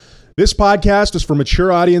This podcast is for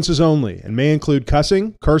mature audiences only and may include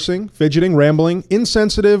cussing, cursing, fidgeting, rambling,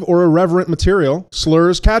 insensitive or irreverent material,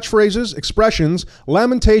 slurs, catchphrases, expressions,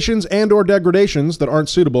 lamentations, and or degradations that aren't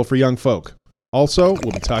suitable for young folk. Also,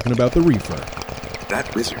 we'll be talking about the reefer.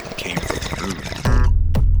 That wizard came from the moon.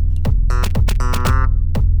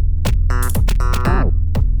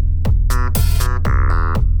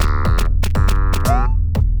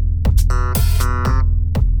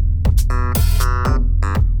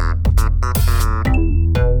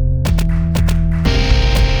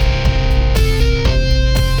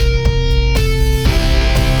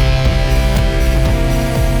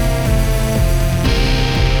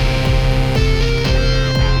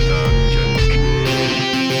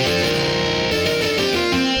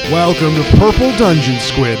 Welcome to Purple Dungeon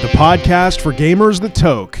Squid, the podcast for gamers that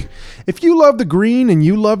toke. If you love the green and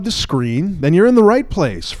you love the screen, then you're in the right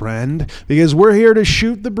place, friend, because we're here to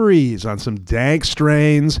shoot the breeze on some dank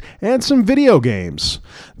strains and some video games.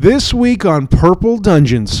 This week on Purple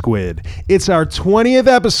Dungeon Squid, it's our 20th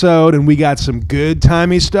episode and we got some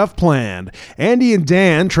good-timey stuff planned. Andy and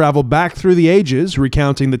Dan travel back through the ages,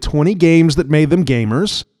 recounting the 20 games that made them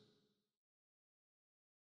gamers.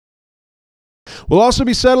 We'll also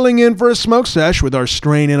be settling in for a smoke sesh with our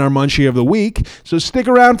strain and our munchie of the week, so stick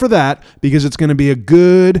around for that because it's going to be a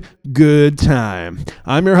good time.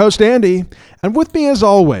 I'm your host, Andy, and with me as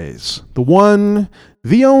always, the one,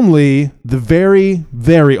 the only, the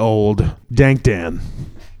very old Dank Dan.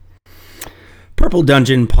 Purple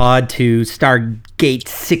Dungeon Pod to Stargate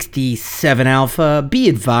 67 Alpha. Be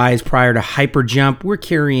advised, prior to hyperjump, we're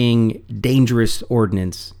carrying dangerous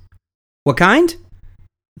ordnance. What kind?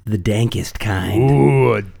 The dankest kind.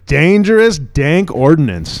 Ooh, dangerous, dank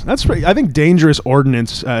ordnance. That's right. I think dangerous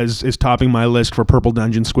ordnance is topping my list for Purple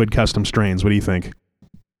Dungeon Squid custom strains. What do you think?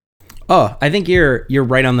 Oh, I think you're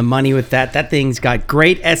right on the money with that. That thing's got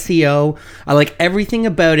great SEO. I like everything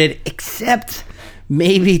about it except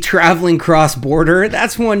maybe traveling cross-border.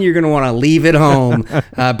 That's one you're going to want to leave at home.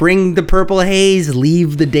 Bring the purple haze,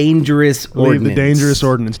 leave the dangerous ordnance. Leave the dangerous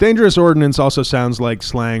ordnance. Dangerous ordnance also sounds like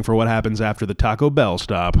slang for what happens after the Taco Bell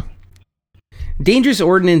stop. Dangerous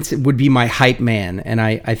Ordnance would be my hype man, and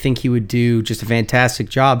I think he would do just a fantastic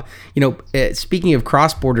job. You know, speaking of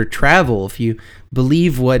cross-border travel, if you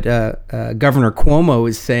believe what Governor Cuomo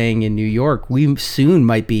is saying in New York, we soon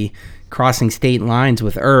might be crossing state lines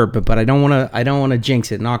with herb, but I don't want to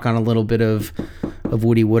jinx it. Knock on a little bit of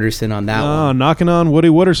Woody Wooderson on that one. Knocking on Woody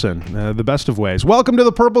Wooderson, the best of ways. Welcome to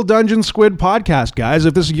the Purple Dungeon Squid podcast, guys.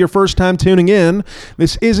 If this is your first time tuning in,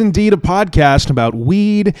 this is indeed a podcast about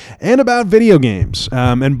weed and about video games,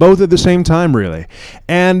 and both at the same time, really.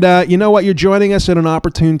 And you know what? You're joining us at an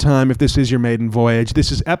opportune time if this is your maiden voyage.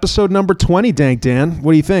 This is episode number 20, Dank Dan.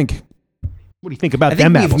 What do you think? What do you think about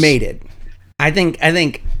them apples? We've made it. I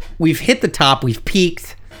think we've hit the top. We've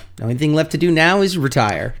peaked. The only thing left to do now is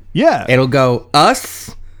retire. Yeah. It'll go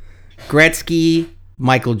us, Gretzky,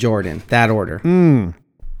 Michael Jordan. That order.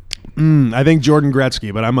 I think Jordan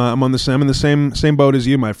Gretzky, but I'm in the same boat as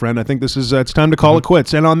you, my friend. I think this is it's time to call it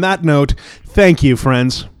quits. And on that note, thank you,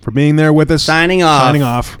 friends, for being there with us. Signing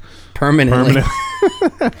off. Permanently.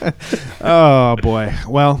 Oh boy.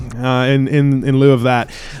 Well, in lieu of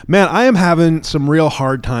that, man, I am having some real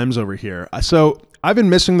hard times over here. So I've been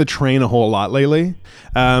missing the train a whole lot lately.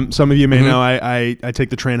 Some of you may know I take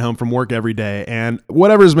the train home from work every day, and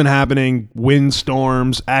whatever's been happening,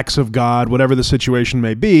 windstorms, acts of God, whatever the situation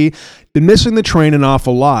may be, been missing the train an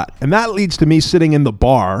awful lot. And that leads to me sitting in the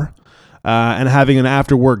bar and having an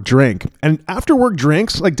after-work drink. And after-work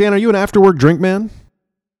drinks, like, Dan, are you an after-work drink man?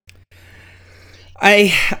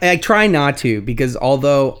 I try not to, because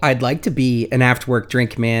although I'd like to be an after-work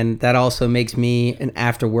drink man, that also makes me an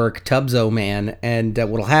after-work Tubzo man. And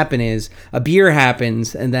what'll happen is a beer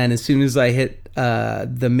happens, and then as soon as I hit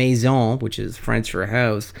the maison, which is French for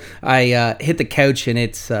house, I hit the couch and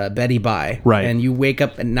it's Betty Bye. Right. And you wake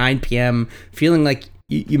up at 9 p.m. feeling like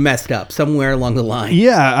you messed up somewhere along the line.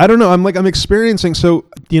 Yeah, I don't know. I'm experiencing. So,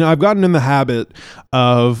 you know, I've gotten in the habit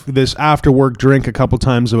of this after work drink a couple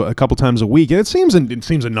times a week, and it seems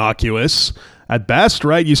innocuous at best,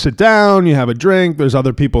 right? You sit down, you have a drink. There's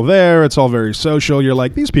other people there. It's all very social. You're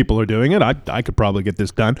like, these people are doing it. I could probably get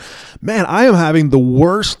this done. Man, I am having the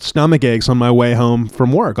worst stomach aches on my way home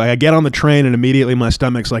from work. Like, I get on the train and immediately my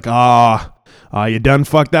stomach's like, you done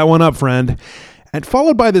fucked that one up, friend. And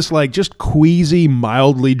followed by this like just queasy,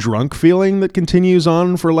 mildly drunk feeling that continues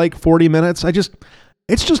on for like 40 minutes.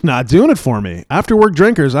 It's just not doing it for me. After work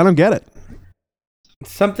drinkers, I don't get it.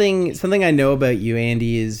 Something I know about you,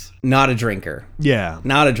 Andy, is not a drinker. Yeah.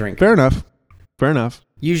 Not a drinker. Fair enough.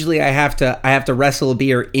 Usually I have to wrestle a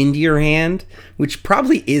beer into your hand, which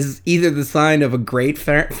probably is either the sign of a great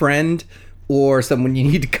friend or someone you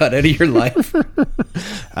need to cut out of your life.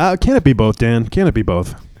 Can it be both, Dan? Can it be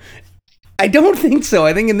both? I don't think so.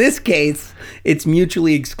 I think in this case, it's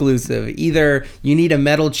mutually exclusive. Either you need a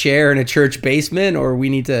metal chair in a church basement or we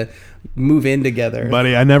need to move in together.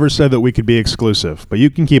 Buddy, I never said that we could be exclusive, but you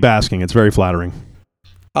can keep asking. It's very flattering.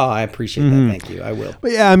 Oh, I appreciate that. Thank you. I will.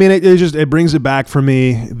 But yeah, I mean, it brings it back for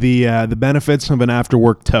me, the benefits of an after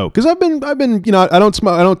work toke, because I've been I don't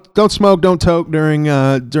smoke, don't toke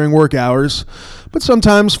during work hours, but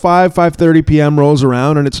sometimes 5:30 p.m. rolls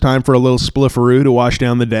around and it's time for a little splifferoo to wash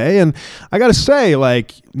down the day, and I gotta say,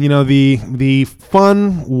 the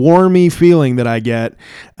fun, warmy feeling that I get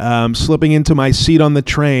slipping into my seat on the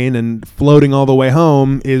train and floating all the way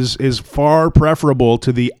home is far preferable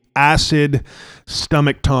to the acid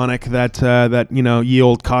stomach tonic that ye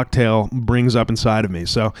old cocktail brings up inside of me.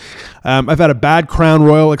 So I've had a bad Crown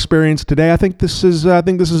Royal experience today. I think this is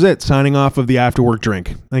it. Signing off of the after work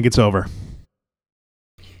drink. I think it's over.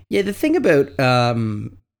 Yeah, the thing about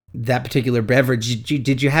that particular beverage,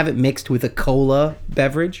 did you have it mixed with a cola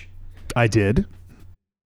beverage? I did.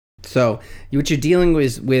 So what you're dealing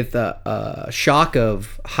with a shock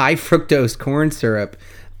of high fructose corn syrup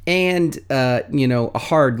and a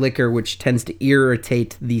hard liquor which tends to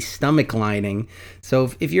irritate the stomach lining.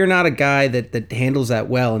 So if you're not a guy that handles that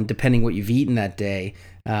well, and depending what you've eaten that day,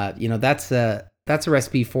 that's a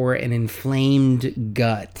recipe for an inflamed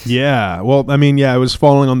gut. Yeah, well, I mean, it was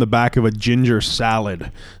falling on the back of a ginger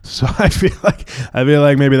salad. So I feel like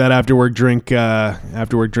maybe that after work drink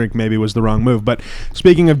maybe was the wrong move. But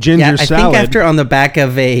speaking of ginger salad, I think after on the back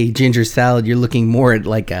of a ginger salad, you're looking more at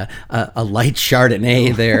like a light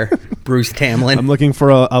Chardonnay there, Bruce Tamlin. I'm looking for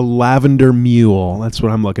a lavender mule. That's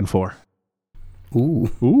what I'm looking for.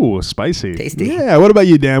 Ooh, spicy. Tasty. Yeah. What about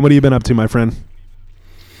you, Dan? What have you been up to, my friend?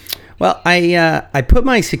 Well, I put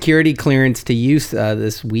my security clearance to use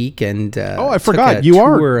this week, and I forgot you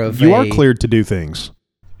are cleared to do things.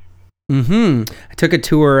 I took a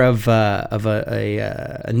tour of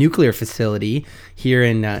a nuclear facility here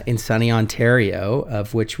in sunny Ontario,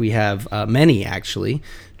 of which we have many, actually,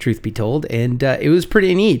 truth be told, and it was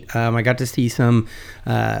pretty neat. I got to see some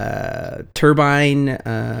turbine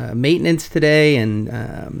maintenance today,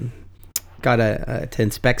 and got to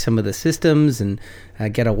inspect some of the systems and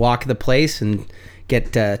get a walk of the place and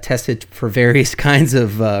get tested for various kinds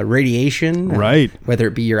of radiation, right? Whether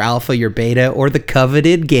it be your alpha, your beta, or the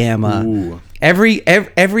coveted gamma. Ooh.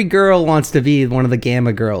 Every girl wants to be one of the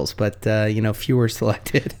gamma girls, but few are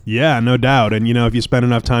selected. Yeah, no doubt. And if you spend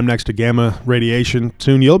enough time next to gamma radiation,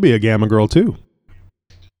 soon you'll be a gamma girl too.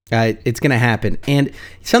 It's going to happen. And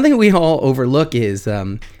something we all overlook is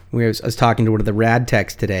I was talking to one of the rad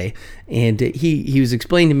techs today, and he was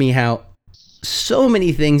explaining to me how so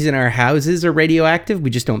many things in our houses are radioactive.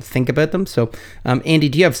 We just don't think about them. So, Andy,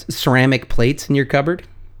 do you have ceramic plates in your cupboard?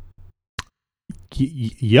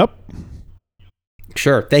 Yep.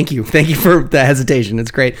 Sure. Thank you for the hesitation.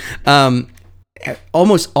 It's great.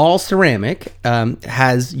 Almost all ceramic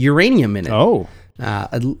has uranium in it. Oh.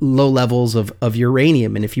 Low levels of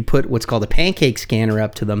uranium, and if you put what's called a pancake scanner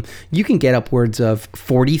up to them, you can get upwards of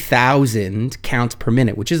 40,000 counts per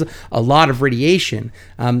minute, which is a lot of radiation.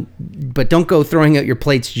 But don't go throwing out your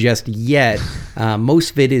plates just yet.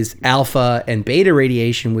 Most of it is alpha and beta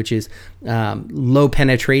radiation, which is low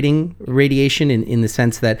penetrating radiation in the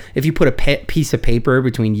sense that if you put a piece of paper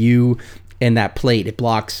between you and that plate, it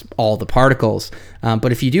blocks all the particles.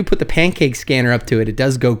 But if you do put the pancake scanner up to it, it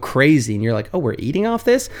does go crazy, and you're like, oh, we're eating off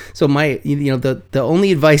this? So the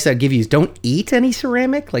only advice I'd give you is don't eat any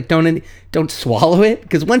ceramic. Like don't swallow it,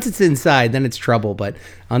 because once it's inside, then it's trouble. But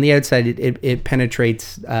on the outside, it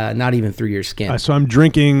penetrates not even through your skin. So I'm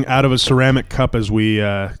drinking out of a ceramic cup or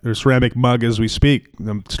ceramic mug as we speak.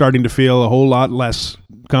 I'm starting to feel a whole lot less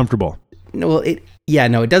comfortable. No, well, it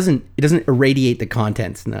doesn't irradiate the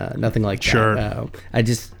contents, nothing like that. Sure.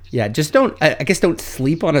 Don't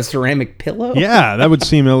sleep on a ceramic pillow. Yeah, that would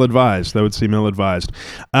seem ill-advised.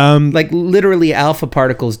 Like literally alpha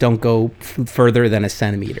particles don't go further than a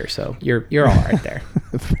centimeter, so you're all right there.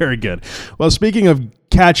 Very good. Well, speaking of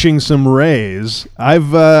catching some rays,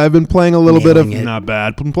 I've been playing a little bit of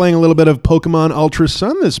Pokemon Ultra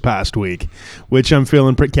Sun this past week, which I'm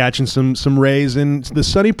feeling catching some rays in the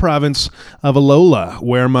sunny province of Alola,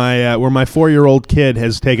 where my 4-year-old kid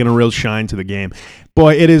has taken a real shine to the game.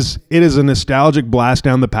 Boy, it is a nostalgic blast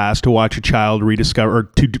down the past to watch a child discover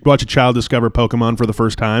Pokemon for the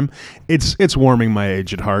first time. It's warming my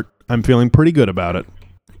age at heart. I'm feeling pretty good about it.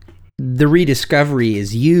 the rediscovery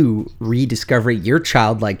is you rediscovering your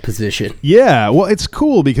childlike position. Yeah, well, it's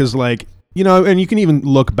cool because, like, you know, and you can even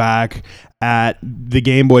look back at the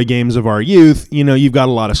Game Boy games of our youth. You know, you've got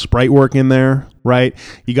a lot of sprite work in there, right?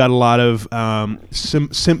 You got a lot of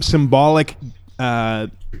symbolic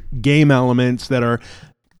game elements that are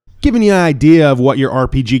giving you an idea of what your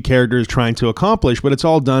RPG character is trying to accomplish, but it's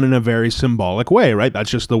all done in a very symbolic way, right?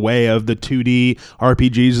 That's just the way of the 2D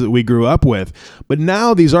RPGs that we grew up with. But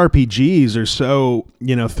now these RPGs are so,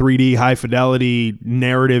 you know, 3D high fidelity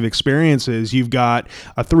narrative experiences. You've got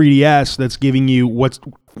a 3DS that's giving you what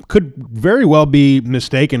could very well be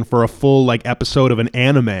mistaken for a full like episode of an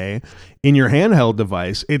anime in your handheld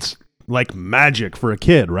device. It's like magic for a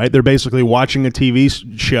kid, right? They're basically watching a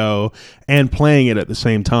TV show and playing it at the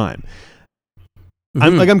same time.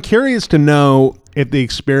 I'm curious to know if the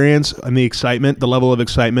experience and the excitement, the level of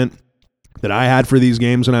excitement that I had for these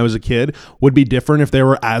games when I was a kid would be different if they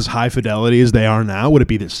were as high fidelity as they are now. Would it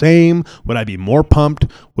be the same? Would I be more pumped?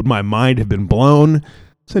 Would my mind have been blown?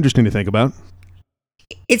 It's interesting to think about.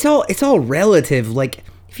 It's all relative. Like,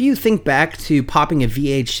 if you think back to popping a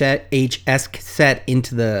VHS cassette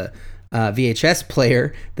into the VHS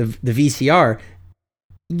player, the VCR,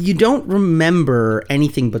 you don't remember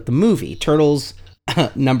anything but the movie. Turtles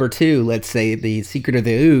number 2, let's say, The Secret of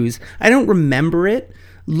the Ooze. I don't remember it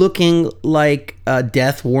looking like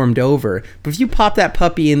death warmed over. But if you pop that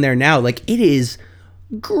puppy in there now, like, it is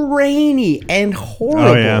grainy and horrible.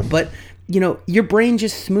 Oh, yeah. But, you know, your brain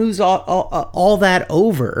just smooths all that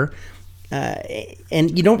over.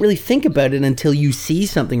 And you don't really think about it until you see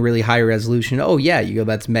something really high resolution. Oh yeah, you go,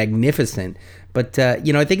 that's magnificent. But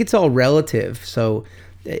you know, I think it's all relative. So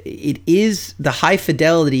it is, the high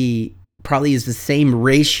fidelity probably is the same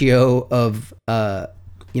ratio of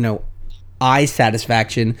you know, eye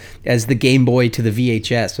satisfaction as the Game Boy to the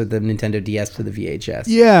VHS or the Nintendo DS to the VHS.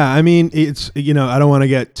 Yeah, I mean, it's, you know, I don't want to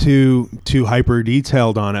get too hyper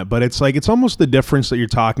detailed on it, but it's like, it's almost the difference that you're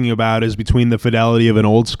talking about is between the fidelity of an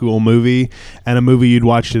old school movie and a movie you'd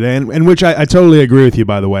watch today, and which I totally agree with you,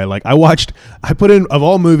 by the way. Like, I put in, of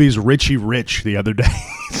all movies, Richie Rich the other day.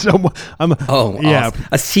 So I'm awesome.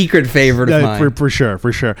 A secret favorite of mine. For sure.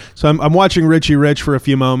 So I'm watching Richie Rich for a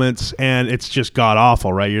few moments, and it's just god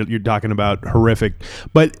awful, right? You're talking about horrific.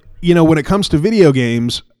 But you know, when it comes to video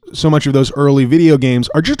games, so much of those early video games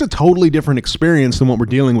are just a totally different experience than what we're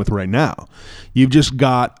dealing with right now. You've just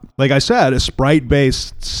got, like I said, a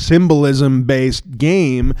sprite-based, symbolism-based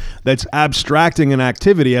game that's abstracting an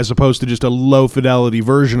activity as opposed to just a low-fidelity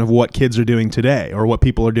version of what kids are doing today or what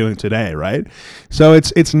people are doing today, right? So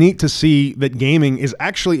it's neat to see that gaming is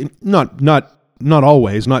actually not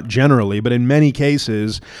always, not generally, but in many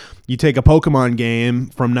cases, you take a Pokemon game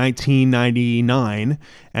from 1999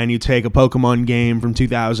 and you take a Pokemon game from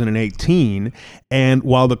 2018, and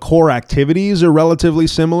while the core activities are relatively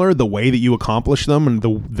similar, the way that you accomplish them and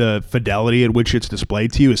the fidelity at which it's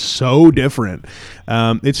displayed to you is so different.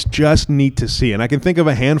 It's just neat to see, and I can think of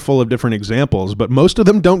a handful of different examples, but most of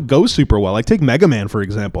them don't go super well. Like, take Mega Man, for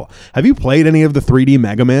example. Have you played any of the 3D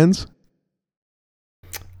Mega Mans?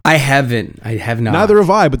 I haven't. I have not. Neither have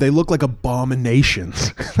I, but they look like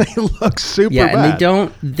abominations. They look super bad.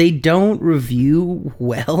 And they don't review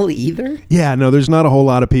well either. Yeah, no, there's not a whole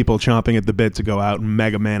lot of people chomping at the bit to go out and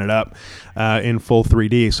Mega Man it up in full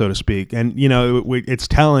 3D, so to speak. And you know, it's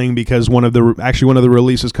telling because one of the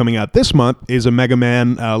releases coming out this month is a Mega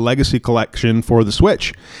Man Legacy Collection for the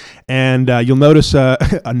Switch. And you'll notice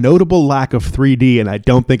a notable lack of 3D, and I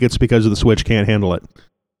don't think it's because the Switch can't handle it.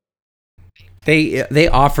 They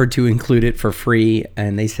offered to include it for free,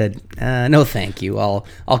 and they said, "No, thank you. I'll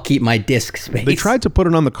keep my disc space." They tried to put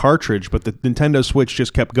it on the cartridge, but the Nintendo Switch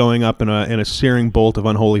just kept going up in a searing bolt of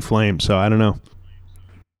unholy flame. So I don't know.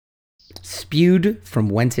 Spewed from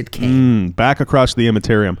whence it came. Back across the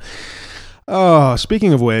Immaterium. Oh,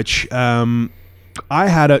 speaking of which, so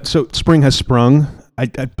spring has sprung.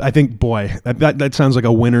 I think, boy, that sounds like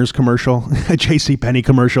a Winners commercial, a JCPenney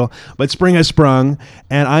commercial. But spring has sprung,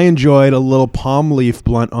 and I enjoyed a little palm leaf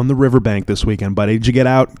blunt on the riverbank this weekend, buddy. Did you get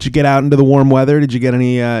out? Did you get out into the warm weather? Did you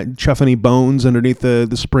get chuff any bones underneath the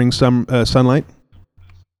spring sunlight?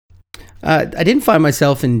 I didn't find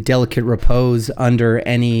myself in delicate repose under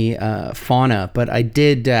any fauna, but I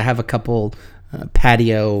did have a couple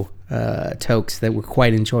patio tokes that were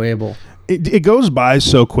quite enjoyable. It goes by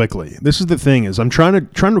so quickly. This is the thing, is I'm trying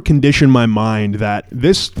to condition my mind that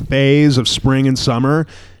this phase of spring and summer,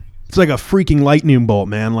 it's like a freaking lightning bolt,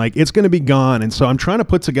 man. Like, it's going to be gone. And so I'm trying to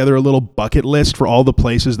put together a little bucket list for all the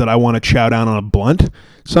places that I want to chow down on a blunt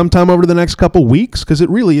sometime over the next couple weeks, because it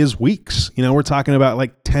really is weeks. You know, we're talking about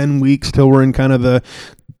like 10 weeks till we're in kind of the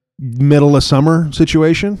middle of summer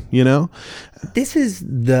situation, you know? This is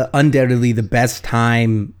undoubtedly the best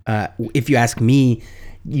time, if you ask me.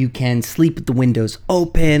 You can sleep with the windows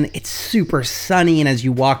open. It's super sunny, and as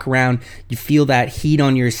you walk around, you feel that heat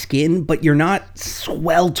on your skin, but you're not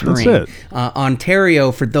sweltering. That's it.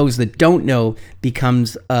 Ontario, for those that don't know,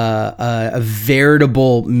 becomes a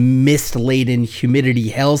veritable mist-laden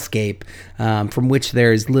humidity hellscape from which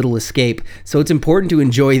there is little escape. So it's important to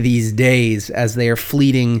enjoy these days as they are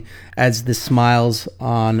fleeting, as the smiles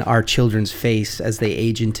on our children's face as they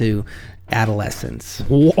age into adolescence.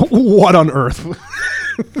 What on earth?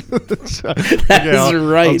 That's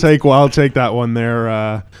right. I'll take that one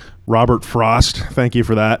there, Robert Frost. Thank you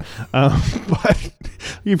for that. But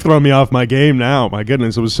you've thrown me off my game now. My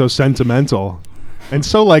goodness, it was so sentimental. And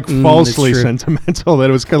so falsely sentimental that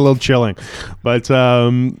it was kind of a little chilling.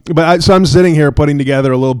 So I'm sitting here putting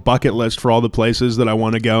together a little bucket list for all the places that I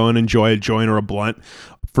want to go and enjoy a joint or a blunt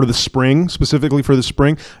for the spring, specifically for the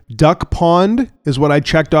spring. Duck Pond is what I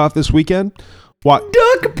checked off this weekend. What?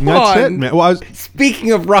 Duck Pond. That's it, man. Well,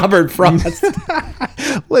 speaking of Robert Frost,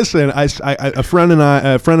 listen, a friend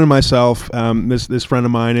and myself. This friend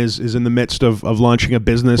of mine is in the midst of launching a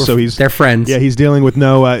business. They're friends. Yeah, he's dealing with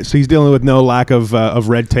no lack of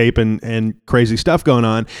red tape and crazy stuff going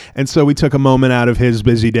on. And so we took a moment out of his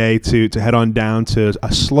busy day to head on down to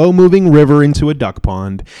a slow moving river into a duck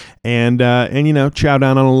pond and chow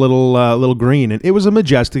down on a little green. And it was a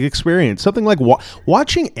majestic experience. Something like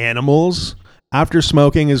watching animals after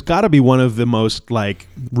smoking has got to be one of the most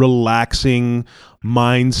relaxing,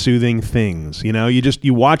 mind-soothing things. You know,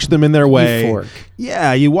 you watch them in their way. Euphoric.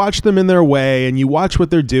 Yeah, you watch them in their way, and you watch what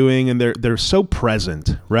they're doing, and they're so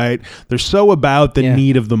present, right? They're so about the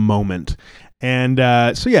need of the moment. And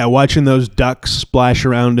watching those ducks splash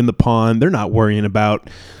around in the pond, they're not worrying about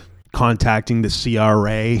contacting the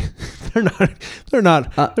CRA. They're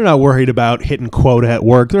not worried about hitting quota at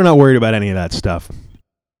work. They're not worried about any of that stuff.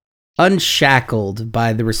 Unshackled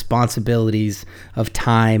by the responsibilities of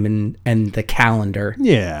time and the calendar.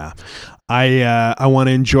 Yeah. I want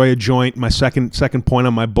to enjoy a joint. My second point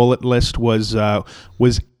on my bullet list was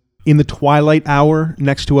in the twilight hour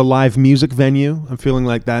next to a live music venue. I'm feeling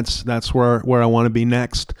like that's where I want to be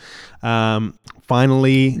next.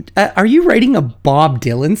 Finally, are you writing a Bob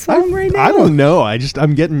Dylan song right now? I don't know.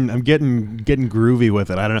 I'm getting groovy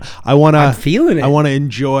with it. I don't know. I'm feeling it. I want to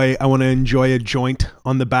enjoy a joint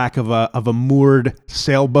on the back of a moored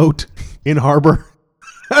sailboat in harbor.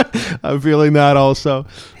 I'm feeling that also.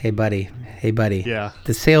 Hey buddy. Yeah.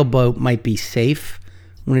 The sailboat might be safe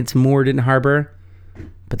when it's moored in harbor,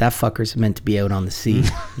 but that fucker's meant to be out on the sea.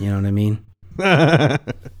 You know what I mean?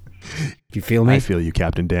 You feel me? I feel you,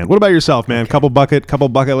 Captain Dan. What about yourself, man? Okay. Couple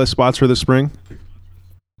bucket list spots for the spring?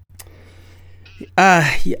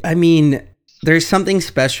 I mean, there's something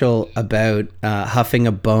special about huffing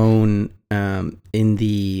a bone in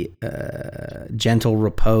the gentle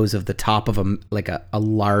repose of the top of a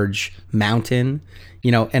large mountain.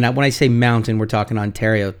 You know, and when I say mountain, we're talking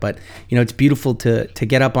Ontario, but you know, it's beautiful to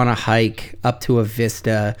get up on a hike up to a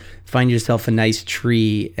vista, find yourself a nice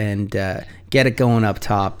tree, and get it going up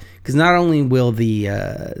top. Because not only will the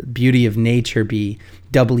beauty of nature be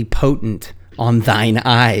doubly potent on thine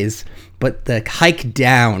eyes, but the hike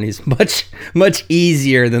down is much, much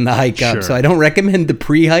easier than the hike up. So I don't recommend the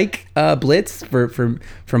pre-hike blitz for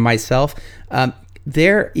myself.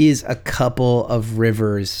 There is a couple of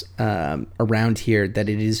rivers around here that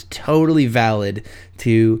it is totally valid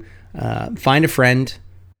to find a friend,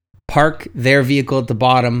 park their vehicle at the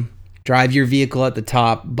bottom, drive your vehicle at the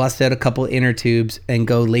top, bust out a couple inner tubes, and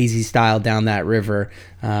go lazy style down that river.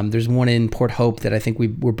 There's one in Port Hope that I think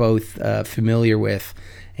we're both familiar with,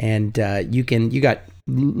 and you got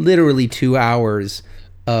literally 2 hours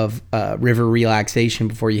of river relaxation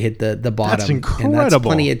before you hit the bottom. That's incredible. And that's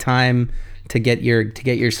plenty of time to get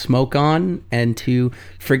your smoke on and to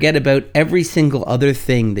forget about every single other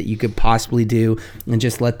thing that you could possibly do and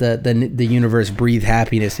just let the universe breathe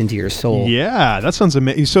happiness into your soul. Yeah, that sounds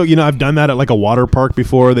amazing. So, you know, I've done that at like a water park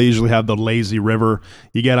before. They usually have the lazy river.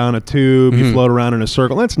 You get on a tube, you float around in a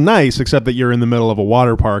circle. That's nice, except that you're in the middle of a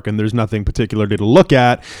water park and there's nothing particular to look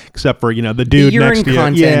at except for, you know, the dude next to you. The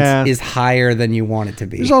urine content is higher than you want it to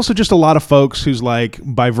be. There's also just a lot of folks who's like,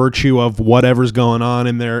 by virtue of whatever's going on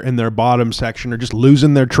in their bottom section, are just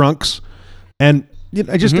losing their trunks. And you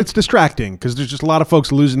know, it's distracting because there's just a lot of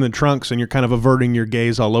folks losing their trunks and you're kind of averting your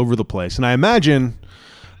gaze all over the place. And I imagine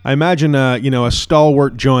a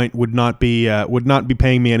stalwart joint would not be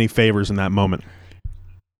paying me any favors in that moment.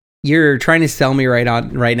 You're trying to sell me right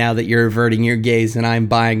now that you're averting your gaze and I'm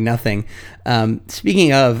buying nothing.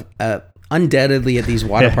 Speaking of, undoubtedly at these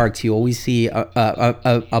water parks, you always see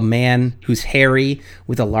a man who's hairy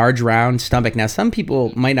with a large round stomach. Now, some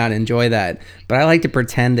people might not enjoy that, but I like to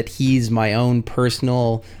pretend that he's my own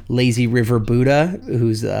personal lazy river Buddha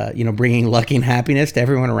who's, bringing luck and happiness to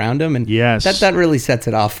everyone around him. And yes, that really sets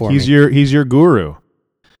it off for me. He's your guru.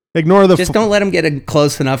 Ignore the Just don't let him get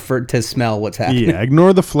close enough to smell what's happening. Yeah,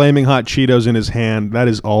 ignore the flaming hot Cheetos in his hand. That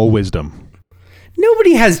is all wisdom.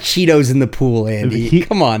 Nobody has Cheetos in the pool, Andy.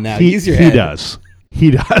 Come on now, use your head.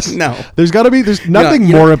 He does. No. There's nothing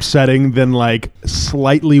more upsetting than like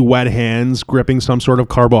slightly wet hands gripping some sort of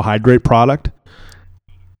carbohydrate product.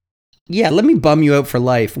 Yeah, let me bum you out for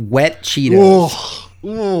life. Wet Cheetos.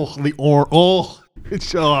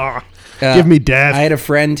 Give me death. I had a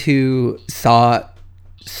friend who saw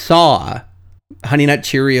Honey Nut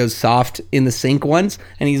Cheerios soft in the sink once,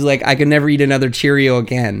 and he's like, I could never eat another Cheerio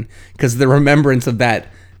again because the remembrance of that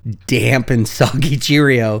damp and soggy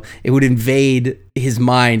Cheerio, it would invade his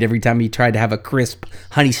mind every time he tried to have a crisp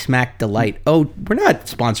Honey Smack Delight. Oh, we're not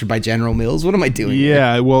sponsored by General Mills. What am I doing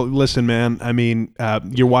Yeah, here? Well, listen, man. I mean,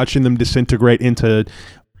 you're watching them disintegrate into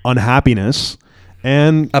unhappiness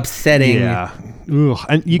and upsetting. Yeah. Ugh.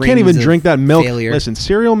 And you can't even drink that milk. Failure. Listen,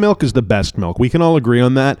 cereal milk is the best milk. We can all agree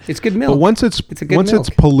on that. It's good milk. But once it's milk.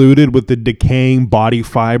 polluted with the decaying body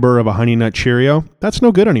fiber of a Honey Nut Cheerio, that's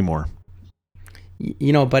no good anymore.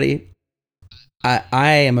 You know, buddy, I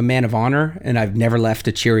am a man of honor, and I've never left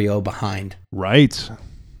a Cheerio behind. Right.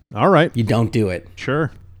 All right. You don't do it.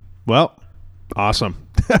 Sure. Well, awesome.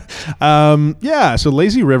 Yeah, so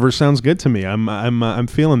Lazy River sounds good to me. I'm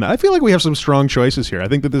feeling that. I feel like we have some strong choices here. I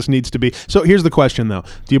think that this needs to be. So here's the question though.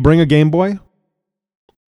 Do you bring a Game Boy?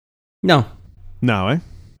 No. No, eh?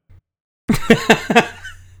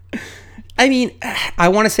 I mean, I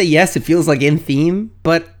want to say yes, it feels like in theme,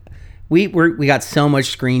 but we got so much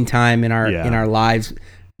screen time in our lives.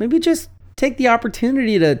 Maybe just take the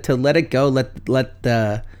opportunity to let it go, let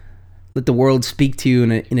the world speak to you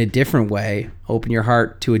in a different way. Open your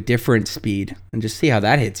heart to a different speed and just see how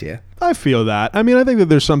that hits you. I feel that. I mean, I think that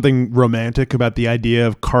there's something romantic about the idea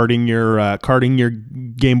of carting your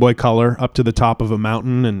Game Boy Color up to the top of a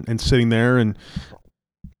mountain and sitting there and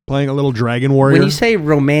playing a little Dragon Warrior. When you say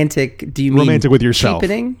romantic, do you mean romantic with yourself?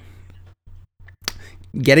 Cheapening?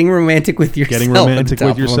 Getting romantic with yourself. Getting romantic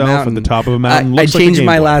with yourself at the top of a mountain. I changed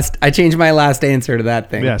my last answer to that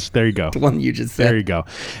thing. Yes, there you go. The one you just said. There you go.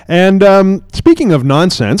 And speaking of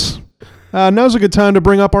nonsense, now's a good time to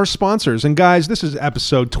bring up our sponsors. And guys, this is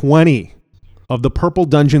episode 20 of the Purple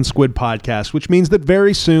Dungeon Squid podcast, which means that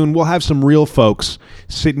very soon we'll have some real folks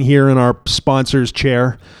sitting here in our sponsor's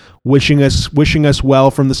chair, wishing us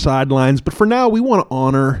well from the sidelines. But for now, we want to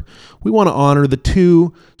honor the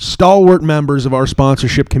two stalwart members of our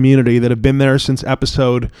sponsorship community that have been there since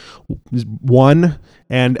episode 1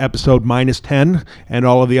 and episode -10 and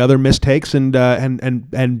all of the other mistakes and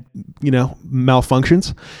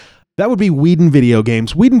malfunctions. That would be Whedon Video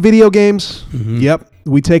Games. Whedon Video Games. Mm-hmm. Yep.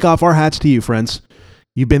 We take off our hats to you, friends.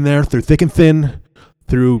 You've been there through thick and thin,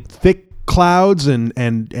 through thick clouds and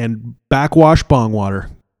backwash bong water.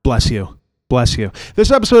 Bless you. Bless you. This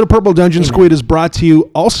episode of Purple Dungeon Squid is brought to you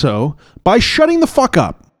also by Shutting the Fuck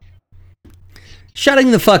Up. Shutting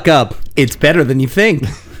the fuck up. It's better than you think.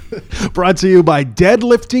 Brought to you by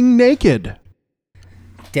Deadlifting Naked.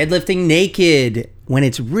 Deadlifting Naked, when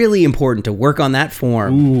it's really important to work on that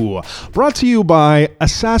form. Ooh. Brought to you by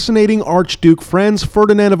Assassinating Archduke Franz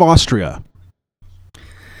Ferdinand of Austria.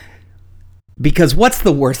 Because what's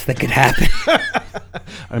the worst that could happen?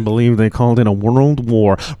 I believe they called it a world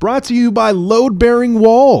war. Brought to you by Load-Bearing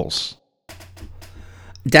Walls.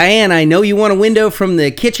 Diane, I know you want a window from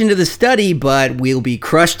the kitchen to the study, but we'll be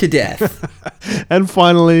crushed to death. And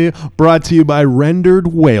finally, brought to you by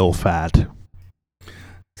Rendered Whale Fat.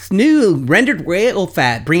 It's new Rendered Whale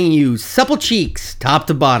Fat, bringing you supple cheeks, top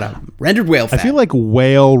to bottom. Rendered Whale Fat. I feel like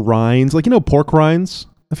whale rinds, pork rinds.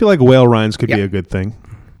 I feel like whale rinds could be a good thing.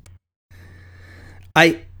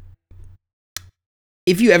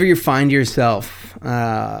 If you ever find yourself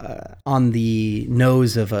on the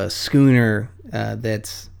nose of a schooner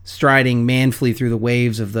that's striding manfully through the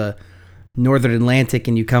waves of the Northern Atlantic,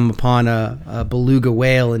 and you come upon a beluga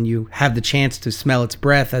whale and you have the chance to smell its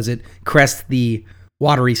breath as it crests the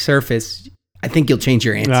watery surface, I think you'll change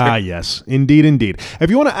your answer. Ah, yes. Indeed, indeed. If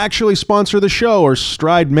you want to actually sponsor the show or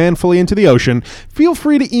stride manfully into the ocean, feel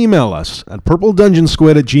free to email us at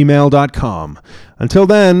purpledungeonsquid@gmail.com. Until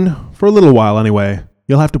then, for a little while anyway,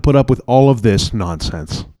 you'll have to put up with all of this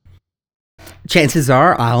nonsense. Chances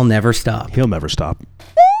are I'll never stop. He'll never stop.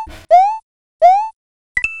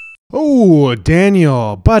 Oh,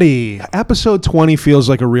 Daniel, buddy, episode 20 feels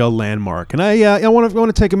like a real landmark. And I want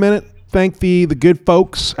to take a minute, thank the good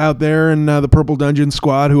folks out there in the Purple Dungeon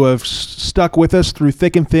Squad who have stuck with us through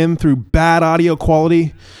thick and thin, through bad audio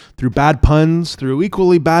quality, through bad puns, through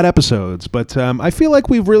equally bad episodes. But I feel like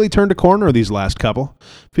we've really turned a corner these last couple.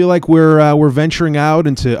 Feel like we're venturing out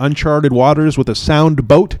into uncharted waters with a sound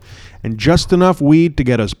boat and just enough weed to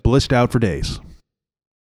get us blissed out for days.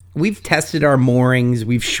 We've tested our moorings.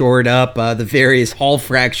 We've shored up the various hull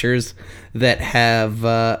fractures that have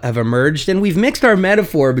emerged, and we've mixed our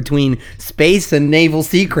metaphor between space and naval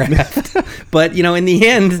seacraft. But in the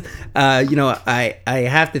end, I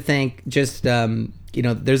have to thank just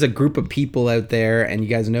there's a group of people out there, and you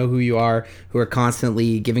guys know who you are, who are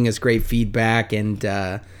constantly giving us great feedback and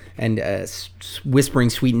whispering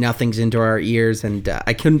sweet nothings into our ears, and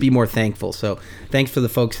I couldn't be more thankful. So thanks for the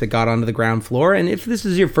folks that got onto the ground floor, and if this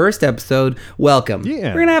is your first episode, welcome.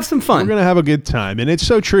 Yeah, we're gonna have some fun. We're gonna have a good time, and it's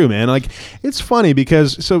so true, man. Like, it's funny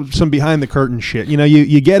because some behind the curtain shit.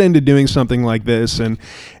 You get into doing something like this, and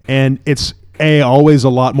it's always a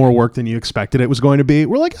lot more work than you expected it was going to be.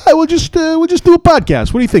 We're like, we'll just do a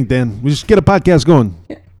podcast. What do you think, Dan? We just get a podcast going.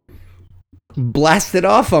 Yeah. Blast it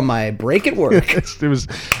off on my break at work.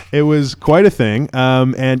 it was quite a thing,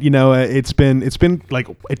 and it's been like,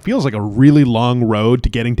 it feels like a really long road to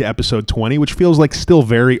getting to episode 20, which feels like still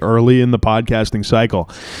very early in the podcasting cycle.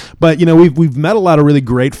 But we've met a lot of really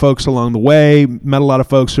great folks along the way. Met a lot of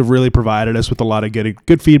folks who've really provided us with a lot of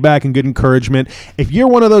good feedback and good encouragement. If you're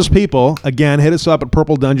one of those people, again, hit us up at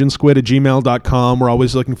purpledungeonsquid@gmail.com. We're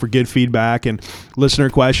always looking for good feedback and listener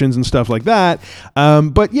questions and stuff like that.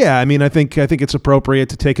 But yeah, I mean, I think it's appropriate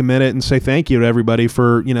to take a minute and say thank you to everybody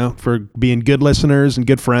for being good listeners and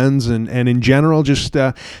good friends, and in general just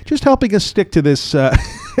helping us stick to this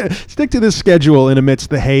schedule in amidst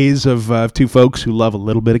the haze of two folks who love a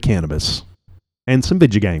little bit of cannabis and some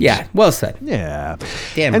video games. Yeah, well said. Yeah.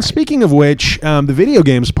 Damn and right. Speaking of which, the video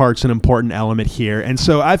games part's an important element here. And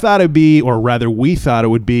so I thought we thought it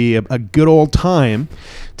would be a good old time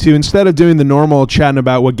to, instead of doing the normal chatting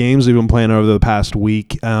about what games we've been playing over the past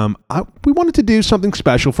week, we wanted to do something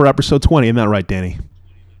special for episode 20. Isn't that right, Danny?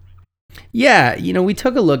 Yeah, we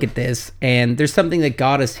took a look at this, and there's something that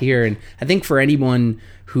got us here. And I think for anyone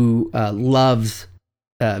who loves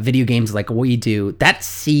video games like we do, that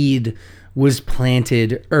seed was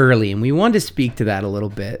planted early, and we wanted to speak to that a little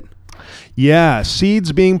bit. Yeah,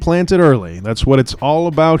 seeds being planted early. That's what it's all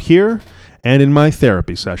about here and in my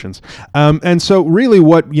therapy sessions. And so really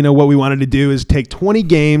what we wanted to do is take 20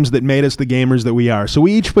 games that made us the gamers that we are. So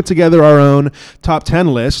we each put together our own top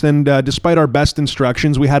 10 list, and despite our best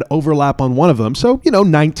instructions, we had overlap on one of them. So,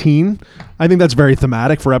 19. I think that's very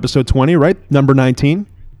thematic for episode 20, right? Number 19.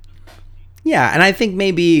 Yeah, and I think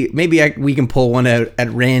maybe we can pull one out at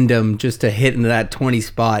random just to hit into that 20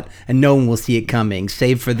 spot, and no one will see it coming,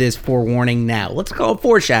 save for this forewarning now. Let's call it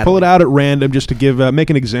foreshadowing. Pull it out at random just to give make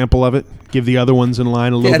an example of it. Give the other ones in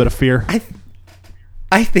line a little bit of fear.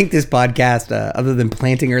 I think this podcast, other than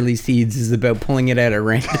planting early seeds, is about pulling it out at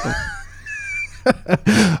random.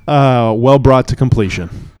 Well brought to completion.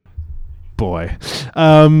 Boy.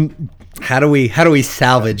 How do we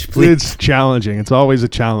salvage, please? It's challenging. It's always a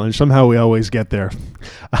challenge. Somehow we always get there.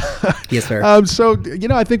 Yes, sir. So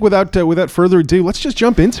I think without further ado, let's just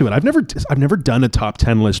jump into it. I've never done a top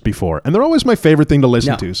 10 list before, and they're always my favorite thing to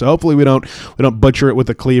listen to. So hopefully we don't butcher it with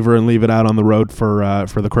a cleaver and leave it out on the road for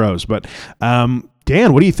the crows. But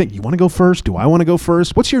Dan, what do you think? You want to go first? Do I want to go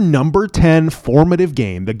first? What's your number 10 formative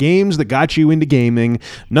game? The games that got you into gaming.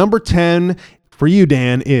 Number 10 for you,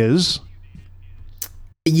 Dan, is...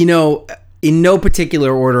 in no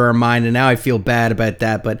particular order are mine, and now I feel bad about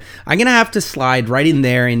that, but I'm going to have to slide right in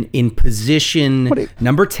there in position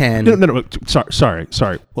number 10. No. Sorry.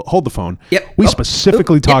 Well, hold the phone. Yep. We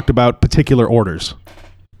specifically talked about particular orders.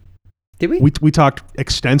 Did we? We talked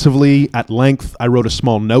extensively at length. I wrote a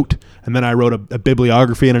small note, and then I wrote a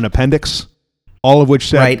bibliography and an appendix, all of which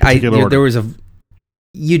said particular order. There was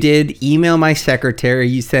You did email my secretary.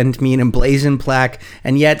 You sent me an emblazoned plaque,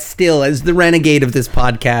 and yet still, as the renegade of this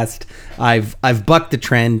podcast, I've bucked the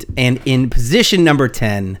trend. And in position number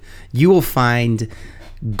 10, you will find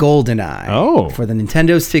GoldenEye for the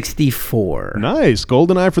Nintendo 64. Nice,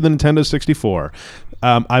 GoldenEye for the Nintendo 64.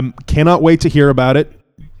 I cannot wait to hear about it.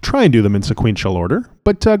 Try and do them in sequential order,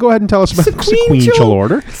 but go ahead and tell us about sequential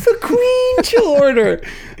order. Sequential order.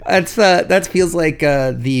 That feels like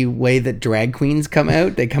the way that drag queens come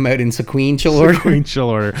out. They come out in sequential order. Sequential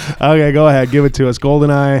order. Okay, go ahead. Give it to us.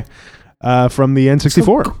 GoldenEye from the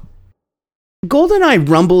N64. GoldenEye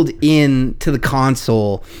rumbled into the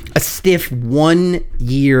console a stiff 1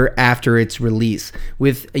 year after its release,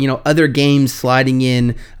 with other games sliding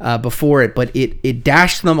in before it, but it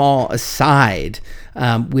dashed them all aside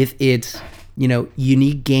with its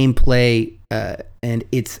unique gameplay and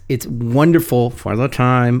its wonderful for the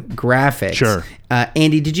time graphics. Sure.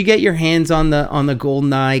 Andy, did you get your hands on the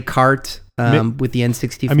GoldenEye cart? With the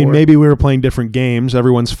N64. I mean, maybe we were playing different games.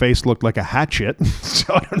 Everyone's face looked like a hatchet,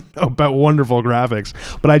 so I don't know about wonderful graphics.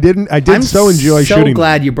 But I did so enjoy shooting. I'm so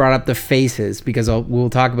glad you brought up the faces, because we'll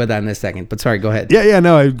talk about that in a second. But sorry, go ahead. Yeah,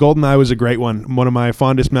 no, GoldenEye was a great one. One of my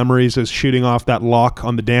fondest memories is shooting off that lock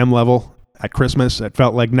on the dam level at Christmas. It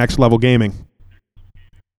felt like next level gaming.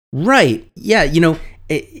 Right. Yeah.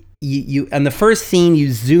 You on the first scene,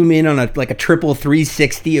 you zoom in on a triple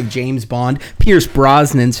 360 of James Bond, Pierce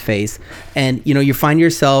Brosnan's face, and you find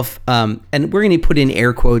yourself, and we're going to put in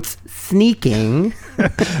air quotes, sneaking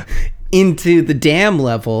into the dam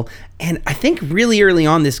level. And I think really early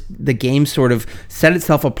on, the game sort of set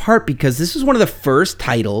itself apart, because this was one of the first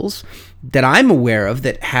titles that I'm aware of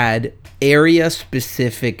that had area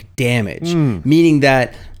specific damage, meaning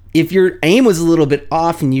that if your aim was a little bit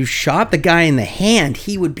off and you shot the guy in the hand,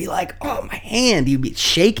 he would be like, "Oh, my hand!" You'd be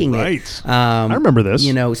shaking it. I remember this.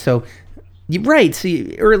 So right. So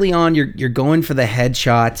early on, you're going for the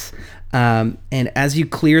headshots, and as you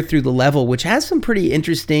clear through the level, which has some pretty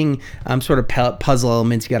interesting sort of puzzle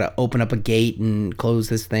elements, you got to open up a gate and close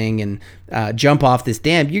this thing and jump off this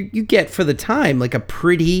dam. You get, for the time, like a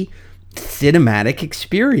pretty cinematic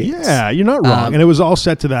experience. Yeah, you're not wrong. And it was all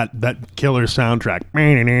set to that killer soundtrack.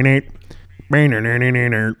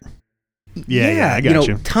 Yeah, I got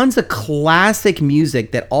you. Tons of classic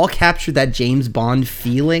music that all captured that James Bond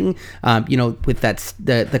feeling. With that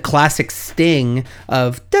the classic sting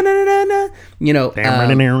of da na na na. Yep,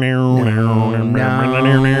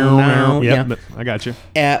 I got you.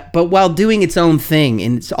 But while doing its own thing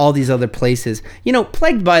in all these other places,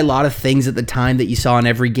 plagued by a lot of things at the time that you saw in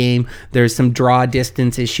every game. There's some draw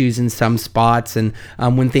distance issues in some spots, and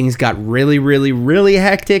when things got really, really, really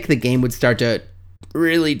hectic, the game would start to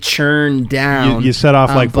really churn down. You set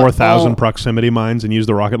off 4,000 proximity mines and use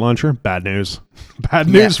the rocket launcher. Bad news. Bad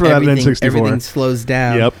news for that N64. Everything slows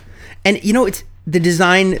down. Yep. And it's the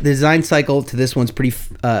design cycle to this one's pretty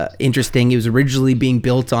interesting. It was originally being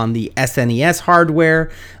built on the SNES hardware.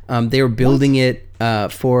 They were building it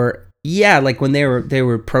for when they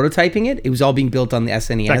were prototyping it. It was all being built on the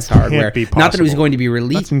SNES hardware. Not that it was going to be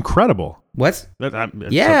released. That's incredible. What?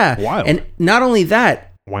 It's wild. And not only that.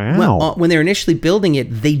 Wow. When they were initially building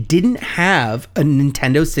it, they didn't have a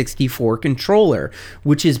Nintendo 64 controller,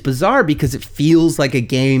 which is bizarre because it feels like a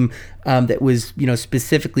game that was,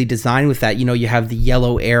 specifically designed with that. You have the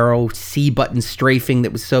yellow arrow C button strafing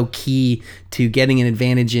that was so key to getting an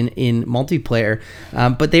advantage in multiplayer.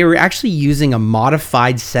 But they were actually using a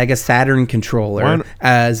modified Sega Saturn controller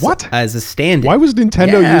as a stand-in. Why was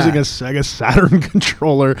Nintendo using a Sega Saturn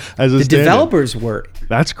controller as a stand-in? The developers were.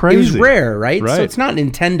 That's crazy. It was rare, right? So it's not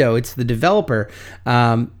Nintendo, it's the developer.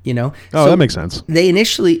 Oh, that makes sense.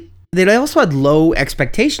 They also had low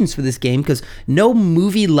expectations for this game because no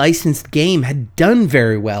movie licensed game had done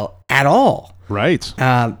very well at all. Right.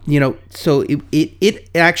 So it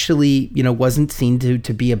actually, wasn't seen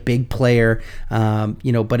to be a big player,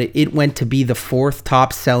 but it went to be the fourth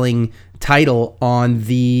top selling title on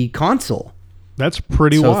the console. That's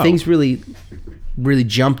pretty wild. So things really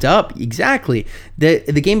jumped up. Exactly.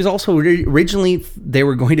 The game is also originally, they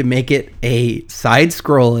were going to make it a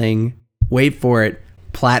side-scrolling, wait for it,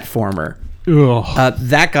 platformer.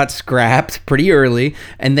 That got scrapped pretty early,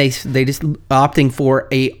 and they just opting for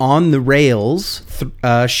a on the rails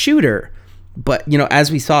shooter. But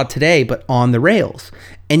as we saw today, but on the rails.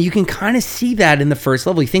 And you can kind of see that in the first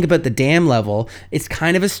level. You think about the dam level, it's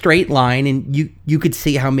kind of a straight line, and you could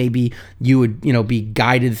see how maybe you would, be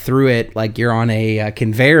guided through it like you're on a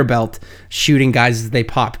conveyor belt shooting guys as they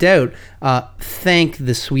popped out. Thank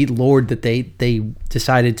the sweet Lord that they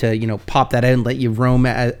decided to, pop that out and let you roam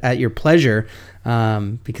at your pleasure.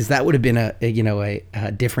 Because that would have been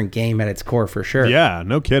a different game at its core for sure. Yeah,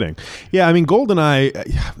 no kidding. Yeah, I mean, GoldenEye,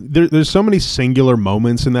 there's so many singular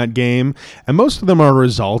moments in that game, and most of them are a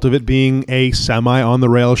result of it being a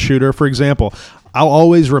semi-on-the-rail shooter. For example, I'll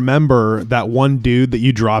always remember that one dude that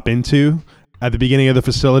you drop into at the beginning of the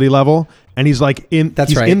facility level, and he's like in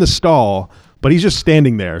the stall, but he's just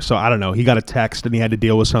standing there. So I don't know. He got a text and he had to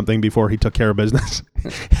deal with something before he took care of business.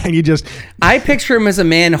 And you just... I picture him as a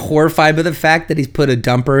man horrified by the fact that he's put a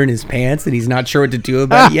dumper in his pants and he's not sure what to do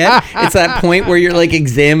about it yet. It's that point where you're like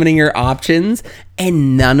examining your options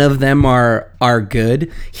and none of them are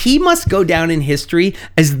good. He must go down in history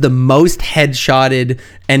as the most headshotted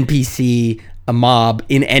NPC mob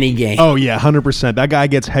in any game. Oh yeah, 100%. That guy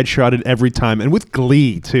gets headshotted every time, and with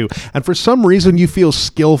glee too. And for some reason, you feel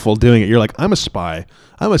skillful doing it. You're like, I'm a spy.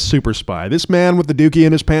 I'm a super spy. This man with the dookie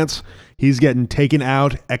in his pants, he's getting taken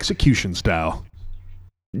out execution style.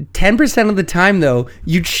 10% of the time, though,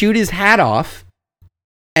 you'd shoot his hat off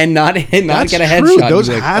and not get a headshot. Those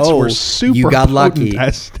hats were super. You got lucky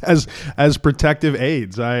as protective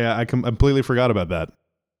aids. I completely forgot about that.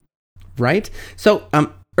 Right. So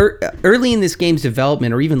early in this game's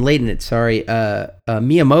development, or even late in it,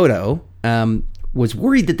 Miyamoto was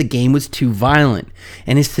worried that the game was too violent,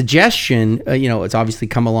 and his suggestion, it's obviously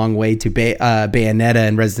come a long way to Bayonetta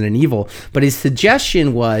and Resident Evil, but his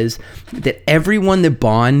suggestion was that everyone that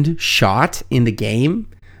Bond shot in the game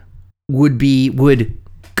would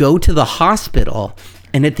go to the hospital.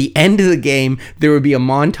 And at the end of the game, there would be a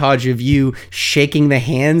montage of you shaking the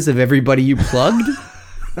hands of everybody you plugged.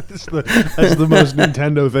 That's the most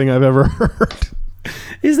Nintendo thing I've ever heard.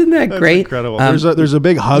 Isn't that great? Incredible. There's a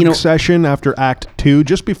big hug session after Act 2,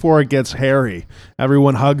 just before it gets hairy.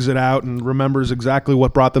 Everyone hugs it out and remembers exactly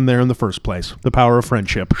what brought them there in the first place. The power of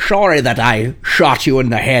friendship. Sorry that I shot you in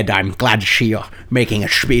the head. I'm glad to see you making a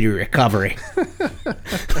speedy recovery.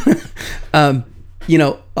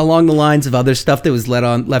 Along the lines of other stuff that was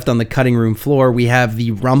left on the cutting room floor, we have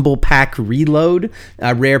the Rumble Pack Reload,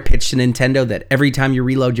 a rare pitch to Nintendo that every time you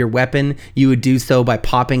reload your weapon, you would do so by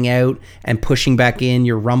popping out and pushing back in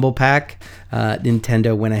your Rumble Pack.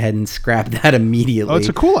 Nintendo went ahead and scrapped that immediately. Oh, it's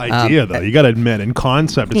a cool idea, though. You got to admit, in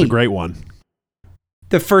concept, it's a great one.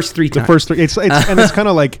 The first three times. And it's kind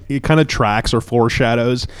of like, it kind of tracks or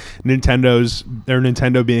foreshadows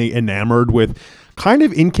Nintendo being enamored with kind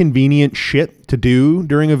of inconvenient shit to do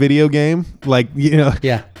during a video game, like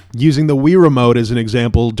using the Wii remote as an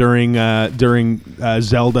example during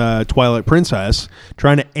Zelda Twilight Princess,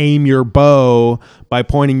 trying to aim your bow by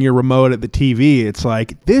pointing your remote at the TV. It's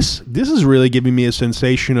like this is really giving me a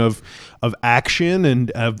sensation of action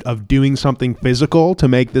and of doing something physical to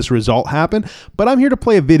make this result happen. But I'm here to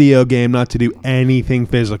play a video game, not to do anything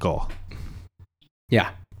physical. Yeah,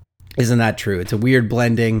 isn't that true? It's a weird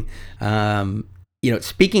blending.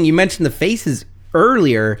 Speaking, you mentioned the faces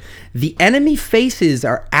earlier. The enemy faces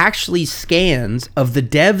are actually scans of the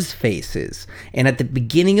devs' faces. And at the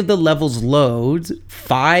beginning of the level's loads,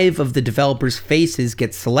 5 of the developers' faces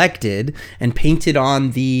get selected and painted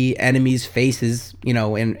on the enemy's faces,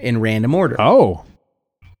 in random order. Oh.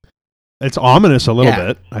 It's ominous a little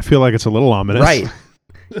bit. I feel like it's a little ominous. Right.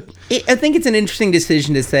 I think it's an interesting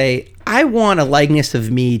decision to say, I want a likeness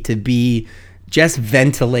of me to be just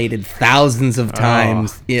ventilated thousands of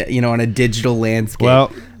times, on a digital landscape. Well,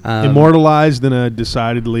 immortalized in a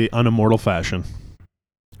decidedly unimmortal fashion.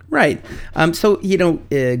 Right.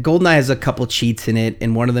 GoldenEye has a couple cheats in it,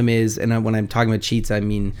 and one of them is, and when I'm talking about cheats, I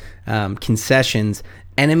mean concessions.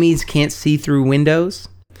 Enemies can't see through windows.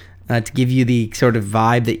 To give you the sort of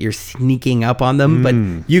vibe that you're sneaking up on them, but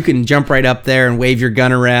you can jump right up there and wave your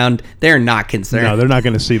gun around. They're not concerned. No, they're not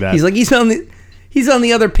going to see that. He's on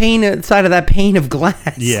the other side of that pane of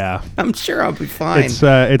glass. Yeah. I'm sure I'll be fine. It's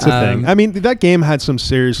a thing. I mean, that game had some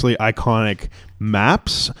seriously iconic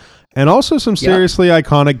maps and also some seriously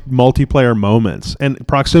iconic multiplayer moments. And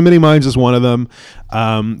Proximity Mines is one of them.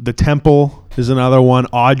 The Temple is another one.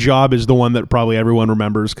 Odd Job is the one that probably everyone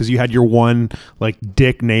remembers because you had your one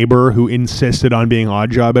dick neighbor who insisted on being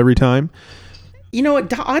Odd Job every time. You know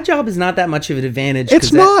what? Odd Job is not that much of an advantage.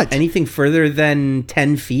 It's not. Anything further than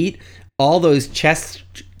 10 feet, all those chest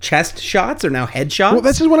shots are now headshots. Well,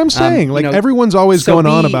 this is what I'm saying. Everyone's always going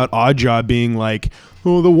on about Odd Job being the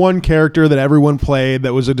one character that everyone played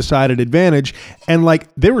that was a decided advantage. And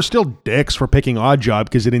they were still dicks for picking Odd Job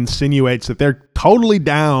because it insinuates that they're totally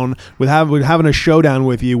down with having a showdown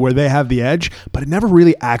with you where they have the edge, but it never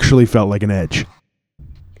really actually felt like an edge.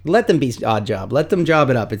 Let them be Odd Job. Let them job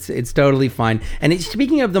it up. It's totally fine. And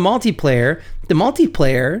speaking of the multiplayer,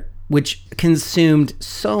 which consumed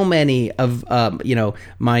so many of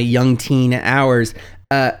my young teen hours,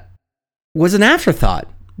 was an afterthought.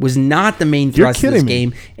 Was not the main thrust of this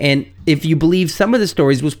game. And if you believe some of the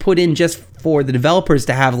stories, was put in just for the developers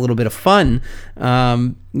to have a little bit of fun.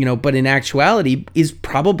 But in actuality, is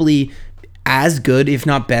probably as good, if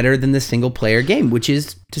not better, than the single player game, which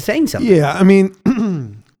is to saying something. Yeah, I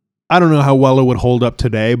mean. I don't know how well it would hold up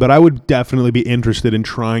today, but I would definitely be interested in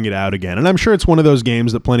trying it out again. And I'm sure it's one of those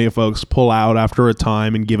games that plenty of folks pull out after a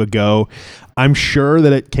time and give a go. I'm sure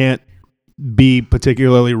that it can't be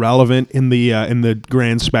particularly relevant in the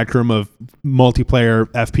grand spectrum of multiplayer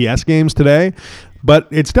FPS games today, but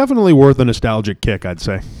it's definitely worth a nostalgic kick, I'd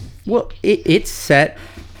say. Well, it set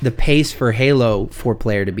the pace for Halo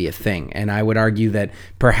 4-player to be a thing, and I would argue that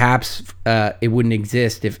perhaps it wouldn't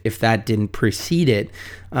exist if that didn't precede it.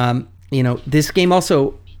 This game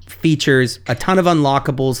also features a ton of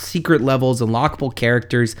unlockables, secret levels, unlockable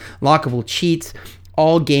characters, unlockable cheats,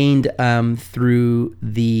 all gained through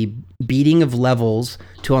the beating of levels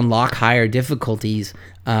to unlock higher difficulties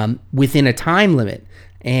within a time limit.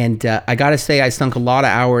 And I gotta say, I sunk a lot of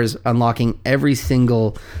hours unlocking every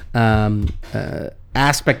single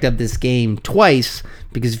aspect of this game twice,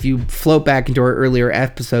 because if you float back into our earlier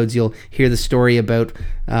episodes, you'll hear the story about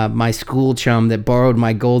my school chum that borrowed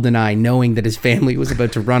my GoldenEye knowing that his family was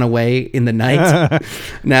about to run away in the night.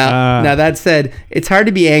 Now that said, it's hard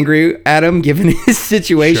to be angry at him given his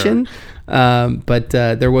situation. Sure. But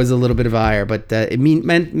there was a little bit of ire, but it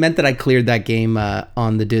meant that I cleared that game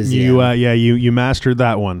on the Disney. You mastered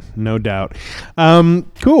that one, no doubt.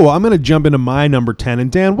 Cool. I'm going to jump into my number 10, and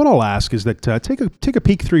Dan, what I'll ask is that take a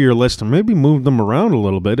peek through your list and maybe move them around a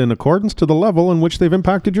little bit in accordance to the level in which they've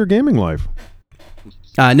impacted your gaming life.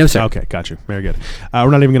 No, sir. Okay, got you. Very good. We're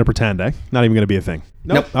not even going to pretend, eh? Not even going to be a thing.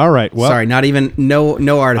 Nope. All right. Well, sorry, not even no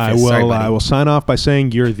artifice. I will sign off by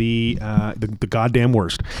saying you're the goddamn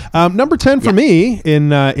worst. Number 10 for me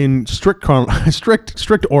in strict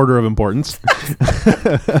order of importance.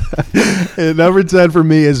 Number 10 for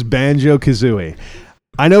me is Banjo-Kazooie.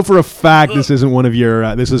 I know for a fact this isn't one of your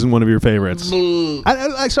favorites. So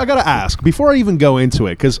I got to ask before I even go into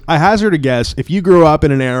it, because I hazard a guess, if you grew up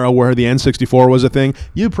in an era where the N64 was a thing,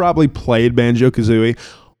 you probably played Banjo-Kazooie.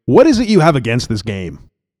 What is it you have against this game?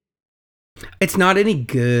 It's not any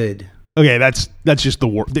good. Okay, that's just the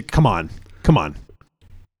word. Come on.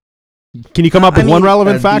 Can you come up with one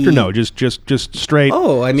relevant fact or no? Just straight.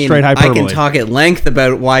 Oh, I mean, straight hyperbole. I can talk at length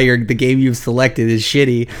about why the game you've selected is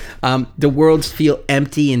shitty. The worlds feel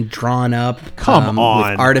empty and drawn up. Come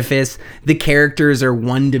on, with artifice. The characters are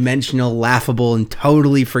one-dimensional, laughable, and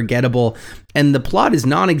totally forgettable. And the plot is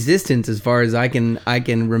non-existent as far as I can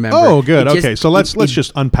remember. Oh, good. Okay, so let's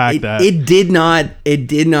just unpack that. It did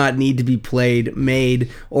not need to be played,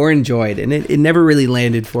 made, or enjoyed, and it never really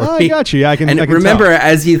landed for me. I got you. I can remember, tell.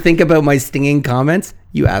 as you think about my stinging comments,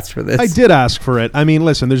 you asked for this. I did ask for it. I mean,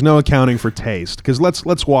 listen, there's no accounting for taste, because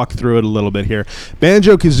let's walk through it a little bit here.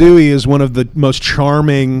 Banjo-Kazooie is one of the most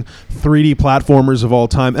charming 3D platformers of all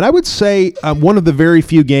time, and I would say one of the very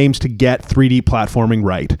few games to get 3D platforming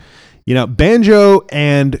right. You know, Banjo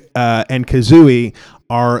and Kazooie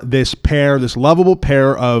are this lovable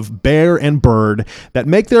pair of bear and bird that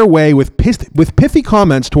make their way with pithy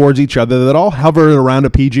comments towards each other that all hover around a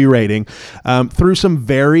PG rating through some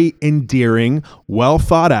very endearing, well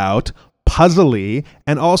thought out, puzzly,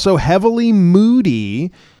 and also heavily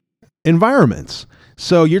moody environments.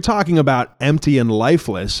 So you're talking about empty and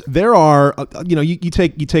lifeless. There are, you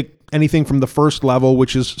take anything from the first level,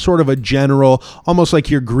 which is sort of a general, almost like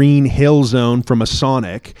your Green Hill Zone from a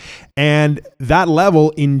Sonic. And that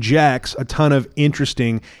level injects a ton of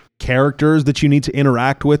interesting characters that you need to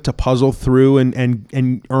interact with to puzzle through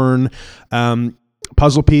and earn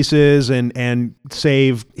puzzle pieces and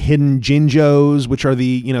save hidden Jinjos, which are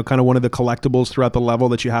the, kind of one of the collectibles throughout the level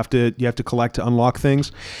that you have to collect to unlock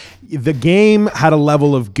things. The game had a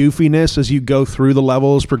level of goofiness as you go through the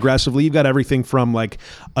levels progressively. You've got everything from like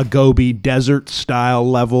a Gobi desert style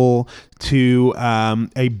level to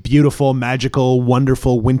a beautiful, magical,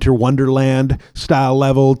 wonderful winter wonderland style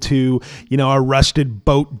level to, a rusted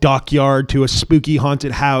boat dockyard to a spooky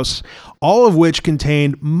haunted house, all of which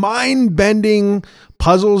contained mind-bending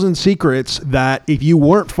puzzles and secrets that, if you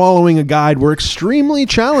weren't following a guide, were extremely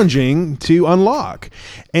challenging to unlock.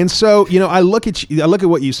 And so, I look at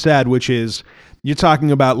what you said, which is you're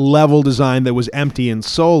talking about level design that was empty and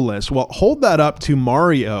soulless. Well, hold that up to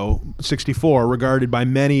Mario 64, regarded by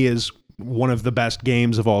many as one of the best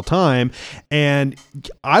games of all time. And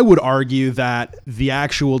I would argue that the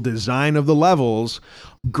actual design of the levels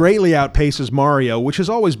greatly outpaces Mario, which has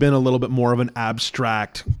always been a little bit more of an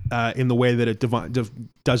abstract in the way that it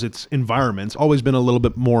does its environments, always been a little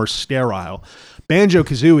bit more sterile.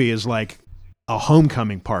 Banjo-Kazooie is like a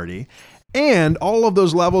homecoming party. And all of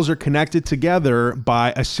those levels are connected together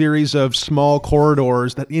by a series of small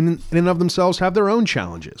corridors that in and of themselves have their own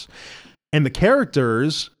challenges. And the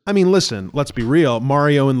characters, I mean, listen, let's be real,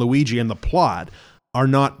 Mario and Luigi and the plot, are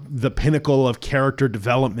not the pinnacle of character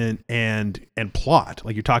development and plot.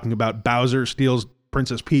 Like, you're talking about Bowser steals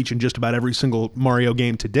Princess Peach in just about every single Mario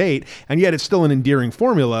game to date, and yet it's still an endearing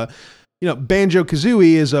formula.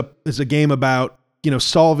 Banjo-Kazooie is a game about,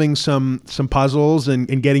 solving some puzzles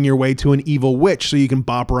and getting your way to an evil witch so you can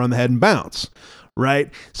bop her on the head and bounce, right?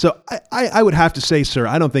 So I would have to say, sir,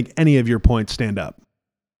 I don't think any of your points stand up.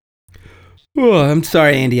 Oh, I'm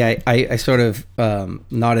sorry, Andy. I sort of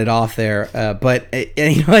nodded off there, but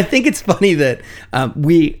I think it's funny that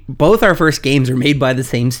we both our first games are made by the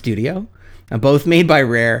same studio, both made by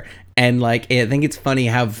Rare, and I think it's funny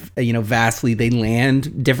how vastly they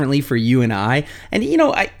land differently for you and I. And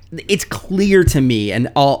it's clear to me,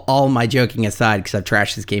 and all my joking aside, because I've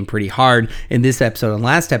trashed this game pretty hard in this episode and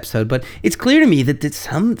last episode, but it's clear to me that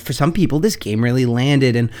for some people this game really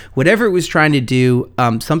landed, and whatever it was trying to do,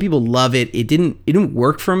 some people love it. It didn't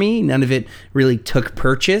work for me. None of it really took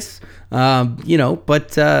purchase.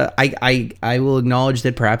 But I will acknowledge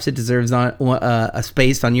that perhaps it deserves a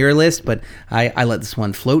space on your list, but I let this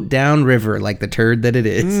one float down river like the turd that it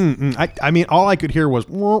is. I mean, all I could hear was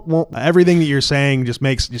everything that you're saying just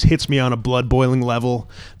hits me on a blood boiling level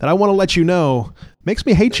that I want to let you know makes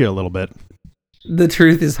me hate you a little bit. The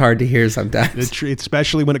truth is hard to hear sometimes,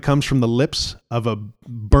 especially when it comes from the lips of a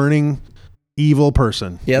burning evil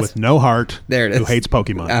person with no heart who hates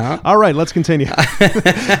Pokemon. Uh-huh. All right, let's continue.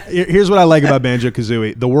 Here's what I like about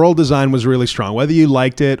Banjo-Kazooie. The world design was really strong. Whether you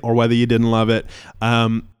liked it or whether you didn't love it,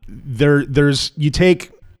 you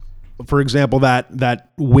take, for example, that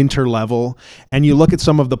winter level, and you look at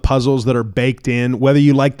some of the puzzles that are baked in, whether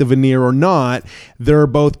you like the veneer or not, they're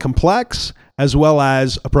both complex as well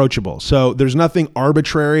as approachable. So there's nothing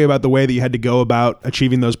arbitrary about the way that you had to go about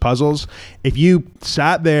achieving those puzzles. If you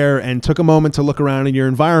sat there and took a moment to look around in your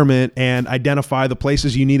environment and identify the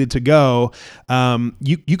places you needed to go,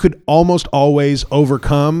 you could almost always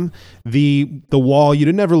overcome the wall you'd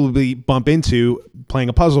inevitably bump into playing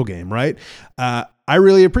a puzzle game, right? I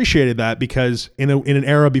really appreciated that, because in an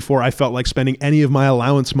era before I felt like spending any of my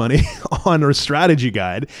allowance money on a strategy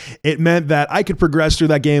guide, it meant that I could progress through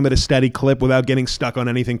that game at a steady clip without getting stuck on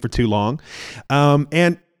anything for too long.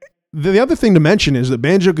 And the other thing to mention is that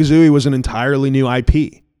Banjo-Kazooie was an entirely new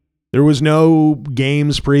IP. There was no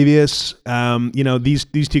games previous.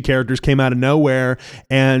 These two characters came out of nowhere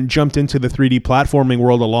and jumped into the 3D platforming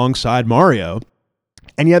world alongside Mario,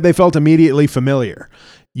 and yet they felt immediately familiar.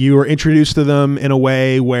 You were introduced to them in a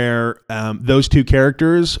way where those two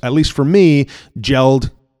characters, at least for me, gelled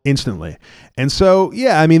instantly. And so,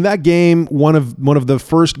 yeah, I mean, that game, one of the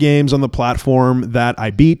first games on the platform that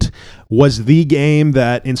I beat, was the game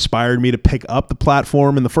that inspired me to pick up the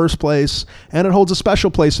platform in the first place. And it holds a special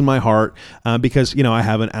place in my heart because, I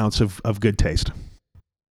have an ounce of good taste.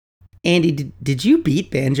 Andy, did you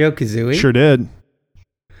beat Banjo-Kazooie? Sure did.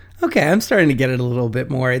 Okay, I'm starting to get it a little bit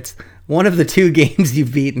more. It's one of the two games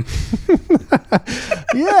you've beaten.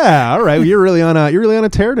 Yeah, all right. You're really on a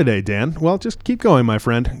tear today, Dan. Well, just keep going, my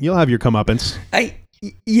friend. You'll have your comeuppance.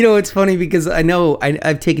 It's funny because I know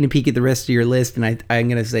I've taken a peek at the rest of your list, and I'm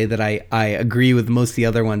going to say that I agree with most of the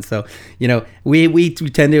other ones. So, we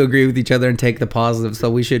tend to agree with each other and take the positive. So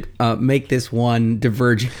we should make this one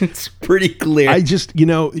divergence pretty clear. I just,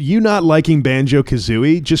 you not liking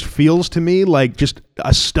Banjo-Kazooie just feels to me like just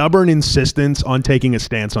a stubborn insistence on taking a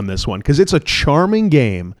stance on this one, because it's a charming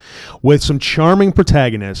game with some charming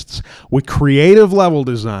protagonists, with creative level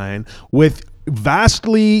design, with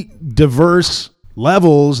vastly diverse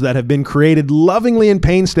levels that have been created lovingly and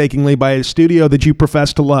painstakingly by a studio that you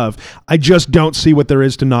profess to love. I just don't see what there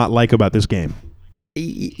is to not like about this game.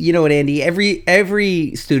 You know what, Andy?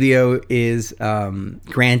 Every studio is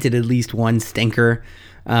granted at least one stinker.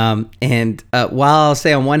 And while I'll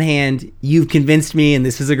say on one hand, you've convinced me and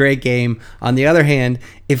this is a great game, on the other hand,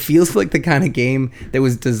 it feels like the kind of game that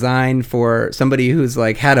was designed for somebody who's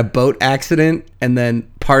had a boat accident and then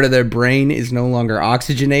part of their brain is no longer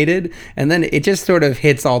oxygenated, and then it just sort of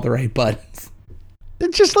hits all the right buttons.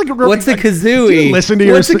 It's just like what's a kazooie? Do you listen to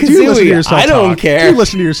yourself I don't care. Do you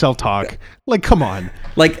listen to yourself talk? Come on.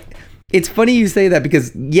 It's funny you say that,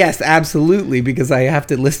 because yes, absolutely, because I have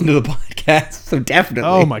to listen to the podcast, so definitely.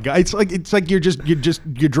 Oh my god, it's like you're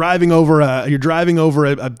driving over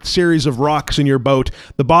a series of rocks in your boat.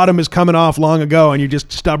 The bottom is coming off long ago, and you're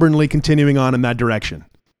just stubbornly continuing on in that direction.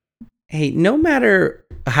 Hey, no matter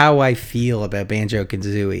how I feel about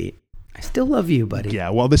Banjo-Kazooie, I still love you, buddy. Yeah,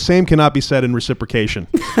 well, the same cannot be said in reciprocation.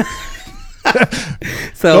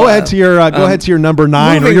 So go ahead to your number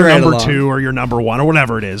 9 or your number 2 or your number 1 or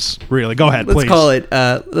whatever it is. Really, go ahead, please.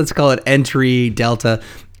 Let's call it entry delta.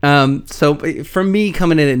 So for me,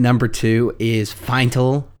 coming in at number 2 is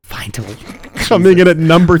Feintal. Coming in at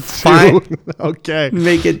number 2. Fine. Okay.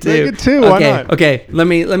 Make it 2. Make it 2. Why Okay. not? Okay. Let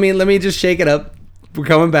me just shake it up. We're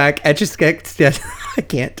coming back. Etch a Sketch. I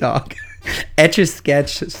can't talk. Etch a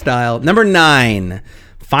Sketch style. Number 9.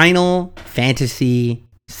 Final Fantasy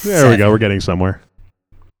VII. There we go. We're getting somewhere.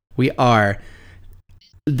 We are.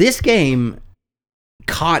 This game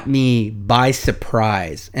caught me by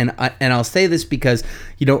surprise, and I'll say this because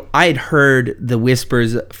I had heard the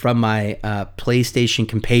whispers from my PlayStation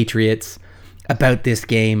compatriots about this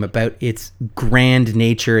game, about its grand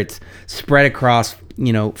nature. It's spread across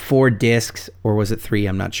 4 discs, or was it 3?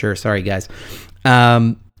 I'm not sure. Sorry, guys.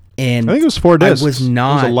 And I think it was 4 discs. I was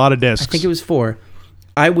not. It was a lot of discs. I think it was 4.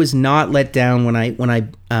 I was not let down when I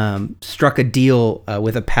struck a deal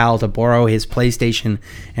with a pal to borrow his PlayStation,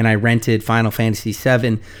 and I rented Final Fantasy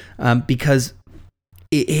VII because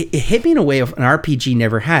it hit me in a way an RPG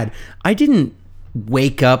never had. I didn't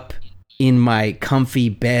wake up in my comfy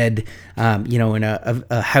bed, in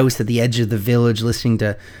a house at the edge of the village, listening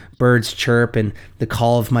to birds chirp and the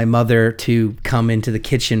call of my mother to come into the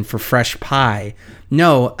kitchen for fresh pie.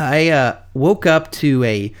 No, I woke up to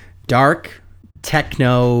a dark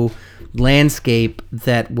techno landscape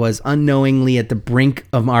that was unknowingly at the brink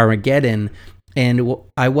of Armageddon, and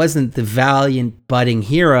I wasn't the valiant budding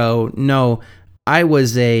hero. No, I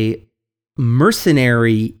was a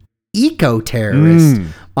mercenary eco-terrorist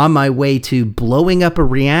on my way to blowing up a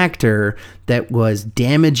reactor that was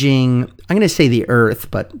damaging, I'm going to say the Earth,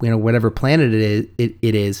 but whatever planet it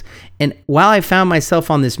is. And while I found myself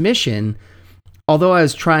on this mission, although I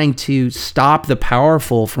was trying to stop the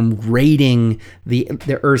powerful from raiding the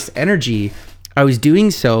Earth's energy, I was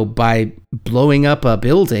doing so by blowing up a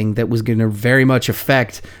building that was going to very much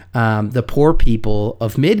affect the poor people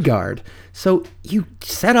of Midgard. So you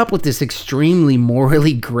set up with this extremely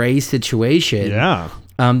morally gray situation,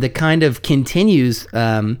 that kind of continues,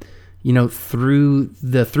 through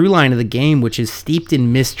the through line of the game, which is steeped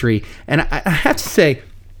in mystery. And I have to say,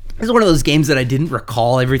 this is one of those games that I didn't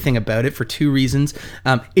recall everything about it for 2 reasons.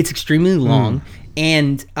 It's extremely long,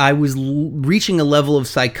 and I was reaching a level of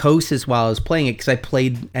psychosis while I was playing it because I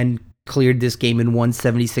played and cleared this game in one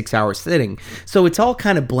 76-hour sitting. So it's all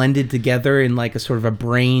kind of blended together in like a sort of a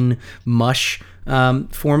brain mush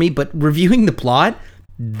for me. But reviewing the plot,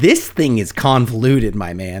 this thing is convoluted,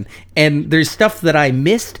 my man. And there's stuff that I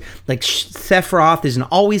missed, like Sephiroth isn't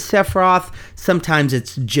always Sephiroth. Sometimes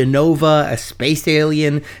it's Genova, a space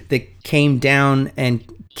alien that came down and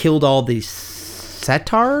killed all these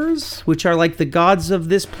Centaurs, which are like the gods of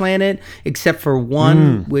this planet, except for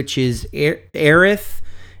one, which is Aerith.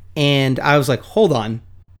 And I was like, hold on,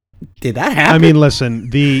 did that happen? I mean,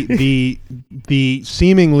 listen, the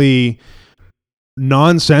seemingly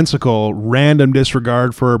nonsensical random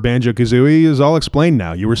disregard for Banjo-Kazooie is all explained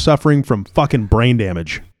now. You were suffering from fucking brain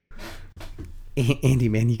damage. Andy,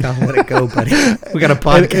 man, you gotta let it go, buddy. We got a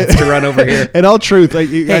podcast to run over here. In all truth,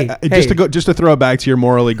 just to throw it back to your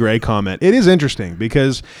morally gray comment, it is interesting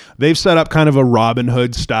because they've set up kind of a Robin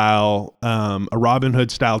Hood style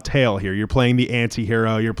tale here. You're playing the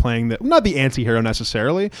anti-hero. You're playing not the anti-hero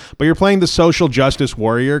necessarily, but you're playing the social justice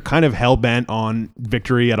warrior, kind of hell bent on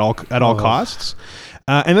victory at all costs.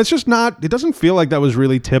 And that's just not, it doesn't feel like that was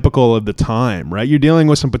really typical of the time, right? You're dealing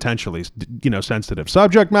with some potentially, sensitive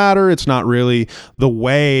subject matter. It's not really the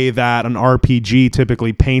way that an RPG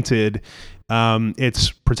typically painted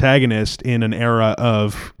its protagonist in an era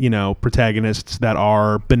of, protagonists that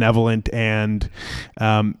are benevolent and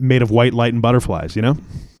made of white light and butterflies,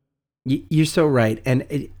 You're so right.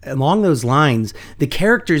 And along those lines, the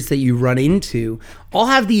characters that you run into all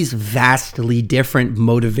have these vastly different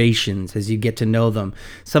motivations as you get to know them.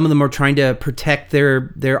 Some of them are trying to protect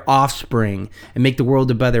their offspring and make the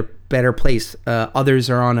world a better place. Others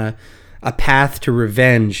are on a path to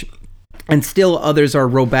revenge. And still others are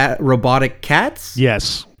robotic cats.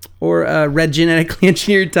 Yes. Or red genetically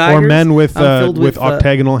engineered tigers. Or men with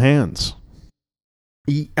octagonal hands.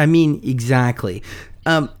 I mean, exactly.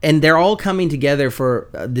 And they're all coming together for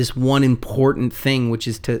this one important thing, which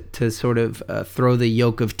is to sort of throw the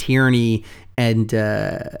yoke of tyranny and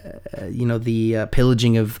the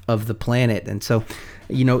pillaging of the planet. And so,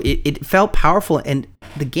 it felt powerful. And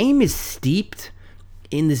the game is steeped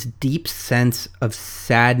in this deep sense of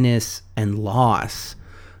sadness and loss,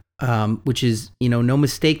 which is no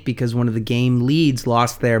mistake, because one of the game leads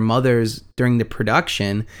lost their mothers during the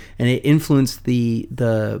production, and it influenced the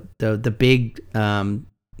big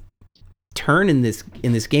turn in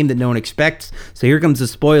this game that no one expects. So here comes the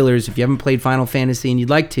spoilers. If you haven't played Final Fantasy and you'd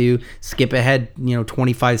like to, skip ahead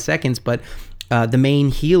 25 seconds. But the main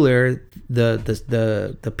healer,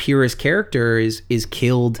 the Pyrrhus character, is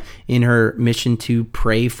killed in her mission to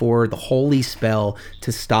pray for the holy spell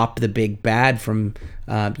to stop the big bad from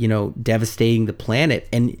devastating the planet,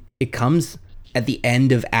 and it comes at the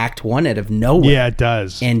end of Act 1 out of nowhere. Yeah, it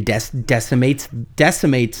does. And decimates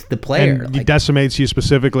the player. And it decimates you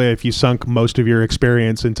specifically if you sunk most of your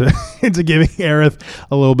experience into giving Aerith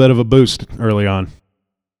a little bit of a boost early on.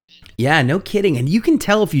 Yeah, no kidding. And you can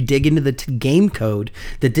tell if you dig into the game code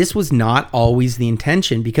that this was not always the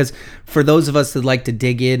intention, because for those of us that like to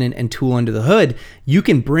dig in and tool under the hood, you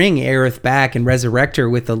can bring Aerith back and resurrect her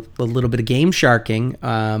with a little bit of game sharking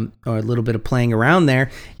or a little bit of playing around there,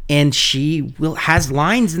 and she has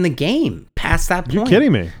lines in the game past that point. You're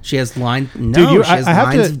kidding me. She has lines. No, Dude, she has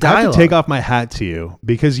lines of dialogue. I have to take off my hat to you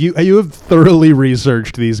because you have thoroughly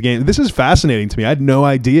researched these games. This is fascinating to me. I had no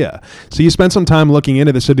idea. So you spent some time looking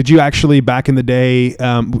into this. So did you actually, back in the day,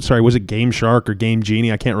 was it Game Shark or Game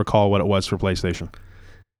Genie? I can't recall what it was for PlayStation.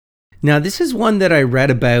 Now, this is one that I read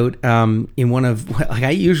about in one of, I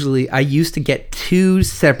used to get 2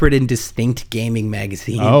 separate and distinct gaming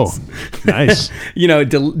magazines. Oh, nice.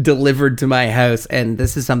 Delivered to my house. And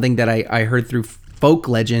this is something that I heard through folk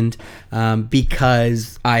legend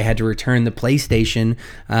because I had to return the PlayStation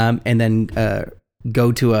and then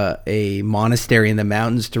go to a monastery in the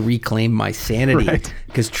mountains to reclaim my sanity. Right.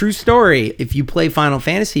 Because true story, if you play Final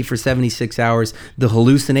Fantasy for 76 hours, the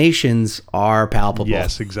hallucinations are palpable.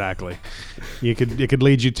 Yes, exactly. It could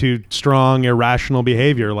lead you to strong, irrational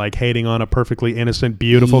behavior, like hating on a perfectly innocent,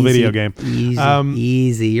 beautiful video game.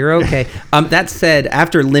 Easy. You're okay. That said,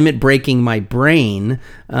 after limit breaking my brain,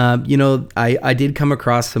 I did come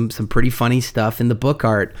across some pretty funny stuff in the book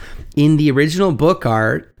art. In the original book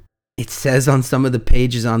art, it says on some of the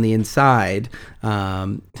pages on the inside,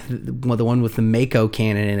 the one with the Mako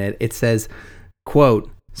cannon in it, it says, quote,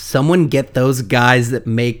 "Someone get those guys that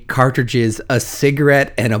make cartridges a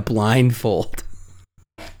cigarette and a blindfold."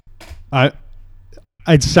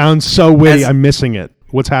 It sounds so witty. I'm missing it.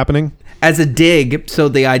 What's happening? As a dig, so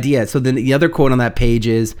then the other quote on that page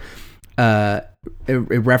is,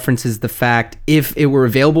 it references the fact if it were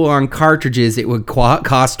available on cartridges, it would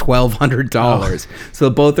cost $1,200. So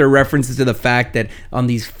both are references to the fact that on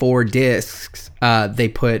these 4 discs, they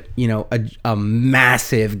put a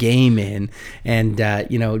massive game in, and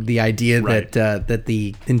the idea right. that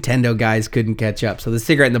the Nintendo guys couldn't catch up. So the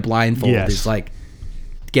cigarette and the blindfold is like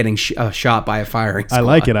getting shot by a firing squad.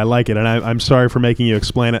 I like it, and I'm sorry for making you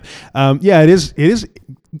explain it. It is.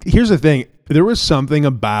 Here's the thing. There was something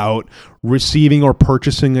about receiving or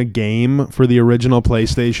purchasing a game for the original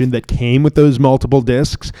PlayStation that came with those multiple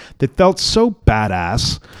discs that felt so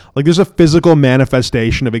badass. Like there's a physical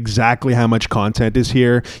manifestation of exactly how much content is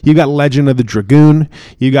here. You got Legend of the Dragoon,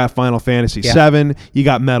 you got Final Fantasy VII, you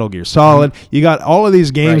got Metal Gear Solid, you got all of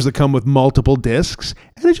these games that come with multiple discs,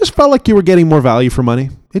 and it just felt like you were getting more value for money.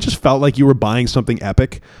 It just felt like you were buying something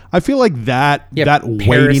epic. I feel like that weightiness.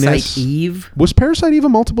 Parasite Eve. Was Parasite Eve a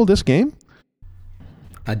multiple disc game?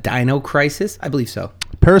 A Dino Crisis? I believe so.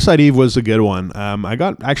 Parasite Eve was a good one. I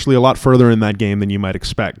got actually a lot further in that game than you might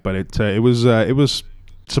expect, but it was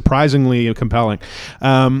surprisingly compelling.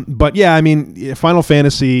 But yeah, I mean, Final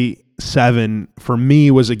Fantasy VII for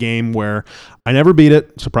me was a game where I never beat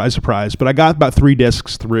it. Surprise, surprise. But I got about 3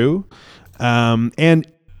 discs through, and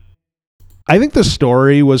I think the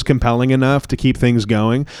story was compelling enough to keep things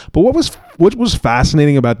going. But what was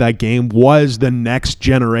fascinating about that game was the next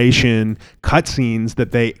generation cutscenes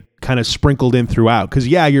that they kind of sprinkled in throughout. Because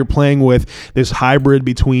you're playing with this hybrid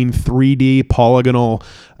between 3D polygonal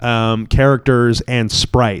characters and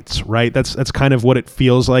sprites, right? That's kind of what it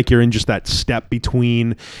feels like. You're in just that step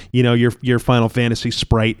between, your Final Fantasy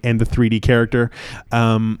sprite and the 3D character.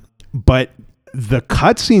 But the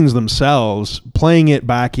cutscenes themselves, playing it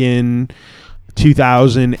back in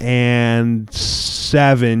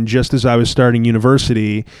 2007, just as I was starting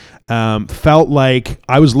university, felt like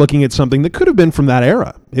I was looking at something that could have been from that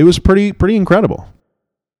era. It was pretty incredible.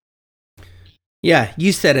 Yeah,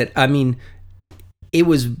 you said it. I mean, it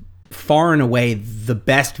was far and away the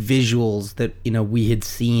best visuals that we had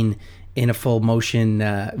seen in a full motion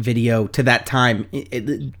video to that time,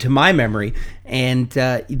 to my memory, and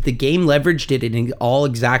the game leveraged it in all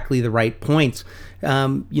exactly the right points,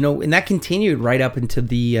 and that continued right up into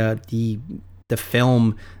the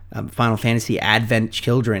film Final Fantasy Advent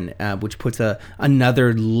Children, which puts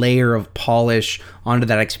another layer of polish onto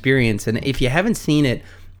that experience. And if you haven't seen it,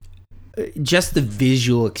 just the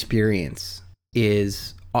visual experience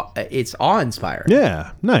it's awe-inspiring.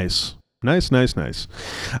 Yeah, nice. My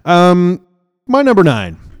number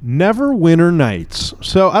 9. Neverwinter Nights.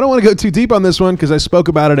 So I don't want to go too deep on this one because I spoke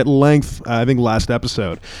about it at length, I think, last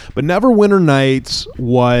episode. But Neverwinter Nights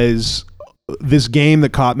was this game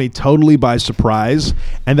that caught me totally by surprise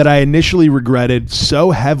and that I initially regretted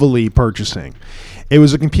so heavily purchasing. It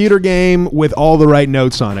was a computer game with all the right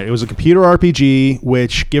notes on it. It was a computer RPG,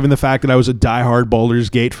 which, given the fact that I was a diehard Baldur's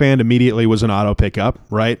Gate fan, immediately was an auto pickup,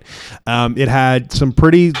 right? It had some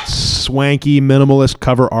pretty swanky, minimalist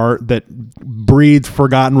cover art that breathed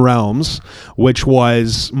Forgotten Realms, which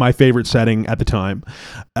was my favorite setting at the time.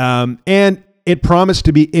 And it promised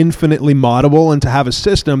to be infinitely moddable and to have a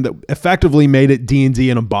system that effectively made it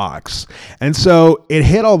D&D in a box. And so it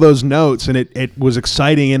hit all those notes, and it was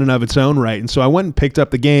exciting in and of its own right. And so I went and picked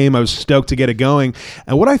up the game. I was stoked to get it going.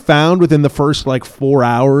 And what I found within the first 4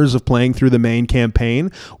 hours of playing through the main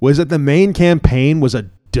campaign was that the main campaign was a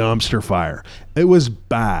dumpster fire. It was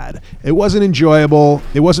bad. It wasn't enjoyable.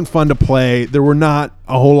 It wasn't fun to play. There were not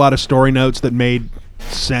a whole lot of story notes that made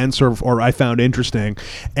sense or I found interesting.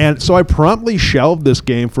 And so I promptly shelved this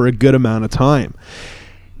game for a good amount of time.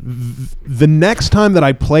 The next time that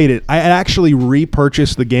I played it, I actually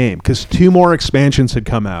repurchased the game because 2 more expansions had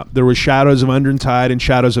come out. There was Shadows of Undertide and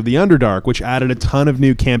Shadows of the Underdark, which added a ton of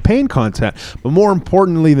new campaign content. But more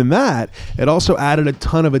importantly than that, it also added a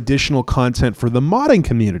ton of additional content for the modding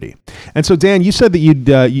community. And so, Dan, you said that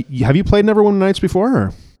have you played Neverwinter Nights before?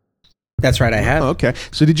 Or? That's right, I have. Oh, okay.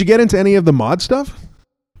 So did you get into any of the mod stuff?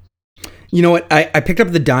 You know what? I picked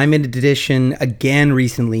up the Diamond Edition again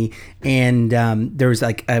recently, and there was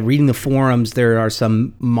reading the forums. There are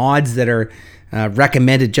some mods that are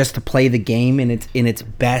recommended just to play the game in its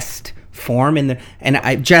best form. And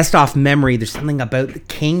I just off memory, there's something about the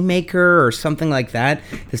Kingmaker or something like that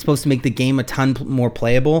that's supposed to make the game a ton more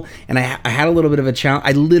playable. And I had a little bit of a challenge.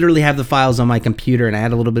 I literally have the files on my computer, and I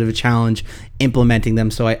had a little bit of a challenge implementing them.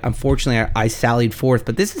 So unfortunately I sallied forth,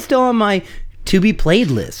 but this is still on my to be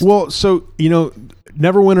played list. Well, so,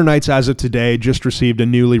 Neverwinter Nights as of today just received a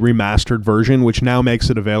newly remastered version, which now makes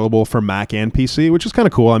it available for Mac and PC, which is kind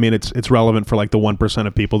of cool. I mean, it's relevant for the 1%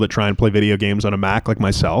 of people that try and play video games on a Mac, like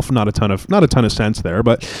myself. Not a ton of sense there,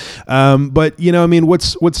 but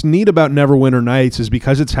what's neat about Neverwinter Nights is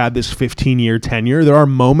because it's had this 15-year tenure, there are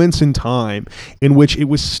moments in time in which it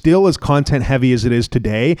was still as content heavy as it is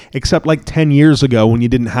today, except 10 years ago when you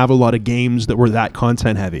didn't have a lot of games that were that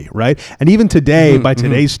content heavy, right? And even today, by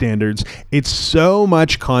today's standards, it's so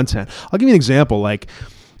much content. I'll give you an example.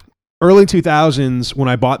 Early 2000s, when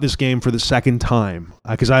I bought this game for the second time,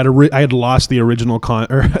 because I had lost the original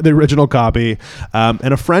copy,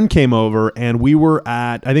 and a friend came over, and we were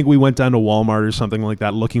I think we went down to Walmart or something like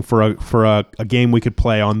that, looking for a game we could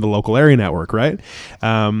play on the local area network, right?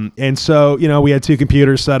 And so we had 2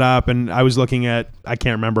 computers set up, and I was looking at, I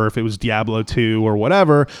can't remember if it was Diablo 2 or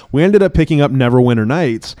whatever. We ended up picking up Neverwinter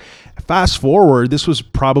Nights. Fast forward, this was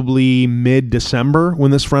probably mid-December when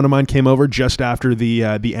this friend of mine came over, just after the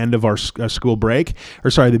end of our school break,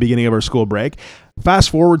 the beginning of our school break. Fast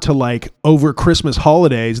forward to over Christmas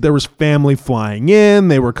holidays, there was family flying in.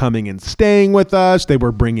 They were coming and staying with us. They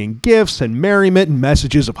were bringing gifts and merriment and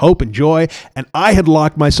messages of hope and joy. And I had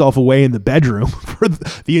locked myself away in the bedroom for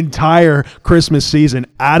the entire Christmas season,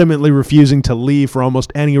 adamantly refusing to leave for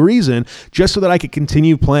almost any reason, just so that I could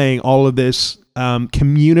continue playing all of this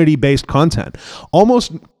community-based content.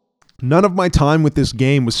 Almost none of my time with this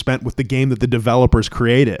game was spent with the game that the developers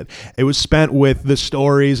created. It was spent with the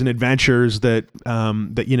stories and adventures that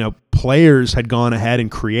players had gone ahead and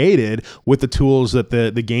created with the tools that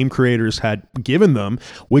the game creators had given them,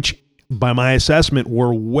 which by my assessment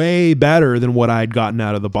were way better than what I'd gotten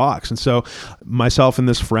out of the box. And so myself and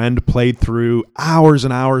this friend played through hours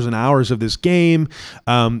and hours and hours of this game,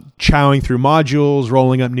 chowing through modules,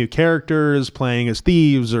 rolling up new characters, playing as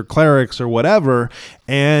thieves or clerics or whatever.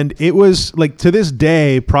 And it was to this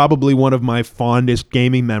day, probably one of my fondest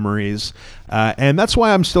gaming memories. And that's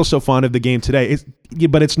why I'm still so fond of the game today.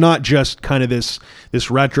 But it's not just kind of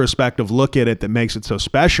this retrospective look at it that makes it so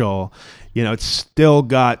special. It's still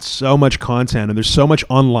got so much content, and there's so much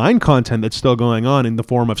online content that's still going on in the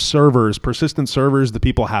form of servers, persistent servers that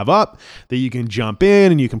people have up that you can jump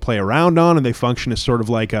in and you can play around on, and they function as sort of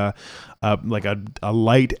like a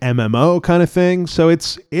light MMO kind of thing. So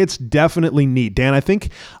it's definitely neat. Dan, I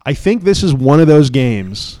think this is one of those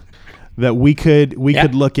games that we could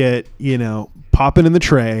look at, popping in the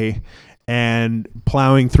tray and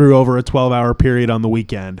plowing through over a 12-hour period on the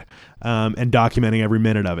weekend, and documenting every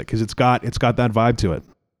minute of it, because it's got that vibe to it.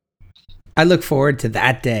 I look forward to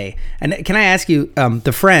that day. And can I ask you,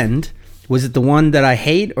 the friend, was it the one that I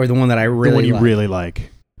hate or the one that I really like? The one you really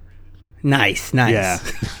like. Nice. Yeah.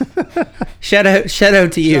 Shout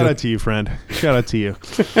out to you. Shout out to you, friend. Shout out to you.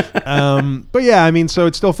 But yeah, I mean, so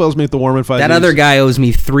it still fills me with the warm and fuzzies. That other guy owes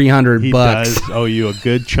me $300. He does owe you a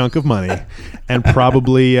good chunk of money, and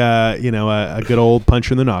probably a good old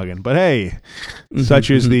punch in the noggin. But hey,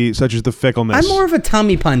 such is the fickleness. I'm more of a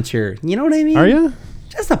tummy puncher. You know what I mean? Are you?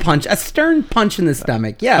 Just a stern punch in the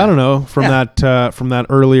stomach. Yeah. I don't know from that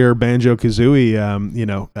earlier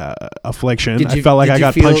Banjo-Kazooie affliction. I felt like I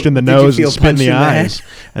got punched in the nose and spit in the eyes,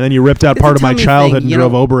 and then you ripped out part of my childhood and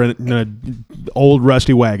drove over in an old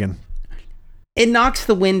rusty wagon. It knocks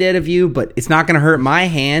the wind out of you, but it's not going to hurt my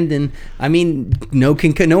hand. And I mean, no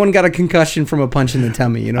one got a concussion from a punch in the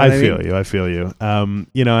tummy. You know what I mean? I feel you.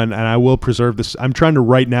 And I will preserve this. I'm trying to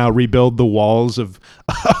right now rebuild the walls of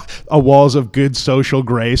good social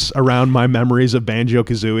grace around my memories of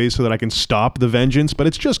Banjo-Kazooie so that I can stop the vengeance. But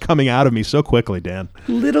it's just coming out of me so quickly, Dan.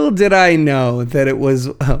 Little did I know that it was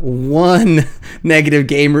one negative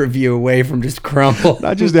game review away from just crumble.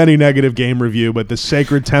 Not just any negative game review, but the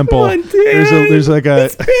Sacred Temple. There's like a...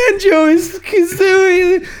 It's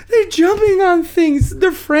Banjo-Kazooie. They're jumping on things.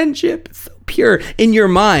 Their friendship is so pure. In your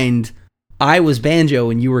mind, I was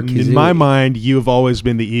Banjo and you were Kazooie. In my mind, you have always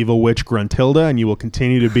been the evil witch Gruntilda, and you will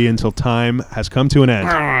continue to be until time has come to an end.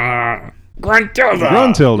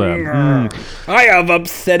 Gruntilda. I have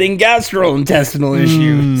upsetting gastrointestinal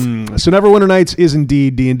issues. So Neverwinter Nights is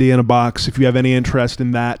indeed D&D in a box. If you have any interest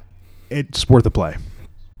in that, it's worth a play.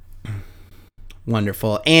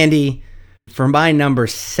 Wonderful. Andy, for my number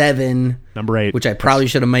 7. Number 8. Which I probably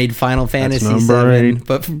should have made Final Fantasy number 7. 8.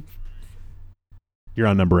 But you're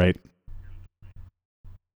on number 8.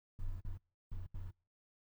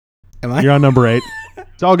 Am I? You're on number 8.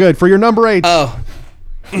 It's all good. For your number 8. Oh.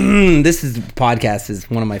 This podcast is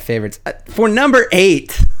one of my favorites. For number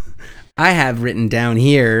 8, I have written down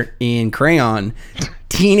here in crayon,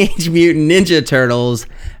 Teenage Mutant Ninja Turtles,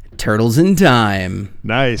 Turtles in Time.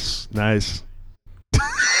 Nice.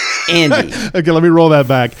 Andy. Okay, let me roll that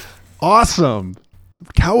back. Awesome.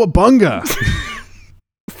 Cowabunga.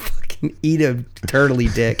 Fucking eat a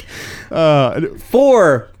turtley dick.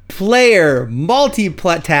 4-player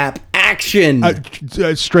multi-tap action.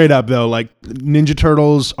 Straight up though, like Ninja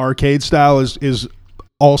Turtles arcade style is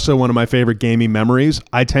also one of my favorite gaming memories.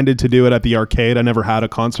 I tended to do it at the arcade. I never had a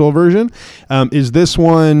console version. Is this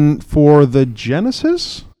one for the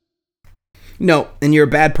Genesis? No, and you're a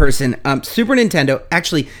bad person. Super Nintendo,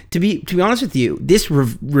 actually, to be honest with you, this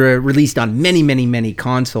released on many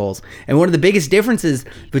consoles. And one of the biggest differences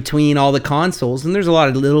between all the consoles, and there's a lot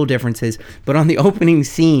of little differences, but on the opening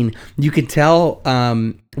scene, you could tell,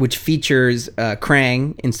 which features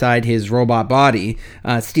Krang inside his robot body,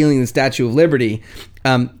 stealing the Statue of Liberty.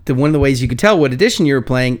 One of the ways you could tell what edition you were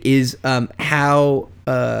playing is how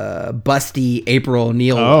busty April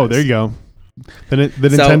O'Neil was. Oh, there you go. The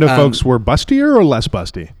Nintendo folks were bustier or less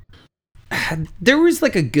busty? There was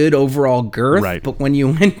like a good overall girth, right. But when you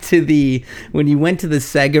went to the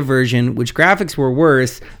Sega version, which graphics were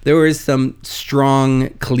worse, there was some strong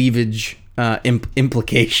cleavage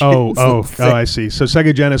implications. I see. So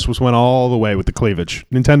Sega Genesis went all the way with the cleavage.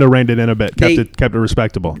 Nintendo reined it in a bit, kept it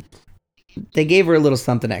respectable. They gave her a little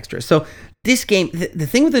something extra. So this game, the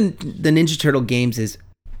thing with the Ninja Turtle games is,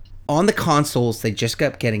 on the consoles, they just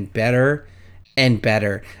kept getting better and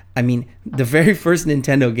better. I mean, the very first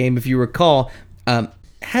Nintendo game, if you recall,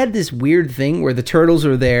 had this weird thing where the turtles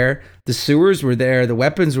were there, the sewers were there, the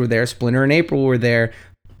weapons were there, Splinter and April were there.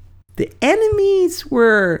 The enemies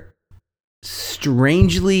were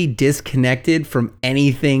strangely disconnected from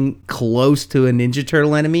anything close to a Ninja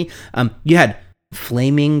Turtle enemy. You had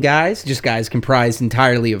flaming guys, just guys comprised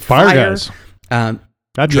entirely of fire. Guys.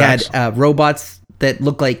 You had robots that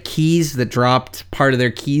looked like keys that dropped part of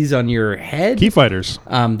their keys on your head. Key fighters.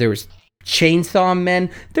 There was chainsaw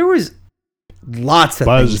men. There was lots of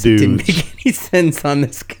Buzz things that didn't make any sense on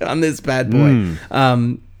this bad boy.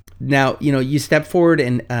 Now, you step forward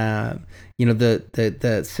and the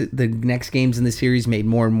next games in the series made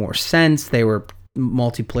more and more sense. They were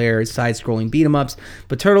multiplayer side-scrolling beat-em-ups,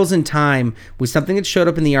 but Turtles in Time was something that showed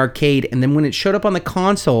up in the arcade, and then when it showed up on the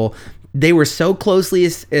console, they were so closely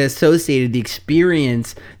associated, the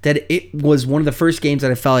experience, that it was one of the first games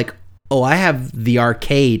that I felt like, oh, I have the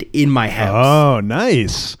arcade in my house. Oh,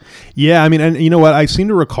 nice. Yeah, I mean, and you know what? I seem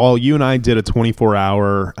to recall you and I did a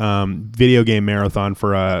 24-hour video game marathon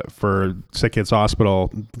for Sick Kids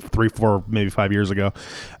Hospital 3, 4, maybe 5 years ago.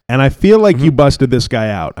 And I feel like you busted this guy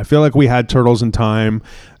out. I feel like we had Turtles in Time,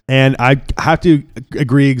 And I have to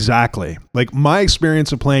agree exactly. Like my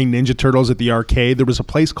experience of playing Ninja Turtles at the arcade, there was a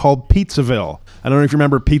place called Pizzaville. I don't know if you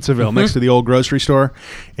remember Pizzaville next to the old grocery store,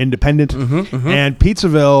 Independent. And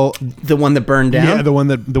Pizzaville, The one that burned down? yeah, the one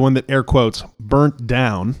that air quotes burnt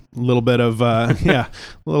down. A little bit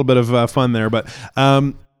of fun there, but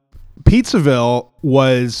Pizzaville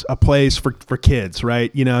was a place for kids,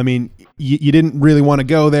 right? You know, I mean, you didn't really want to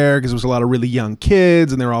go there because there was a lot of really young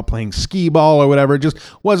kids and they were all playing skee ball or whatever. It just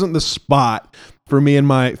wasn't the spot for me and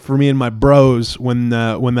my bros when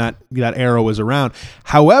that era was around.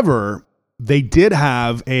 However, they did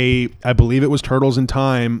have I believe it was Turtles in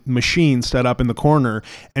Time machine set up in the corner.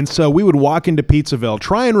 And so we would walk into Pizzaville,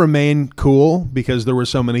 try and remain cool because there were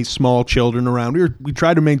so many small children around. We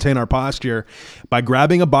tried to maintain our posture by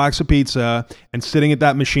grabbing a box of pizza and sitting at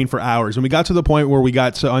that machine for hours. And we got to the point where we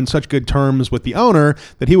got on such good terms with the owner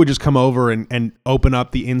that he would just come over and open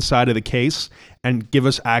up the inside of the case and give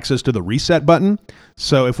us access to the reset button.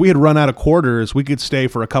 So if we had run out of quarters, we could stay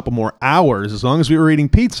for a couple more hours as long as we were eating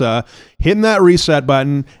pizza, hitting that reset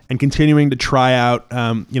button and continuing to try out,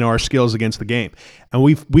 our skills against the game. And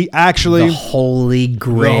we actually The Holy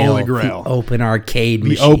Grail. The open arcade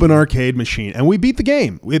machine. The open arcade machine. And we beat the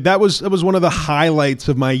game. That was one of the highlights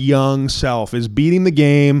of my young self, is beating the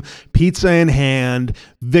game, pizza in hand,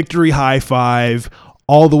 victory high five,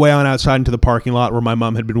 all the way on outside into the parking lot where my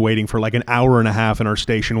mom had been waiting for like an hour and a half in our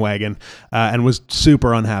station wagon and was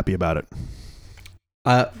super unhappy about it.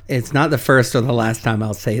 It's not the first or the last time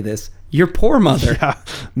I'll say this. Your poor mother. Yeah,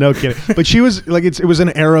 no kidding. But she was like, it was an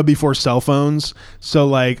era before cell phones. So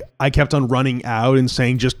like I kept on running out and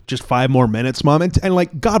saying, just 5 more minutes, Mom. And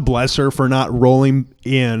like, God bless her for not rolling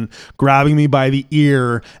in, grabbing me by the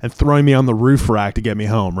ear and throwing me on the roof rack to get me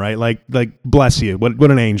home. Right. Like bless you.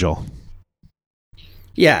 What an angel.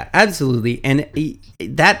 Yeah, absolutely. And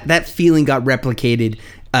that feeling got replicated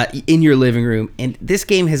in your living room. And this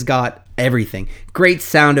game has got everything. Great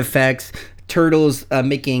sound effects, turtles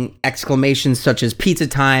making exclamations such as pizza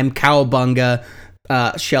time, cowabunga,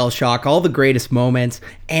 shell shock, all the greatest moments.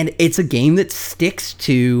 And it's a game that sticks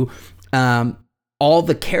to all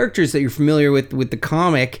the characters that you're familiar with the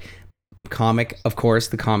comic, of course,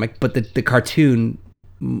 but the cartoon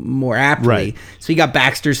more aptly. Right. So you got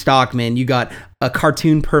Baxter Stockman, you got a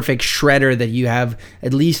cartoon perfect Shredder that you have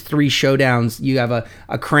at least 3 showdowns. You have a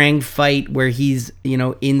Krang fight where he's,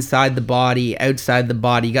 inside the body, outside the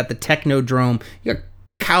body. You got the Technodrome. You got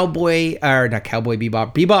Bebop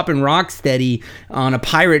and Rocksteady on a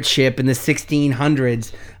pirate ship in the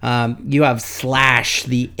 1600s. You have Slash,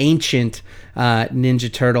 the ancient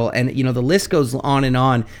Ninja Turtle, and the list goes on and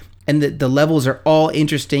on. And the levels are all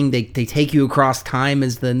interesting. They take you across time,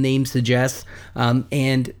 as the name suggests.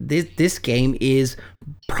 And this game is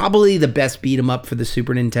probably the best beat 'em up for the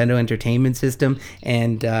Super Nintendo Entertainment System,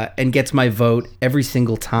 and gets my vote every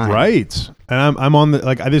single time. Right. And I'm on the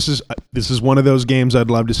this is one of those games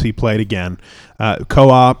I'd love to see played again.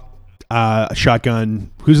 Co-op,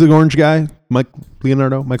 shotgun. Who's the orange guy?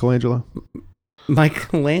 Michelangelo.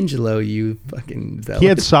 Michelangelo, you fucking zealot. He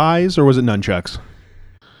had size, or was it nunchucks?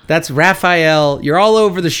 That's Raphael. You're all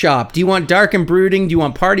over the shop. Do you want dark and brooding? Do you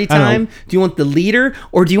want party time? Do you want the leader?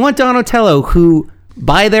 Or do you want Donatello, who,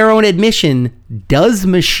 by their own admission, does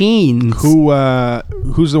machines?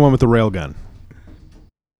 Who's the one with the railgun?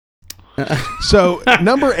 So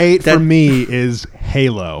number 8 for me is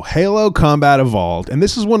Halo. Halo Combat Evolved. And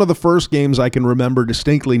this is one of the first games I can remember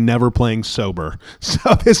distinctly never playing sober.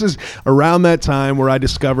 So this is around that time where I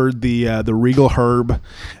discovered the Regal Herb.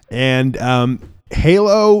 And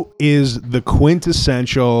Halo is the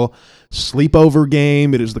quintessential sleepover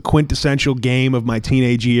game. It is the quintessential game of my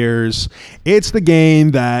teenage years. It's the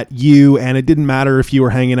game that and it didn't matter if you were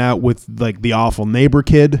hanging out with like the awful neighbor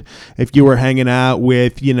kid, if you were hanging out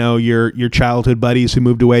with, your childhood buddies who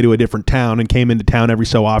moved away to a different town and came into town every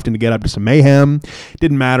so often to get up to some mayhem. It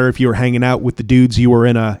didn't matter if you were hanging out with the dudes you were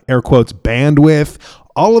in a air quotes band with.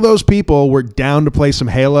 All of those people were down to play some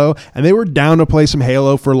Halo, and they were down to play some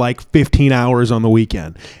Halo for like 15 hours on the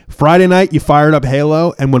weekend. Friday night, you fired up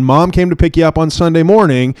Halo, and when Mom came to pick you up on Sunday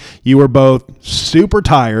morning, you were both super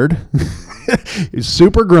tired,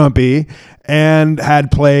 super grumpy, and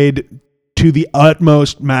had played to the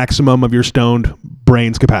utmost maximum of your stoned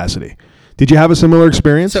brain's capacity. Did you have a similar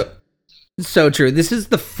experience? So true. This is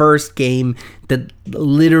the first game that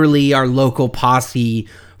literally our local posse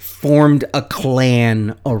formed a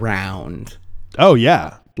clan around. Oh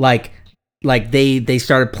yeah. Like they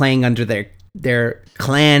started playing under their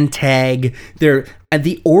clan tag.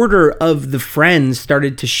 The order of the friends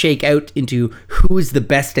started to shake out into who is the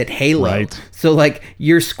best at Halo. Right. So like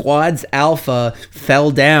your squad's alpha fell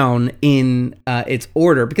down in its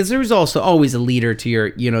order, because there was also always a leader to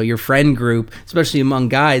your friend group, especially among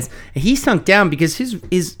guys. And he sunk down because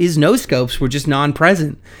his no scopes were just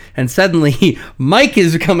non-present. And suddenly Mike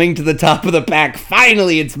is coming to the top of the pack.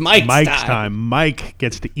 Finally, it's Mike's time. Mike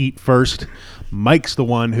gets to eat first. Mike's the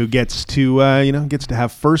one who gets to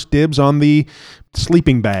have first dibs on the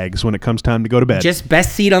sleeping bags when it comes time to go to bed. Just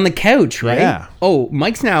best seat on the couch, right? Yeah. Oh,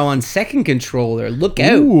 Mike's now on second controller. Look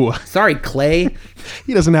out. Ooh. Sorry, Clay.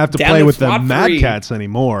 He doesn't have to Down play to with the slot Mad three. Cats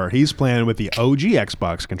anymore. He's playing with the OG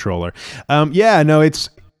Xbox controller.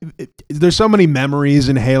 There's so many memories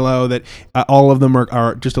in Halo that all of them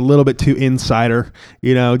are just a little bit too insider,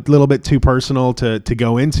 a little bit too personal to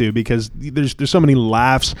go into, because there's so many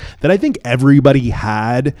laughs that I think everybody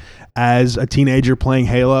had as a teenager playing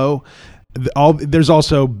Halo. There's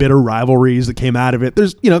also bitter rivalries that came out of it.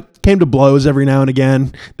 There's, came to blows every now and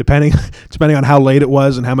again, depending on how late it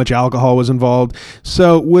was and how much alcohol was involved.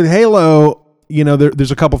 So with Halo,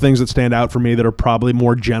 there's a couple things that stand out for me that are probably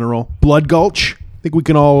more general. Blood Gulch. I think we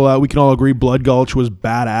can all agree Blood Gulch was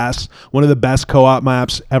badass. One of the best co-op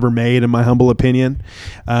maps ever made, in my humble opinion.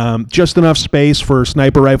 Just enough space for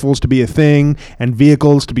sniper rifles to be a thing and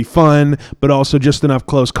vehicles to be fun, but also just enough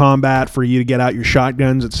close combat for you to get out your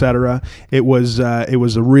shotguns, etc. It was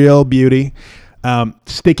a real beauty.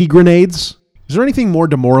 Sticky grenades. Is there anything more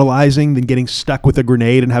demoralizing than getting stuck with a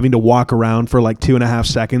grenade and having to walk around for like 2.5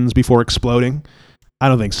 seconds before exploding? I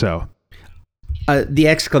don't think so. The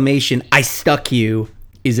exclamation "I stuck you"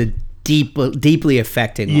 is a deeply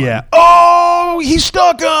affecting one. Yeah. Oh, he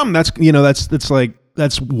stuck him. That's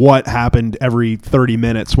what happened every 30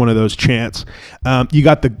 minutes. One of those chants. You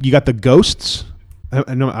got the ghosts.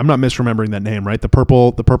 I know I'm not misremembering that name, right? The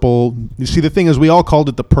purple. You see, the thing is, we all called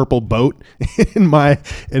it the purple boat in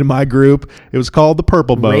my group. It was called the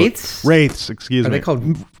purple boat. Wraiths. Excuse me. Are they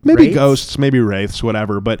called maybe wraiths? Ghosts, maybe wraiths,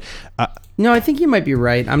 whatever. But no, I think you might be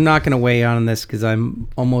right. I'm not going to weigh on this because I'm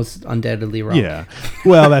almost undoubtedly wrong. yeah.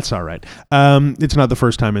 Well, that's all right. It's not the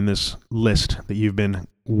first time in this list that you've been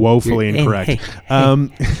woefully incorrect.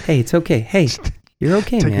 Hey, it's okay. Hey. You're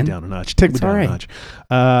okay, Take man. me down a notch. Take me It's down all right. a notch.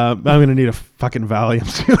 I'm going to need a fucking Valium.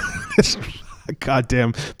 This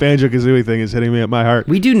goddamn Banjo-Kazooie thing is hitting me at my heart.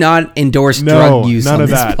 We do not endorse No, drug use none on of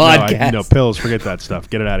this that. podcast. No, pills. Forget that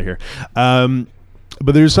stuff. Get it out of here.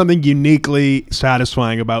 But there's something uniquely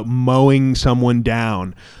satisfying about mowing someone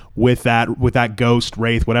down with that ghost,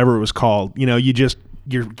 wraith, whatever it was called.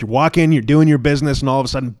 You're walking, you're doing your business, and all of a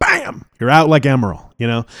sudden, bam, you're out like Emerald.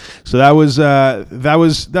 So that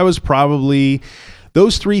was probably,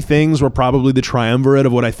 those three things were probably the triumvirate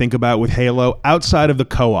of what I think about with Halo outside of the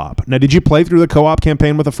co-op. Now, did you play through the co-op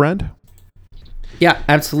campaign with a friend? Yeah,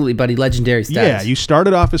 absolutely, buddy. Legendary status. Yeah, you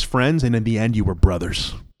started off as friends, and in the end, you were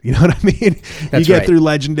brothers. You know what I mean? That's you get right. through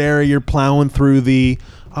Legendary, you're plowing through the,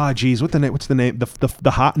 what's the name?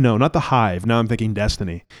 No, not the Hive. Now I'm thinking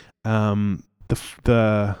Destiny.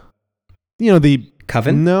 The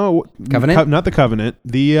Coven? No, Covenant? not the Covenant.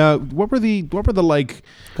 The what were the like?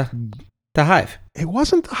 The Hive. It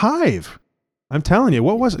wasn't the Hive. I'm telling you,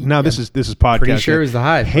 what was it? Now this is podcast. Pretty sure it was the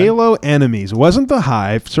Hive. Halo enemies. It wasn't the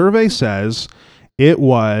Hive. Survey says it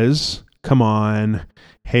was. Come on,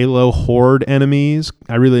 Halo Horde enemies.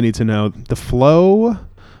 I really need to know the flow.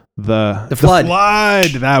 The Flood. The Flood.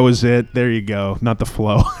 That was it. There you go. Not the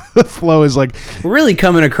flow. The flow is like, We're really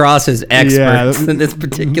coming across as experts in this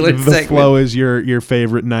particular the segment. flow is your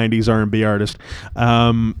favorite 90s R&B artist.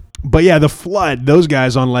 But yeah, the Flood, those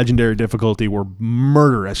guys on Legendary difficulty were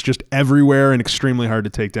murderous, just everywhere and extremely hard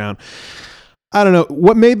to take down. I don't know.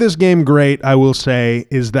 What made this game great, I will say,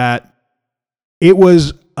 is that it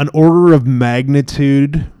was an order of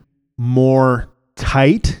magnitude more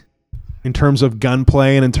tight in terms of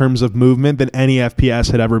gunplay and in terms of movement than any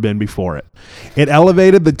FPS had ever been before it. It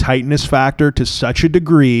elevated the tightness factor to such a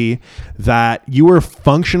degree that you were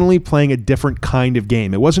functionally playing a different kind of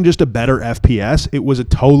game. It wasn't just a better FPS, it was a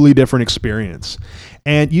totally different experience.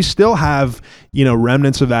 And you still have,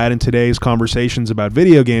 remnants of that in today's conversations about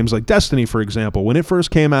video games, like Destiny, for example. When it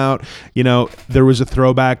first came out, there was a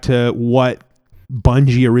throwback to what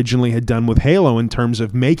Bungie originally had done with Halo in terms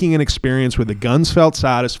of making an experience where the guns felt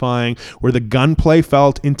satisfying, where the gunplay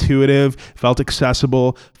felt intuitive, felt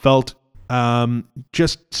accessible, felt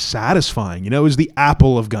just satisfying. It was the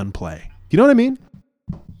Apple of gunplay. You know what I mean?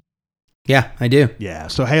 Yeah, I do. Yeah.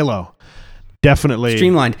 So Halo, definitely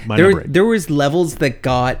Streamlined. my number 8. There was levels that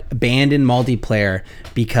got banned in multiplayer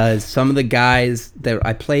because some of the guys that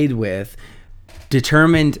I played with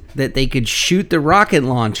determined that they could shoot the rocket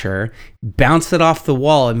launcher, bounce it off the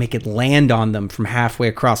wall, and make it land on them from halfway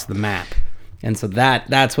across the map. And so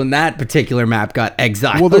that's when that particular map got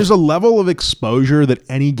exiled. Well, there's a level of exposure that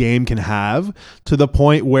any game can have to the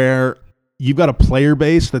point where you've got a player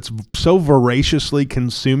base that's so voraciously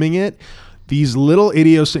consuming it. These little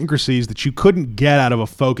idiosyncrasies that you couldn't get out of a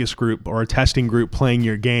focus group or a testing group playing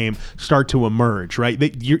your game start to emerge, right?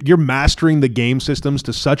 You're mastering the game systems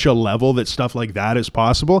to such a level that stuff like that is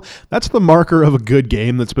possible. That's the marker of a good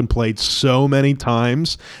game that's been played so many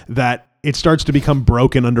times that it starts to become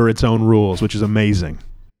broken under its own rules, which is amazing.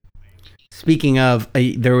 Speaking of,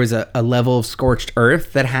 there was a level of Scorched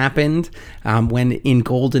Earth that happened when in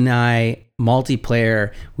GoldenEye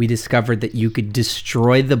multiplayer, we discovered that you could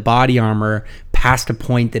destroy the body armor past a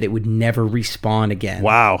point that it would never respawn again.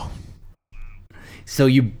 Wow. So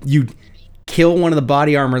you kill one of the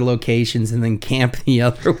body armor locations and then camp the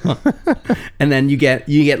other one. And then you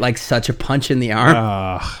get like such a punch in the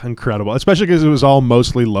arm. Incredible. Especially because it was all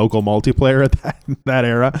mostly local multiplayer at that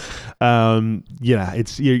era.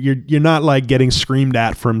 It's you're not like getting screamed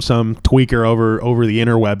at from some tweaker over the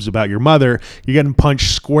interwebs about your mother. You're getting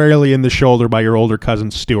punched squarely in the shoulder by your older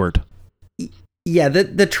cousin Stuart. Yeah,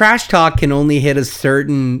 the trash talk can only hit a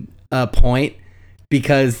certain point,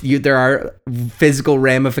 because there are physical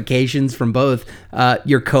ramifications from both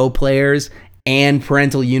your co-players and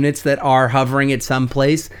parental units that are hovering at some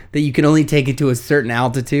place that you can only take it to a certain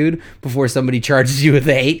altitude before somebody charges you with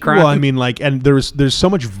a hate crime. Well, I mean, like, and there's so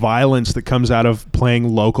much violence that comes out of playing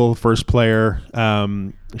local first player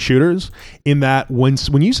shooters, in that when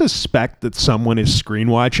you suspect that someone is screen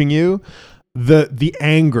watching you, the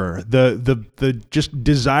anger, the just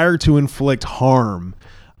desire to inflict harm,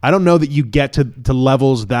 I don't know that you get to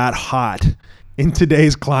levels that hot in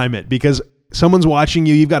today's climate, because someone's watching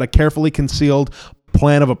you. You've got a carefully concealed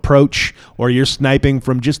plan of approach, or you're sniping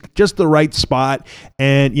from just the right spot,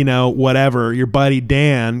 and whatever, your buddy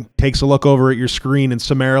Dan takes a look over at your screen and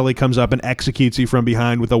summarily comes up and executes you from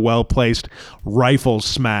behind with a well-placed rifle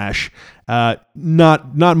smash.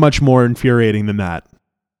 Not much more infuriating than that.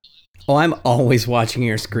 Oh, I'm always watching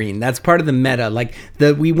your screen. That's part of the meta. Like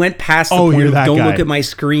we went past the point of don't look at my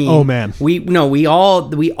screen. Oh man. We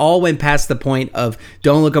all went past the point of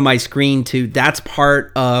don't look at my screen to that's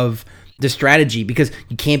part of the strategy, because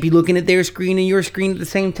you can't be looking at their screen and your screen at the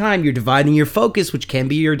same time. You're dividing your focus, which can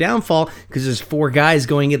be your downfall because there's 4 guys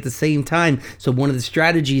going at the same time. So one of the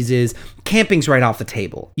strategies is camping's right off the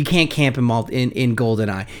table. You can't camp in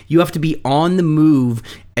GoldenEye. You have to be on the move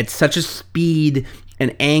at such a speed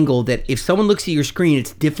an angle that if someone looks at your screen,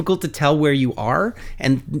 it's difficult to tell where you are.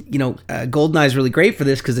 And, GoldenEye is really great for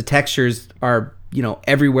this because the textures are,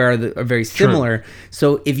 everywhere are very similar. True.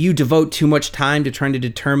 So if you devote too much time to trying to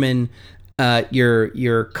determine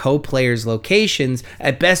your co-players' locations,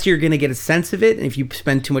 at best you're going to get a sense of it, and if you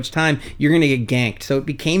spend too much time, you're going to get ganked. So it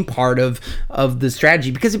became part of the strategy,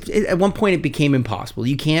 because at one point it became impossible.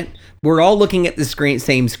 We're all looking at the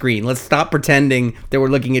same screen. Let's stop pretending that we're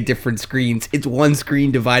looking at different screens. It's one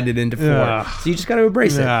screen divided into 4. So you just got to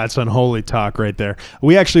embrace it. Yeah, it's unholy talk right there.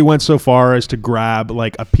 We actually went so far as to grab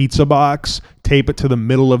like a pizza box, tape it to the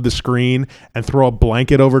middle of the screen, and throw a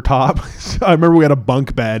blanket over top. So I remember we had a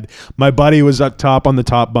bunk bed. My buddy was up top on the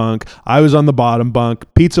top bunk. I was on the bottom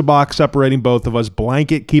bunk. Pizza box separating both of us.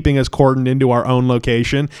 Blanket keeping us cordoned into our own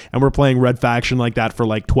location. And we're playing Red Faction like that for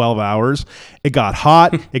like 12 hours. It got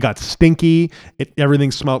hot. It got stinky.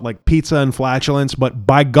 Everything smelled like pizza and flatulence. But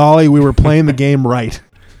by golly, we were playing the game right.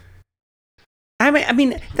 I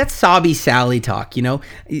mean, that's Sobby Sally talk,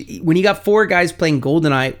 When you got 4 guys playing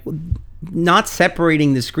GoldenEye, not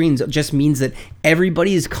separating the screens just means that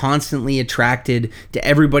everybody is constantly attracted to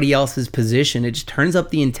everybody else's position. It just turns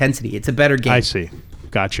up the intensity. It's a better game. I see.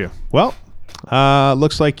 Got you. Well,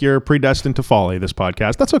 looks like you're predestined to folly, this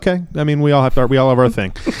podcast. That's okay. I mean, we all have our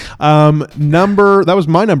thing. That was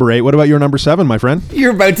my number 8. What about your number 7, my friend?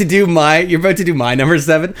 You're about to do my number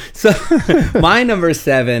 7. So my number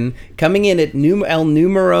 7 coming in at El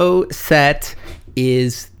Numero Set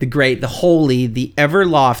is the great, the holy, the ever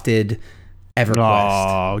lofted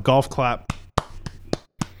EverQuest. Oh, golf clap.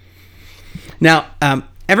 Now,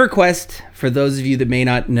 EverQuest, for those of you that may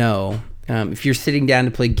not know, if you're sitting down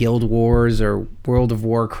to play Guild Wars or World of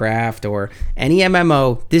Warcraft or any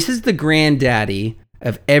MMO, this is the granddaddy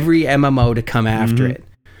of every MMO to come after it.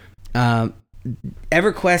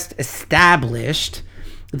 EverQuest established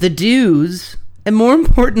the do's and, more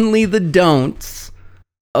importantly, the don'ts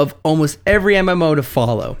of almost every MMO to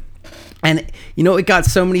follow. And, it got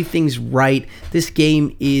so many things right. This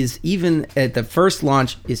game is, even at the first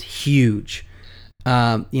launch, is huge.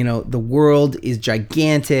 The world is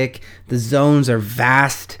gigantic. The zones are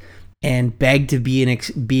vast and beg to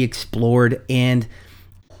be explored. And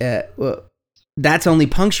that's only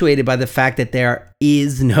punctuated by the fact that there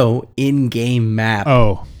is no in-game map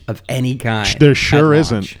of any kind. There sure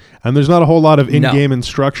isn't. And there's not a whole lot of in-game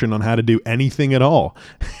instruction on how to do anything at all,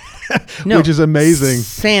 which is amazing.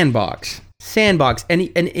 Sandbox. And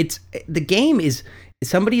it's the game is,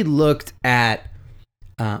 somebody looked at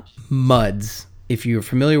MUDs. If you're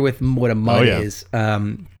familiar with what a MUD is,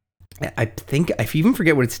 I think I even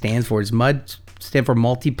forget what it stands for. Does MUD stand for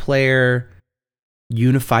Multiplayer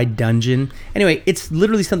Unified Dungeon? Anyway, it's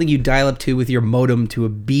literally something you dial up to with your modem to a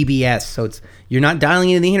BBS. So you're not dialing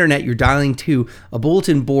into the internet, you're dialing to a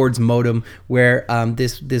bulletin board's modem where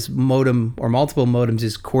this modem or multiple modems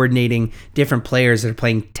is coordinating different players that are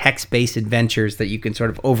playing text-based adventures that you can sort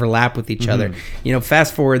of overlap with each other.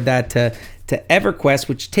 Fast forward that to EverQuest,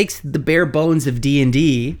 which takes the bare bones of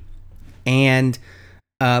D&D and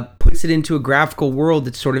puts it into a graphical world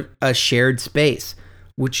that's sort of a shared space,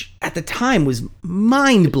 which at the time was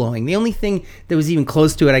mind-blowing. The only thing that was even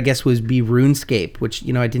close to it, I guess, was RuneScape, which,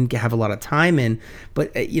 I didn't have a lot of time in.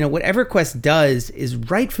 But, what EverQuest does is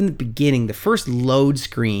right from the beginning, the first load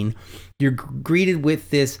screen, you're greeted with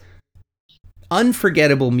this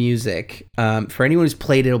unforgettable music. For anyone who's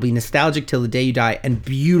played it, it'll be nostalgic till the day you die, and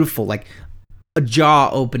beautiful, like a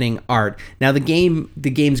jaw-opening art. Now, the game's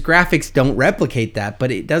graphics don't replicate that,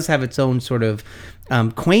 but it does have its own sort of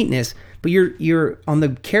quaintness. But you're on the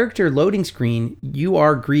character loading screen, you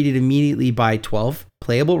are greeted immediately by 12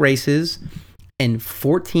 playable races and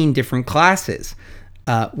 14 different classes,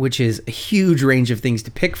 which is a huge range of things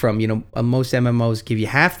to pick from. Most MMOs give you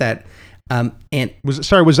half that. And was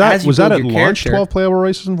that at launch 12 playable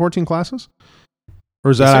races and 14 classes?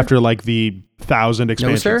 Or is that after like the 1,000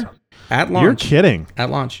 expansions? No, sir. At launch. You're kidding. At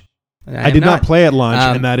launch. I did not play at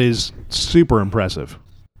launch, and that is super impressive.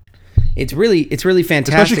 It's really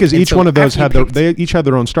fantastic. Especially because each one of those they each had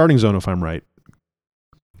their own starting zone, if I'm right.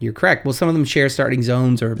 You're correct. Well, some of them share starting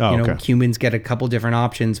zones, or humans get a couple different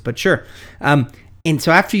options, but sure. And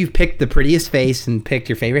so after you've picked the prettiest face and picked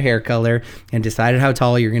your favorite hair color and decided how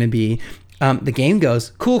tall you're going to be, the game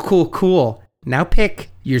goes, cool. Now pick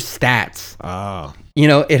your stats. Oh.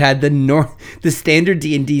 It had the standard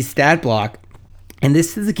D&D stat block, and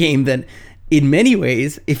this is a game that, in many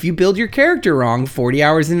ways, if you build your character wrong 40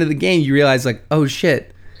 hours into the game, you realize, like, oh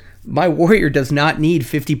shit, my warrior does not need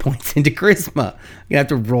 50 points into charisma. I'm gonna have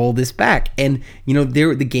to roll this back. And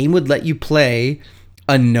the game would let you play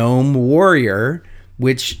a gnome warrior,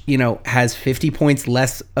 which has 50 points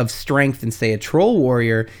less of strength than, say, a troll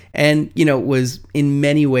warrior, and was in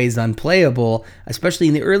many ways unplayable, especially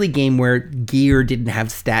in the early game where gear didn't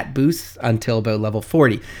have stat boosts until about level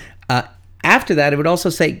 40. After that, it would also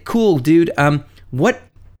say, cool, dude, what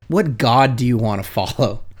god do you want to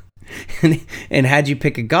follow? and had you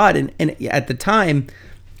pick a god, and at the time,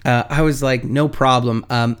 I was like, no problem.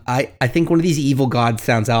 I think one of these evil gods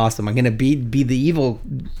sounds awesome. I'm going to be the evil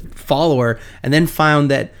follower, and then found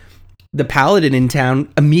that the paladin in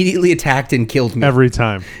town immediately attacked and killed me. Every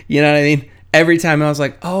time. You know what I mean? Every time I was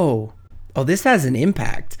like, oh, this has an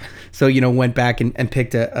impact. So, went back and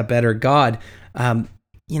picked a better god.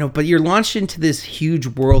 But you're launched into this huge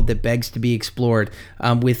world that begs to be explored,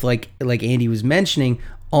 with like Andy was mentioning,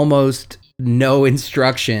 almost no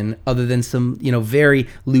instruction other than some, very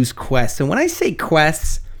loose quests. And when I say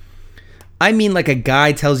quests, I mean like a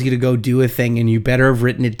guy tells you to go do a thing and you better have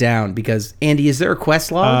written it down, because, Andy, is there a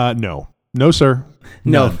quest log? No, sir.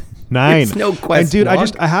 No. 9. It's no quest and dude,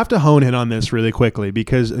 log. I have to hone in on this really quickly,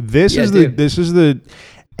 because this is the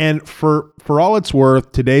and for all it's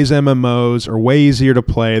worth, today's MMOs are way easier to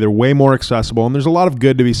play. They're way more accessible, and there's a lot of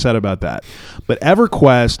good to be said about that. But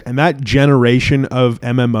EverQuest and that generation of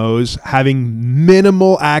MMOs having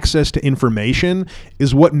minimal access to information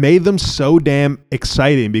is what made them so damn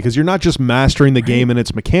exciting, because you're not just mastering the game and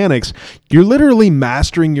its mechanics, you're literally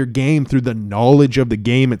mastering your game through the knowledge of the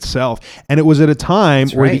game itself. And it was at a time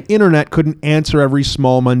where the internet couldn't answer every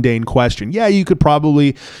small mundane question. Yeah, you could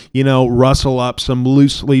probably, rustle up some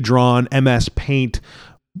loosely drawn MS Paint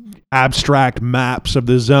abstract maps of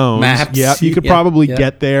the zones. Yeah, you could probably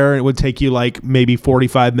get there, and it would take you like maybe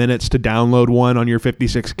 45 minutes to download one on your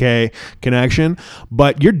 56K connection.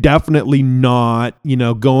 But you're definitely not,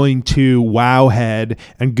 going to Wowhead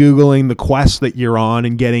and Googling the quest that you're on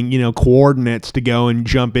and getting, coordinates to go and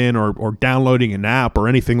jump in, or downloading an app or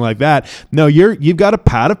anything like that. No, you've got a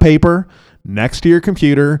pad of paper next to your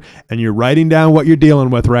computer, and you're writing down what you're dealing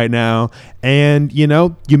with right now. And, you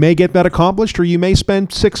may get that accomplished, or you may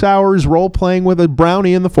spend 6 hours role playing with a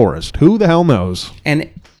brownie in the forest. Who the hell knows? And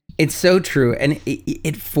It's so true. And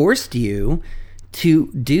it forced you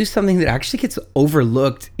to do something that actually gets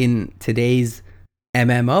overlooked in today's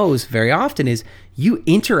MMOs very often is you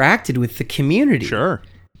interacted with the community. Sure.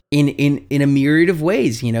 In a myriad of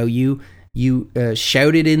ways. You know, you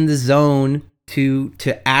shouted in the zone to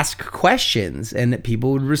ask questions, and that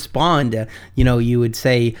people would respond. You know, you would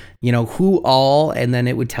say, you know, who all, and then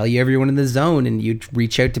it would tell you everyone in the zone, and you'd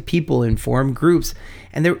reach out to people and form groups.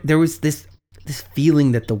 And there was this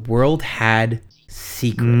feeling that the world had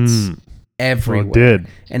secrets everywhere. Well, it did.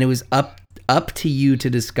 And it was up to you to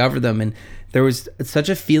discover them. And there was such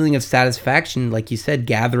a feeling of satisfaction, like you said,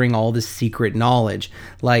 gathering all this secret knowledge.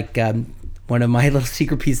 Like one of my little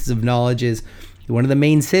secret pieces of knowledge is one of the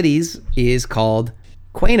main cities is called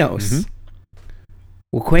Quanos.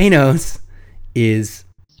 Well, Quanos is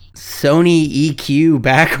Sony EQ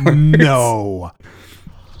backwards. No.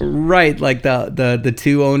 Right, like the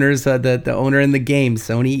two owners, the owner in the game,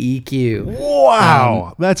 Sony EQ.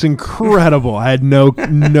 Wow, that's incredible. I had no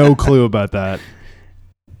clue about that.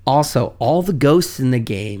 Also, all the ghosts in the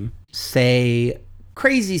game say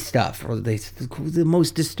crazy stuff, or the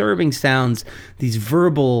most disturbing sounds, these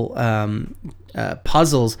verbal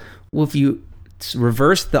puzzles. Well, if you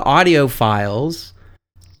reverse the audio files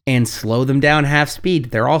and slow them down half speed,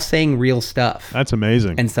 they're all saying real stuff. That's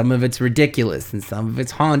amazing. And some of it's ridiculous, and some of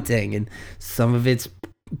it's haunting, and some of it's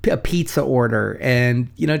a pizza order. And,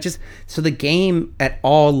 you know, just so the game at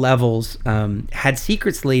all levels had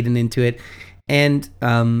secrets laden into it. And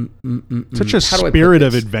such a spirit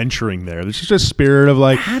of adventuring there. There's just a spirit of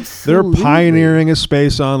like, Absolutely. They're pioneering a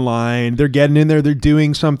space online. They're getting in there. They're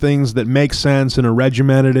doing some things that make sense and are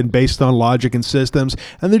regimented and based on logic and systems.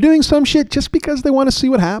 And they're doing some shit just because they want to see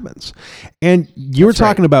what happens. And you were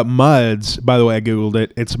talking about MUDs, by the way, I Googled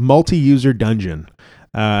it. It's multi-user dungeon.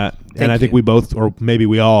 And I think we both, or maybe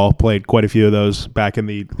we all, played quite a few of those back in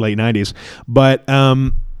the late 90s. But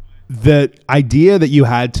the idea that you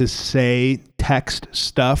had to say text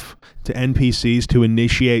stuff to NPCs to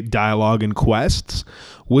initiate dialogue and quests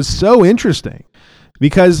was so interesting,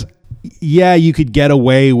 because yeah, you could get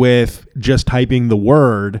away with just typing the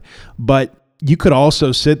word, but you could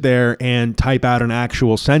also sit there and type out an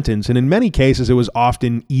actual sentence. And in many cases, it was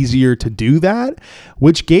often easier to do that,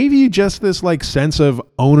 which gave you just this like sense of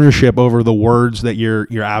ownership over the words that your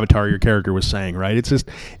avatar, your character was saying, right?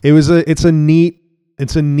 It's a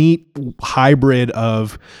neat hybrid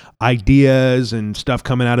of ideas and stuff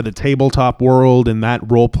coming out of the tabletop world and that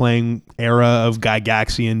role-playing era of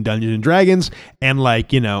Gygaxian Dungeons and Dragons and,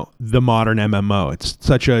 like, you know, the modern MMO. It's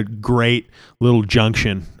such a great little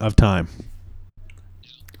junction of time.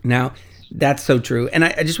 Now, that's so true. And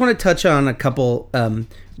I just want to touch on a couple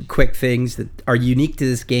quick things that are unique to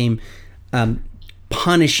this game.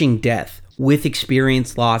 Punishing death with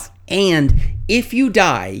experience loss. And if you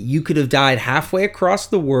die, you could have died halfway across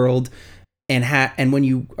the world, and when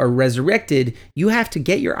you are resurrected, you have to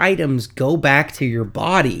get your items, go back to your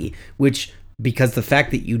body, which, because the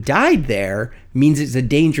fact that you died there means it's a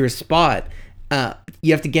dangerous spot.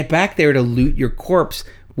 You have to get back there to loot your corpse,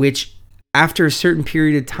 which after a certain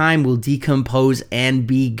period of time will decompose and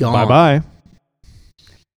be gone.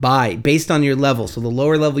 Bye, based on your level. So the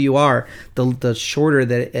lower level you are, the shorter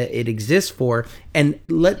that it exists for, and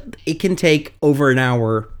it can take over an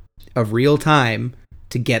hour of real time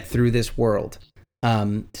to get through this world.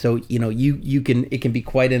 So you know it can be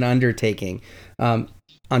quite an undertaking.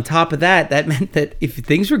 On top of that meant that if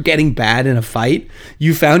things were getting bad in a fight,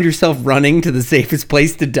 you found yourself running to the safest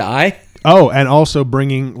place to die. Oh, and also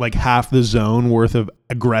bringing like half the zone worth of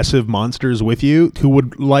aggressive monsters with you who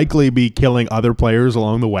would likely be killing other players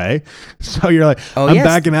along the way. So you're like, I'm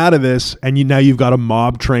backing out of this. And now you've got a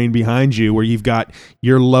mob train behind you where you've got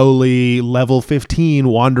your lowly level 15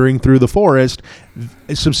 wandering through the forest,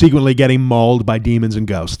 subsequently getting mauled by demons and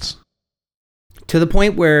ghosts. To the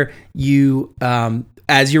point where you,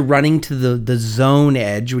 as you're running to the zone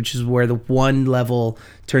edge, which is where the one level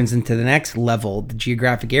turns into the next level, the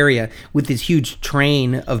geographic area, with this huge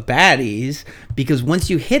train of baddies, because once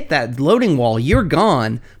you hit that loading wall, you're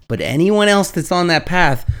gone. But anyone else that's on that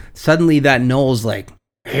path, suddenly that knoll's like,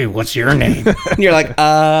 hey, what's your name? And you're like,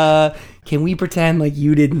 can we pretend like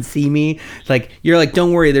you didn't see me? Like, you're like,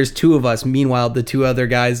 don't worry, there's two of us. Meanwhile, the two other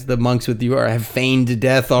guys, the monks with you, have feigned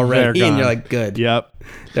death already. And you're like, good. Yep.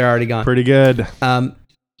 They're already gone. Pretty good.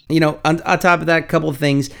 You know, on top of that, a couple of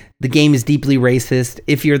things. The game is deeply racist.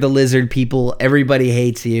 If you're the lizard people, everybody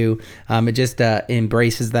hates you. It just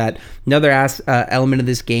embraces that. Another element of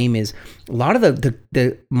this game is a lot of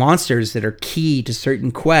the monsters that are key to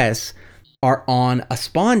certain quests are on a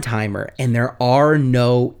spawn timer, and there are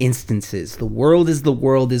no instances. The world is the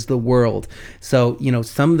world is the world. So,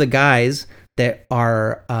 some of the guys that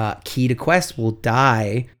are key to quests will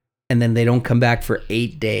die, and then they don't come back for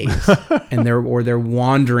 8 days, and they're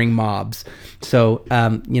wandering mobs. So,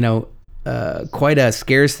 quite a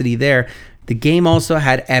scarcity there. The game also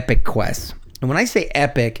had epic quests. And when I say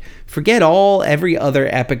epic, forget every other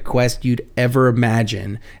epic quest you'd ever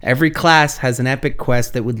imagine. Every class has an epic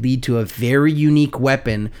quest that would lead to a very unique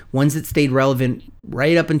weapon, ones that stayed relevant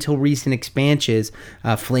right up until recent expansions,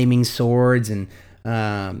 flaming swords and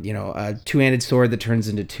a two-handed sword that turns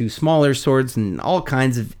into two smaller swords, and all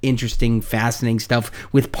kinds of interesting, fascinating stuff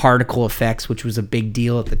with particle effects, which was a big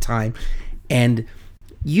deal at the time. And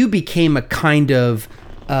you became a kind of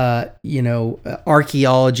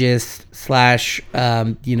archaeologist /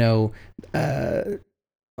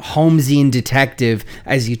 Holmesian detective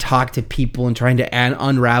as you talk to people and trying to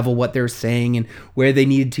unravel what they're saying and where they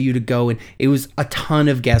needed you to go. And it was a ton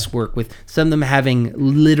of guesswork, with some of them having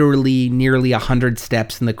literally nearly 100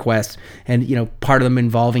 steps in the quest, and part of them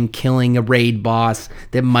involving killing a raid boss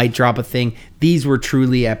that might drop a thing. These were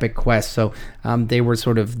truly epic quests. So they were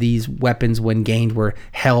sort of, these weapons when gained were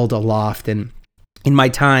held aloft. And in my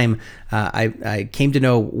time, I came to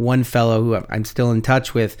know one fellow who I'm still in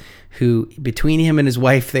touch with, who, between him and his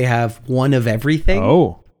wife, they have one of everything.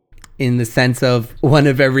 Oh. In the sense of one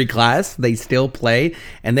of every class. They still play,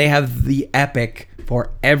 and they have the epic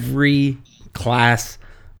for every class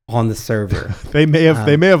on the server. They may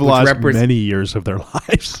have lost many years of their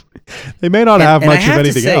lives. They may not have much of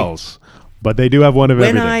anything else, but they do have one of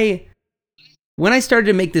everything. When I started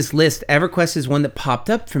to make this list, EverQuest is one that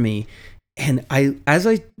popped up for me. And as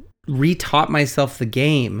I retaught myself the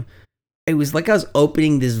game, it was like I was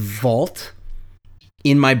opening this vault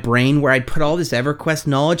in my brain where I'd put all this EverQuest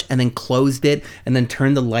knowledge and then closed it and then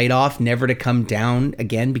turned the light off, never to come down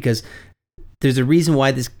again, because there's a reason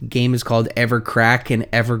why this game is called EverCrack and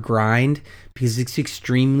EverGrind, because it's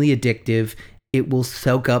extremely addictive. It will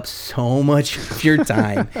soak up so much of your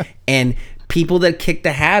time. And people that kick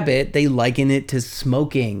the habit, they liken it to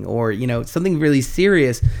smoking or, something really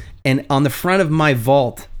serious. And on the front of my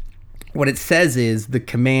vault, what it says is the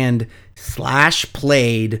command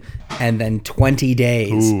 /played and then 20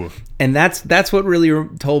 days. Ooh. And that's what really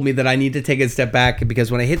told me that I need to take a step back,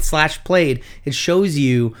 because when I hit /played, it shows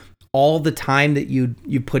you all the time that you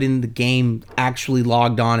put in the game actually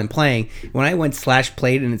logged on and playing. When I went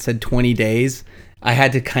 /played and it said 20 days, I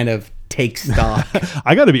had to kind of take stock.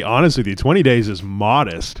 I got to be honest with you, 20 days is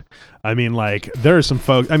modest. I mean, there are some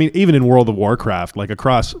folks, even in World of Warcraft,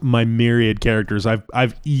 across my myriad characters,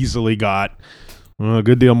 I've easily got a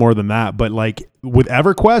good deal more than that. But with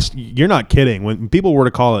EverQuest, you're not kidding. When people were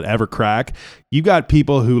to call it EverCrack, you got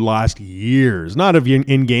people who lost years, not of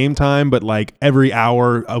in-game time, but every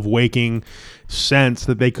hour of waking sense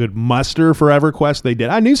that they could muster for EverQuest, they did.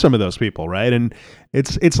 I knew some of those people, right? And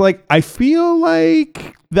it's I feel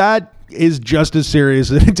like that is just as serious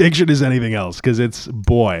an addiction as anything else, because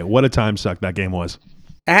boy, what a time suck that game was.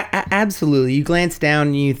 Absolutely. You glance down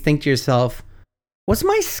and you think to yourself, was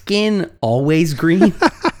my skin always green?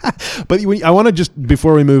 But I want to just,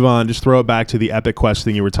 before we move on, just throw it back to the epic quest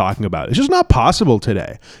thing you were talking about. It's just not possible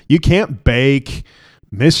today. You can't bake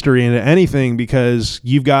mystery into anything because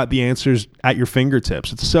you've got the answers at your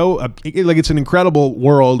fingertips. It's so it's an incredible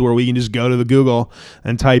world where we can just go to the Google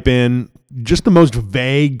and type in just the most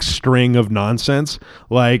vague string of nonsense,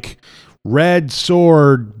 like red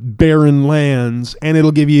sword, barren lands, and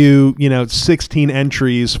it'll give you 16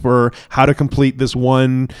 entries for how to complete this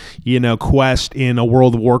one quest in a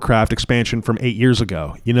World of Warcraft expansion from 8 years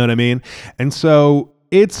ago. You know what I mean? And so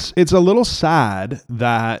it's a little sad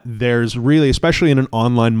that there's really, especially in an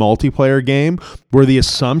online multiplayer game, where the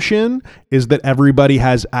assumption is that everybody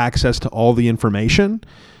has access to all the information,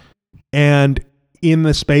 and in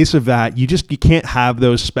the space of that, you can't have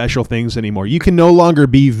those special things anymore. You can no longer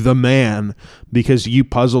be the man because you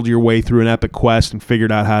puzzled your way through an epic quest and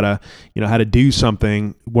figured out how to do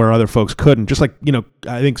something where other folks couldn't. Just like,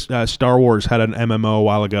 I think Star Wars had an MMO a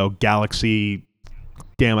while ago, Galaxy.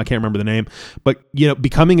 Damn, I can't remember the name. But,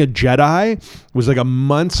 becoming a Jedi was like a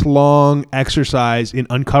months-long exercise in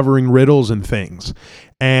uncovering riddles and things.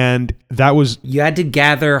 And that was... You had to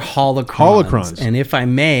gather holocrons. And if I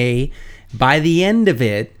may, by the end of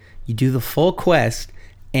it, you do the full quest.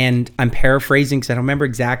 And I'm paraphrasing because I don't remember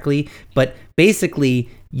exactly. But basically,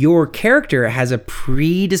 your character has a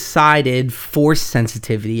pre-decided force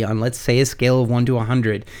sensitivity on, let's say, a scale of 1 to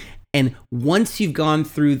 100. And once you've gone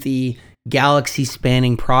through the galaxy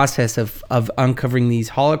spanning process of uncovering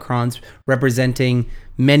these holocrons representing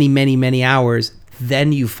many, many, many hours,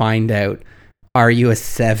 then you find out, are you a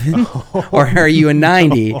 7 or are you a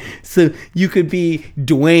 90? No. So you could be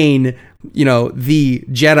Dwayne, the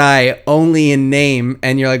Jedi only in name,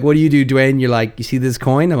 and you're like, what do you do, Dwayne? You're like, you see this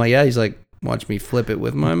coin? I'm like, yeah. He's like, watch me flip it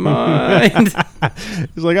with my mind.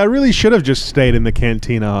 He's like, I really should have just stayed in the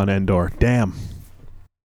cantina on Endor. Damn.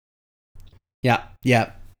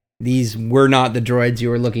 Yeah. These were not the droids you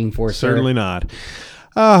were looking for, sir. Certainly not.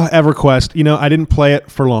 EverQuest, I didn't play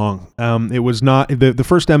it for long. It was not the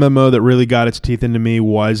first MMO that really got its teeth into me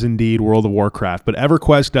was indeed World of Warcraft, but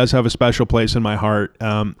EverQuest does have a special place in my heart.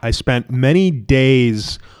 I spent many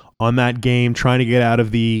days on that game trying to get out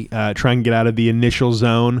of the initial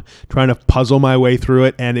zone, trying to puzzle my way through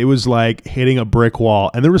it, and it was like hitting a brick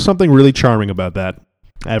wall. And there was something really charming about that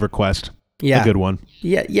EverQuest. Yeah. A good one.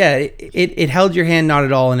 Yeah. It held your hand not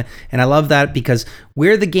at all, and I love that because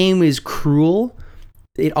where the game is cruel,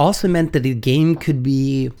 it also meant that the game could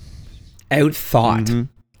be outthought,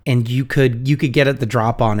 and you could get at the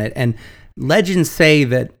drop on it. And legends say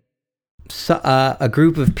that a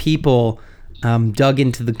group of people dug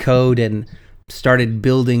into the code and started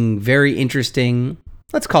building very interesting,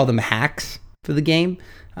 let's call them hacks for the game.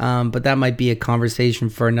 But that might be a conversation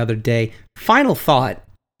for another day. Final thought,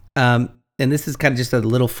 and this is kind of just a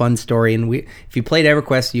little fun story. And if you played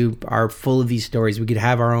EverQuest, you are full of these stories. We could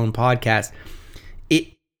have our own podcast.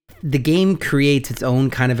 The game creates its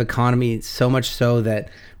own kind of economy, so much so that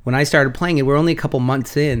when I started playing it, we're only a couple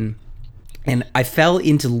months in, and I fell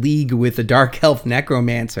into league with a Dark Elf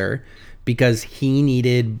Necromancer because he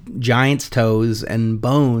needed giant's toes and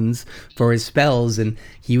bones for his spells, and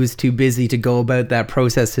he was too busy to go about that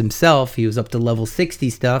process himself. He was up to level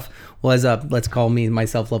 60 stuff, was up, let's call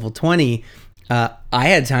myself level 20. I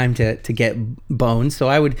had time to get bones, so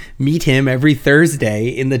I would meet him every Thursday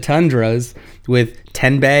in the tundras with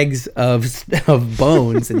 10 bags of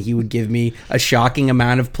bones, and he would give me a shocking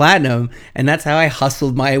amount of platinum, and that's how I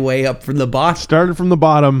hustled my way up from the bottom. Started from the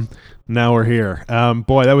bottom. Now we're here.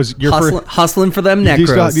 Boy, that was your hustling for them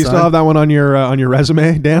necros. Do you still have that one on your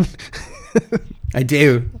resume, Dan? I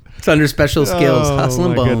do. It's under special skills,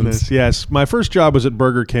 hustling bones. Goodness. Yes, my first job was at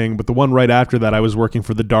Burger King, but the one right after that, I was working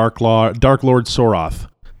for the Dark Lord Soroth,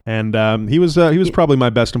 and he was probably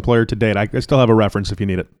my best employer to date. I still have a reference if you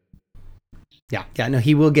need it. Yeah. No,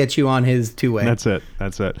 he will get you on his two-way. That's it.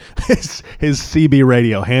 His CB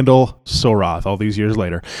radio handle Soroth. All these years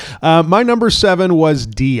later, my number 7 was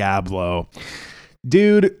Diablo,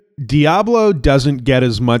 dude. Diablo doesn't get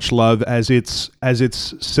as much love as its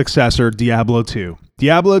successor, Diablo 2.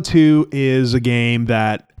 Diablo 2 is a game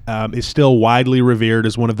that is still widely revered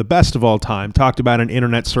as one of the best of all time. Talked about in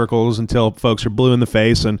internet circles until folks are blue in the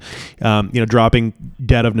face and dropping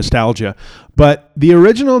dead of nostalgia. But the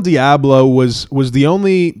original Diablo was the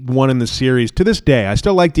only one in the series to this day. I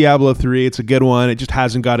still like Diablo 3. It's a good one. It just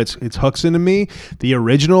hasn't got its hooks into me. The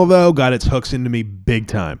original, though, got its hooks into me big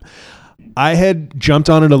time. I had jumped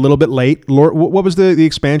on it a little bit late. What was the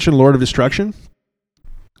expansion? Lord of Destruction?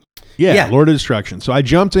 Yeah, Lord of Destruction. So I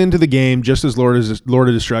jumped into the game just as Lord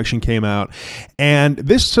of Destruction came out. And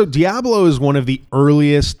Diablo is one of the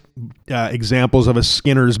earliest examples of a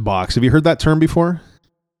Skinner's box. Have you heard that term before?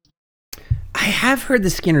 I have heard the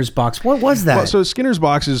Skinner's box. What was that? Well, so Skinner's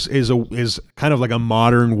box is kind of like a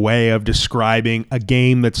modern way of describing a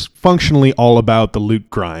game that's functionally all about the loot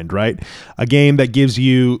grind, right? A game that gives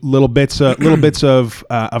you little bits of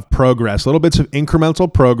progress, little bits of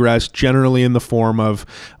incremental progress, generally in the form of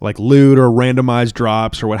like loot or randomized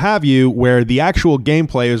drops or what have you, where the actual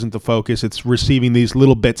gameplay isn't the focus. It's receiving these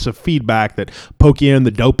little bits of feedback that poke you in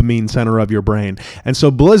the dopamine center of your brain. And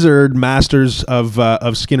so Blizzard, masters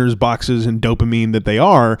of Skinner's boxes and dopamine that they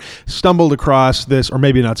are, stumbled across this, or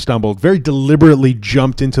maybe not stumbled, very deliberately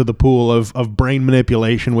jumped into the pool of brain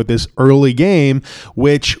manipulation with this early game,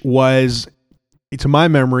 which was, to my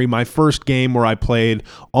memory, my first game where I played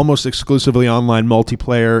almost exclusively online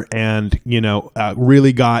multiplayer and,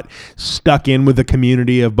 really got stuck in with the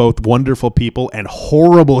community of both wonderful people and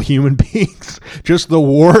horrible human beings, just the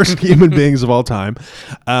worst human beings of all time.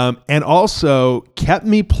 And also kept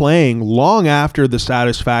me playing long after the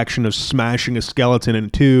satisfaction of smashing a skeleton in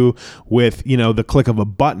two with, the click of a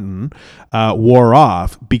button wore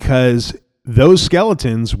off, because those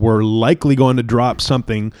skeletons were likely going to drop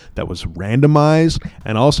something that was randomized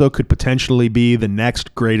and also could potentially be the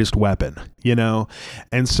next greatest weapon,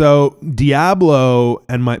 And so Diablo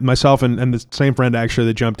and myself and the same friend actually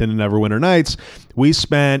that jumped into Neverwinter Nights, we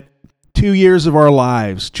spent 2 years of our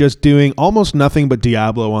lives just doing almost nothing but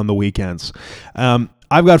Diablo on the weekends.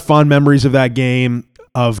 I've got fond memories of that game,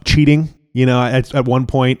 of cheating You know, at one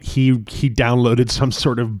point he downloaded some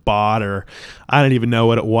sort of bot, or I don't even know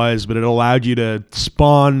what it was, but it allowed you to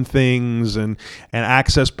spawn things and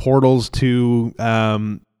access portals to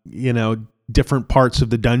different parts of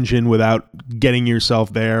the dungeon without getting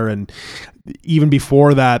yourself there. And even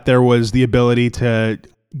before that, there was the ability to.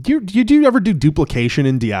 Do you ever do duplication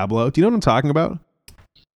in Diablo? Do you know what I'm talking about?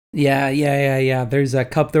 Yeah. There was a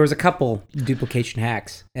couple duplication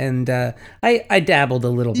hacks, and I dabbled a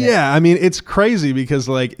little bit. Yeah, I mean, it's crazy because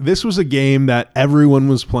like this was a game that everyone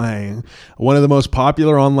was playing, one of the most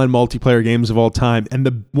popular online multiplayer games of all time,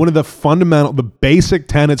 and one of the basic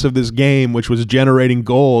tenets of this game, which was generating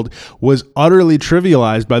gold, was utterly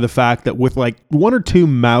trivialized by the fact that with like one or two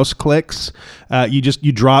mouse clicks,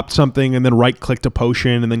 you dropped something and then right clicked a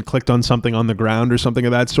potion and then clicked on something on the ground or something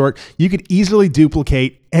of that sort. You could easily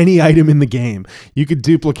duplicate any item in the game. You could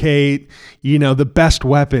duplicate, the best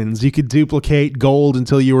weapons. You could duplicate gold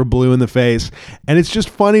until you were blue in the face. And it's just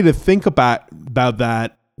funny to think about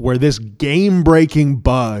that, where this game-breaking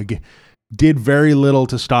bug did very little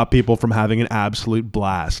to stop people from having an absolute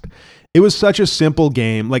blast. It was such a simple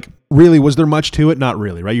game. Like, really, was there much to it? Not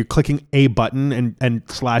really, right? You're clicking a button and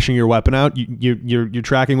slashing your weapon out. You're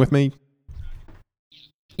tracking with me?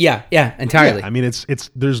 Yeah, entirely. Yeah, I mean, it's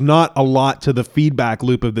there's not a lot to the feedback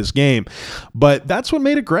loop of this game, but that's what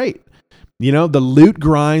made it great. The loot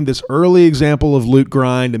grind, this early example of loot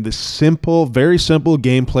grind, and this simple, very simple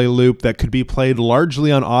gameplay loop that could be played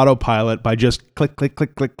largely on autopilot by just click, click,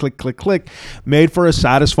 click, click, click, click, click, made for a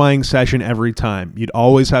satisfying session every time. You'd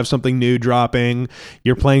always have something new dropping.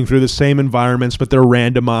 You're playing through the same environments, but they're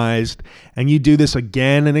randomized, and you do this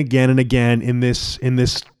again and again and again in this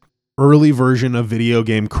early version of video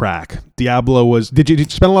game crack. Diablo was. Did you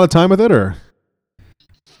spend a lot of time with it, or?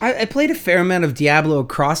 I played a fair amount of Diablo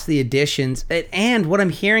across the editions, and what I'm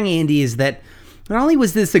hearing, Andy, is that not only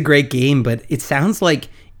was this a great game, but it sounds like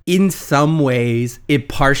in some ways it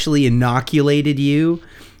partially inoculated you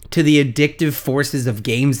to the addictive forces of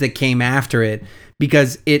games that came after it,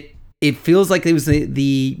 because it feels like it was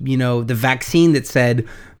the vaccine that said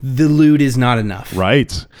the loot is not enough,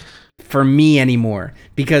 right, for me anymore.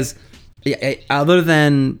 Because other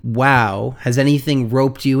than WoW, has anything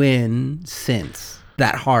roped you in since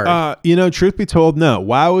that hard? Truth be told, no.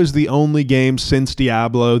 WoW is the only game since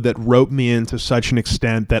Diablo that roped me in to such an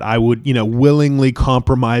extent that I would, willingly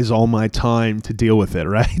compromise all my time to deal with it,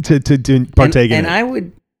 right? to partake in it.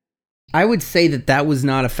 And I would say that was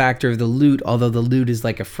not a factor of the loot, although the loot is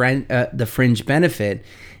like the fringe benefit.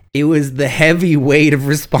 It was the heavy weight of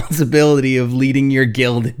responsibility of leading your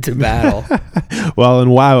guild into battle. Well, in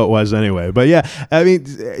WoW it was anyway. But yeah, I mean,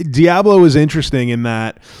 Diablo was interesting in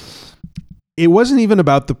that it wasn't even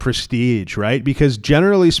about the prestige, right? Because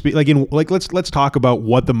generally speaking, let's talk about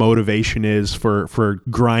what the motivation is for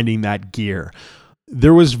grinding that gear.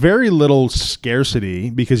 There was very little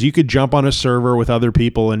scarcity because you could jump on a server with other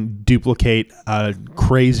people and duplicate a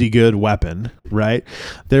crazy good weapon, right?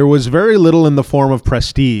 There was very little in the form of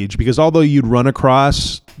prestige because although you'd run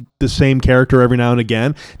across the same character every now and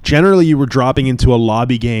again, generally you were dropping into a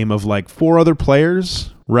lobby game of like 4 other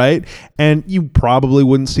players, right? And you probably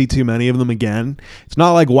wouldn't see too many of them again. It's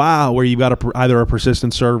not like WoW where you've got either a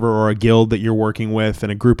persistent server or a guild that you're working with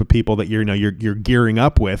and a group of people that you're gearing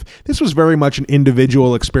up with. This was very much an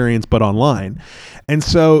individual experience, but online. And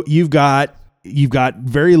so you've got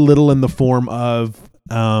very little in the form of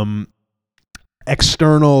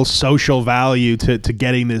external social value to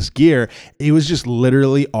getting this gear. It was just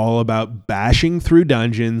literally all about bashing through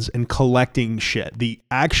dungeons and collecting shit. The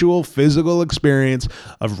actual physical experience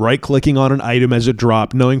of right-clicking on an item as it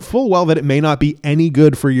dropped, knowing full well that it may not be any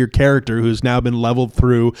good for your character who's now been leveled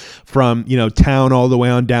through from, town all the way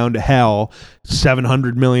on down to hell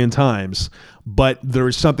 700 million times. But there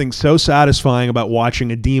was something so satisfying about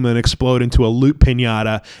watching a demon explode into a loot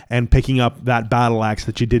pinata and picking up that battle axe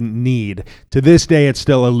that you didn't need. To this day, it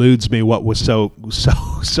still eludes me what was so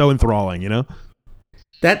enthralling,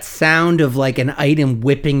 That sound of like an item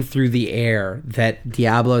whipping through the air that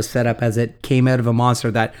Diablo set up as it came out of a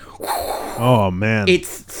monster, that... Oh, man.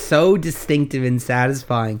 It's so distinctive and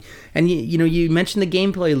satisfying. And, you mentioned the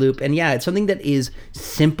gameplay loop, and yeah, it's something that is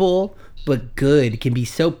simple but good, can be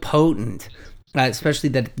so potent. Especially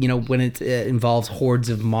that, when it involves hordes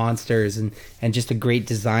of monsters and just a great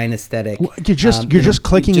design aesthetic. Well, you're just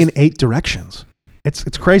clicking in 8 directions.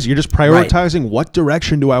 It's crazy. You're just prioritizing what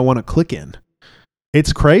direction do I want to click in.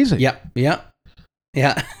 It's crazy. Yeah.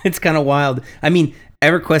 It's kind of wild. I mean,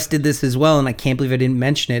 EverQuest did this as well, and I can't believe I didn't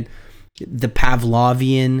mention it. The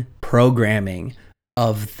Pavlovian programming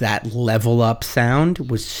of that level up sound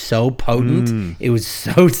was so potent. It was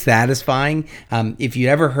so satisfying. If you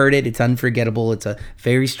ever heard it, it's unforgettable. It's a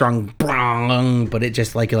very strong brong, but it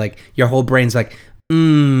just like your whole brain's like,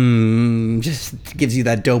 just gives you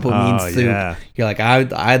that dopamine soup. Yeah. You're like,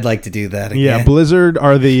 I'd like to do that again. Yeah, Blizzard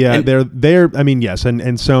are the they're I mean, yes, and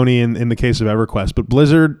Sony in the case of EverQuest, but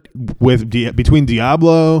Blizzard between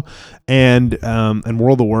Diablo and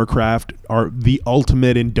World of Warcraft are the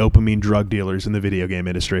ultimate in dopamine drug dealers in the video game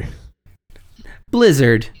industry.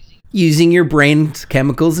 Blizzard using your brain's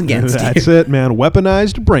chemicals against you. That's it, man.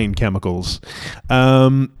 Weaponized brain chemicals.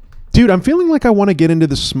 Dude, I'm feeling like I want to get into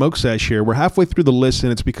the smoke sesh here. We're halfway through the list,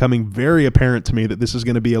 and it's becoming very apparent to me that this is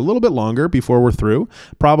going to be a little bit longer before we're through.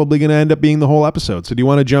 Probably going to end up being the whole episode. So, do you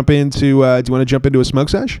want to jump into a smoke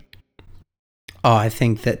sesh? Oh, I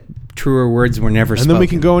think that truer words were never spoken. And then we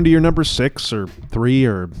can go into your number 6 or 3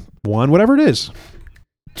 or 1, whatever it is.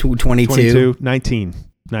 22, 19,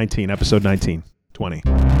 episode 19, 20.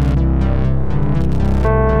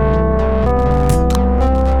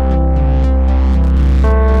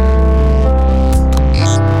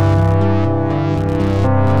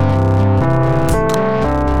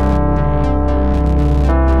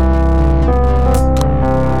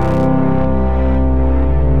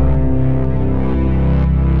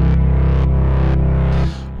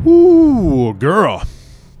 Girl,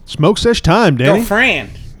 smoke sesh time, Danny.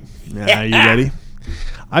 Girlfriend. Yeah, you ready?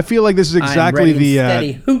 I feel like this is exactly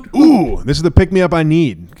the hoot. This is the pick me up I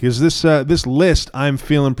need, because this list I'm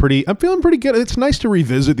feeling pretty good. It's nice to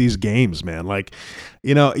revisit these games, man. Like,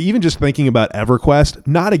 you know, even just thinking about EverQuest,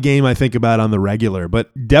 not a game I think about on the regular,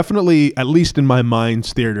 but definitely, at least in my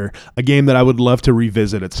mind's theater, a game that I would love to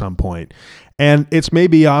revisit at some point. And it's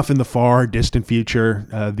maybe off in the far distant future,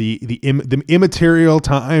 the immaterial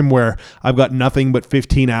time where I've got nothing but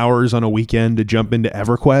 15 hours on a weekend to jump into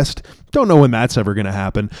EverQuest. Don't know when that's ever going to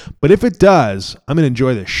happen, but if it does, I'm going to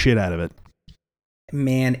enjoy the shit out of it.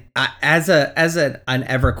 Man, as an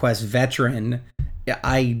EverQuest veteran,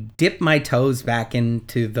 I dipped my toes back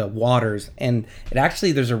into the waters, and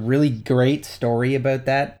there's a really great story about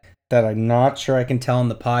that I'm not sure I can tell on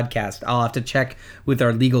the podcast. I'll have to check with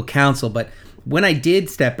our legal counsel, but when I did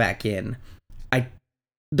step back in,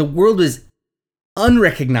 the world was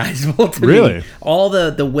unrecognizable to me. All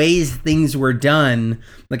the ways things were done.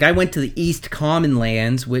 Like, I went to the East Common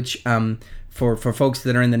Lands, which for folks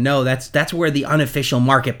that are in the know, that's where the unofficial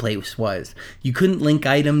marketplace was. You couldn't link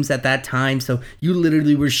items at that time, so you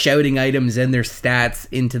literally were shouting items and their stats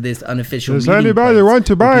into this unofficial. Does anybody want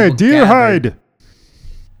to buy a deer hide?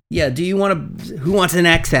 Yeah, who wants an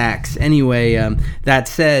X-Axe? Anyway, that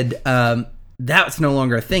said, that's no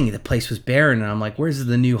longer a thing. The place was barren, and I'm like, where's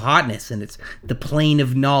the new hotness? And it's the plane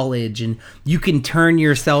of knowledge, and you can turn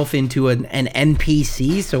yourself into an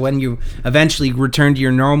NPC, so when you eventually return to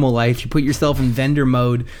your normal life, you put yourself in vendor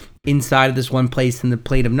mode inside of this one place in the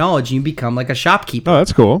plane of knowledge, and you become like a shopkeeper. Oh,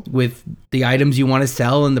 that's cool. With the items you want to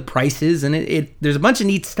sell and the prices, and there's a bunch of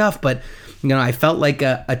neat stuff, but you know, I felt like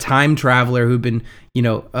a time traveler who'd been, you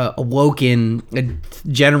know, awoken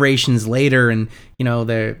generations later, and you know,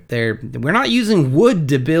 we're not using wood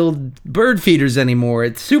to build bird feeders anymore.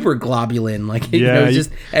 It's super globulin, like you know, just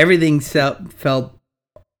everything felt.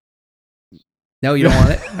 No, you don't want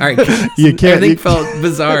it. All right, you can't. Everything felt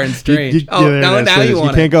bizarre and strange. Now you want it. You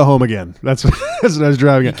can't go home again. That's what I was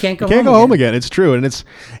driving at. You can't go home again. It's true, and it's,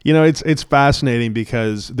 you know, it's fascinating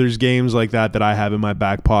because there's games like that I have in my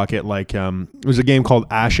back pocket. Like there's a game called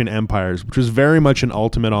Ashen Empires, which was very much an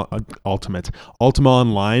Ultima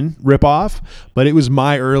Online ripoff, but it was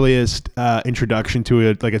my earliest introduction to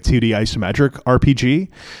a 2D isometric RPG,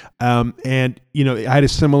 and you know, I had a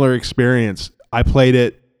similar experience. I played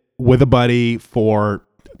it with a buddy for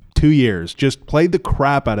 2 years, just played the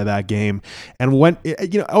crap out of that game, and went,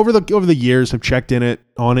 you know, over the years have checked in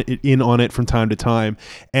on it from time to time,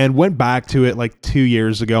 and went back to it like 2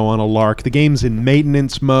 years ago on a lark. The game's in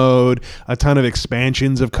maintenance mode. A ton of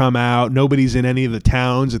expansions have come out. Nobody's in any of the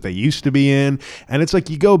towns that they used to be in, and it's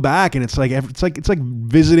like you go back and it's like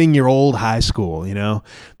visiting your old high school. You know,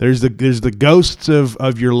 there's the ghosts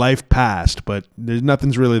of your life past, but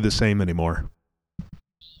nothing's really the same anymore.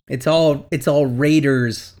 It's all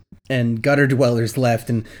raiders and gutter dwellers left,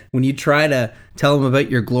 and when you try to tell them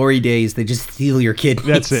about your glory days, they just steal your kidneys.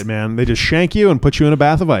 That's it, man. They just shank you and put you in a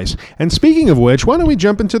bath of ice. And speaking of which, why don't we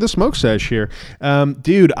jump into the smoke sesh here?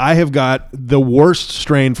 Dude, I have got the worst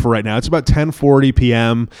strain for right now. It's about 10:40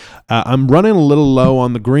 p.m. I'm running a little low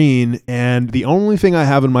on the green, and the only thing I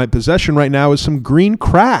have in my possession right now is some green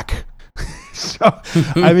crack. So,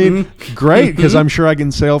 I mean, great, because I'm sure I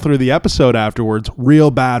can sail through the episode afterwards.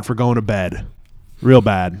 Real bad for going to bed. Real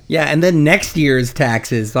bad. Yeah, and then next year's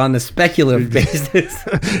taxes on a speculative basis.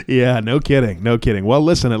 Yeah, no kidding. No kidding. Well,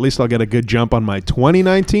 listen, at least I'll get a good jump on my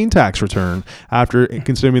 2019 tax return after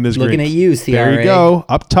consuming this Looking green. at you, CRA. There you go.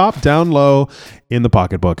 Up top, down low in the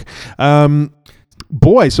pocketbook.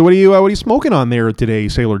 Boy, so what are you smoking on there today,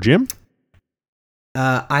 Sailor Jim?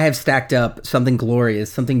 I have stacked up something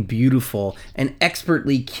glorious, something beautiful, an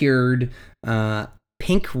expertly cured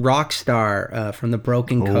pink Rockstar from the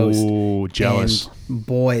Broken Coast. Oh, jealous. And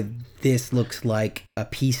boy, this looks like a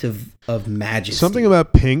piece of majesty. Something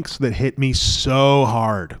about pinks that hit me so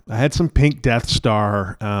hard. I had some pink Death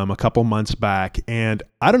Star a couple months back, and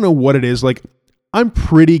I don't know what it is. Like, I'm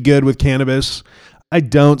pretty good with cannabis. I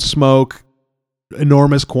don't smoke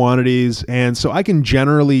enormous quantities, and so I can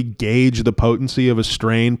generally gauge the potency of a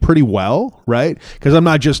strain pretty well, right? Because I'm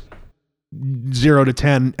not just 0 to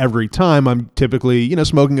 10 every time. I'm typically,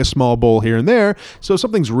 smoking a small bowl here and there. So if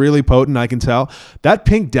something's really potent, I can tell. That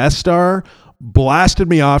pink Death Star blasted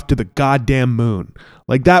me off to the goddamn moon.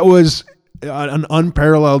 Like, that was an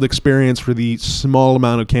unparalleled experience for the small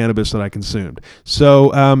amount of cannabis that I consumed. So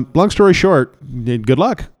long story short, good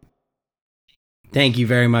luck. Thank you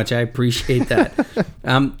very much. I appreciate that.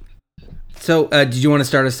 So did you want to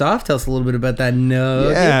start us off? Tell us a little bit about that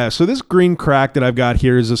nugget. Yeah, so this green crack that I've got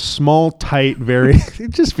here is a small, tight, very, it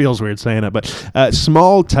just feels weird saying it, but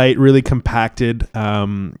small, tight, really compacted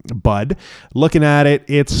bud. Looking at it,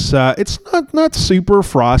 it's not super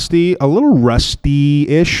frosty, a little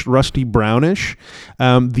rusty-ish, rusty brownish.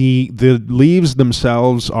 The leaves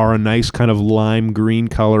themselves are a nice kind of lime green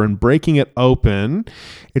color, and breaking it open,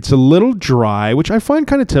 it's a little dry, which I find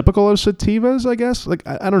kind of typical of sativas, I guess. Like,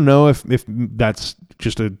 I don't know if that's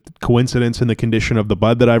just a coincidence in the condition of the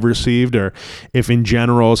bud that I've received, or if in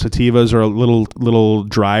general sativas are a little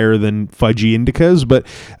drier than fudgy indicas. But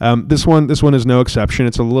this one is no exception.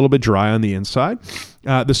 It's a little bit dry on the inside.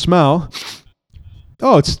 The smell,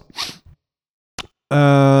 it's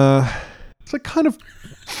like kind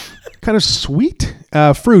of sweet,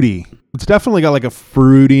 fruity. It's definitely got like a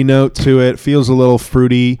fruity note to it. Feels a little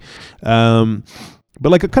fruity, but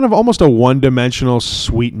like a kind of almost a one-dimensional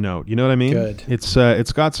sweet note. You know what I mean? Good.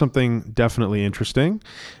 It's got something definitely interesting,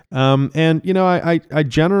 and I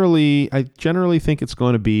generally think it's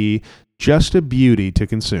going to be just a beauty to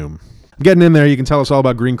consume. Getting in there, you can tell us all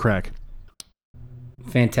about green crack.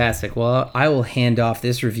 Fantastic. Well, I will hand off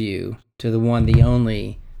this review to the one, the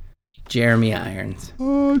only, Jeremy Irons.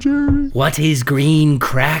 Oh, Jeremy. What is green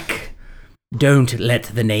crack? Don't let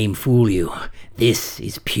the name fool you. This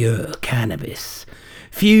is pure cannabis.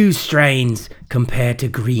 Few strains compare to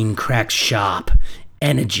green crack's sharp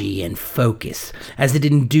energy and focus, as it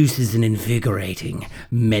induces an invigorating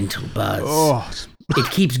mental buzz. Oh.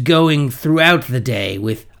 It keeps going throughout the day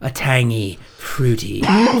with a tangy, fruity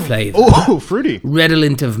flavor. Oh, fruity.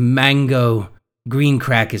 Redolent of mango, green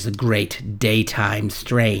crack is a great daytime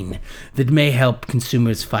strain that may help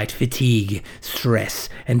consumers fight fatigue, stress,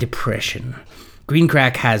 and depression. Green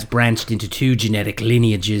crack has branched into 2 genetic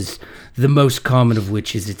lineages, the most common of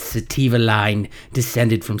which is its sativa line,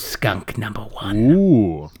 descended from skunk number 1.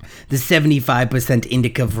 Ooh. The 75%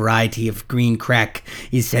 indica variety of green crack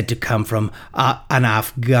is said to come from an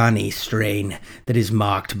Afghani strain that is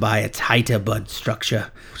marked by a tighter bud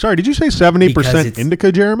structure. Sorry, did you say 70%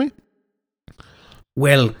 indica, Jeremy?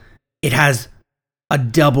 Well, it has a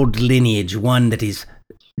doubled lineage, one that is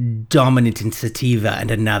dominant in sativa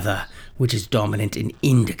and another which is dominant in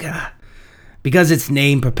indica. Because its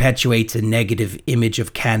name perpetuates a negative image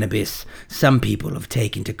of cannabis, some people have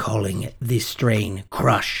taken to calling this strain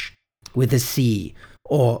Crush with a C,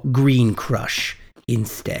 or Green Crush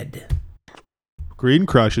instead. Green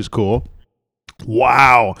Crush is cool.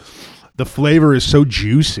 Wow. The flavor is so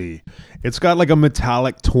juicy. It's got like a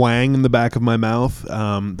metallic twang in the back of my mouth.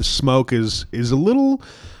 The smoke is a little,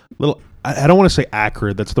 I don't want to say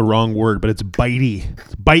acrid. That's the wrong word, but it's bitey.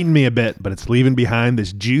 It's biting me a bit, but it's leaving behind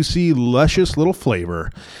this juicy, luscious little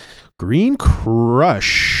flavor. Green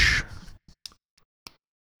Crush.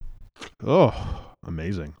 Oh,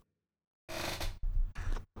 amazing.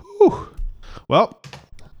 Whew. Well,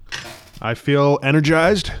 I feel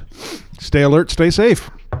energized. Stay alert, stay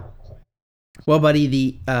safe. Well, buddy,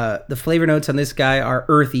 the flavor notes on this guy are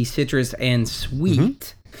earthy, citrus, and sweet.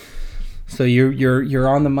 Mm-hmm. So you're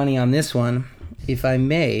on the money on this one. If I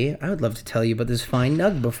may, I would love to tell you about this fine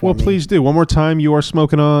nug before. Well, please do. One more time. You are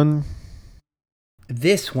smoking on.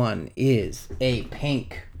 This one is a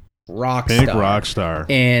pink Rockstar. Pink Rockstar.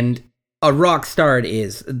 And a Rockstar it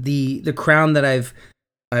is. The crown that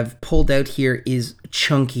I've pulled out here is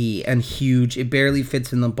chunky and huge. It barely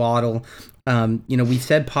fits in the bottle. We've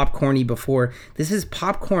said popcorny before. This is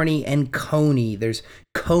popcorny and coney. There's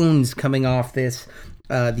cones coming off these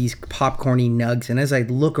popcorny nugs, and as I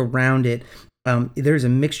look around it, there's a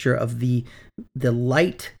mixture of the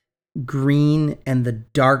light green and the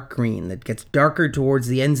dark green that gets darker towards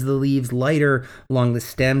the ends of the leaves, lighter along the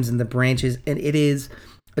stems and the branches, and it is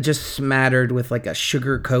just smattered with like a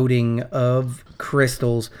sugar coating of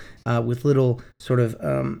crystals, with little sort of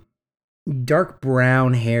dark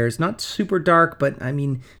brown hairs, not super dark, but I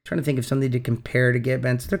mean, trying to think of something to compare to get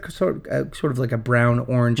bent. They're sort of like a brown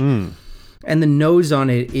orange. And the nose on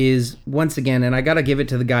it is, once again, and I got to give it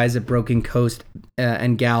to the guys at Broken Coast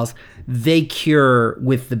and gals, they cure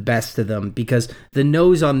with the best of them, because the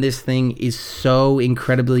nose on this thing is so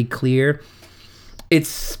incredibly clear. It's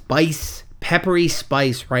spice, peppery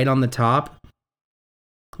spice right on the top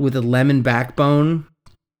with a lemon backbone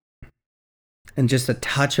and just a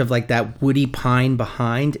touch of like that woody pine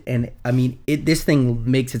behind. And I mean, this thing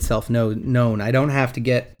makes itself known. I don't have to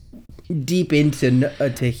get deep into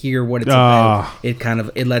to hear what it's about.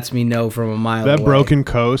 It lets me know from a mile away. That Broken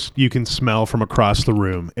Coast you can smell from across the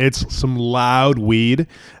room. It's some loud weed,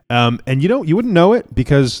 and you wouldn't know it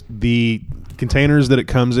because the containers that it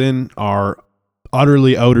comes in are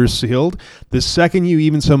utterly odor sealed. The second you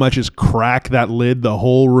even so much as crack that lid, the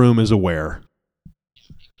whole room is aware.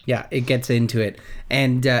 Yeah, it gets into it.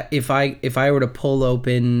 And if I were to pull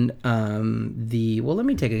open let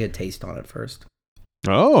me take a good taste on it first.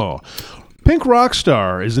 Oh, Pink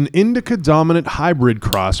Rockstar is an indica-dominant hybrid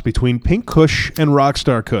cross between Pink Kush and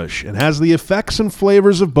Rockstar Kush and has the effects and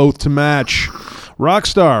flavors of both to match.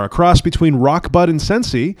 Rockstar, a cross between Rock Bud and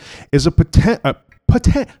Sensi, is a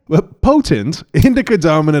potent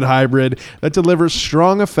indica-dominant hybrid that delivers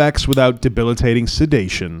strong effects without debilitating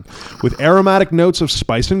sedation. With aromatic notes of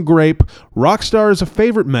spice and grape, Rockstar is a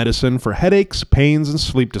favorite medicine for headaches, pains, and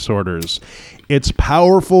sleep disorders. Its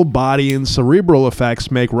powerful body and cerebral effects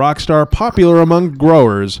make Rockstar popular among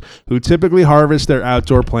growers who typically harvest their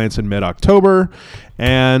outdoor plants in mid-October.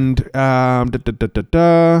 And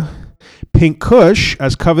Pink Kush,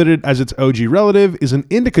 as coveted as its OG relative, is an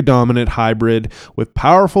indica-dominant hybrid with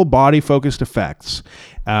powerful body-focused effects.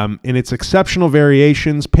 In its exceptional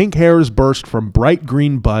variations, pink hairs burst from bright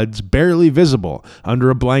green buds barely visible under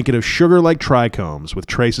a blanket of sugar-like trichomes with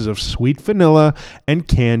traces of sweet vanilla and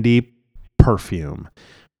candy perfume.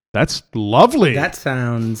 That's lovely. That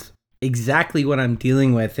sounds exactly what I'm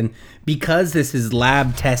dealing with, and because this is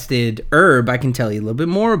lab tested herb, I can tell you a little bit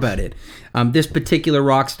more about it. This particular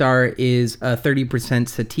Rockstar is 30%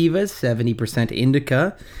 sativa, 70%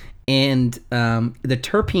 indica, and the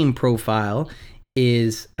terpene profile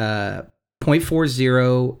is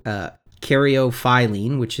 0.40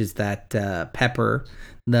 caryophyllene, which is that pepper,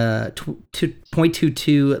 the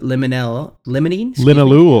 0.22 limonene,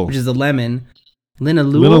 linalool, which is the lemon.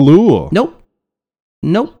 Linalool.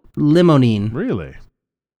 Nope, limonene. Really?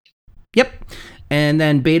 Yep. And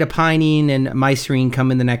then beta pinene and mycerine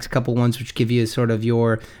come in the next couple ones, which give you sort of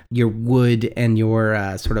your wood and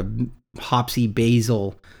your sort of hopsy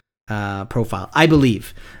basil profile, I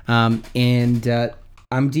believe. And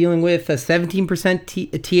I'm dealing with a 17%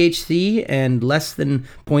 THC and less than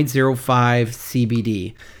 0.05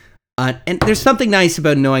 CBD. And there's something nice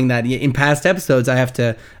about knowing that in past episodes, I have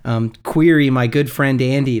to query my good friend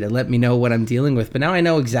Andy to let me know what I'm dealing with. But now I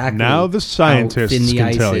know exactly. Now the scientists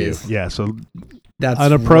can tell you. Yeah, so that's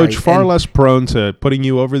an approach right. far less prone to putting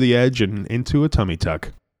you over the edge and into a tummy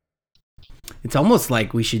tuck. It's almost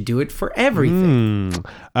like we should do it for everything.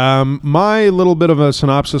 My little bit of a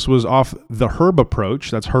synopsis was off the Herb Approach.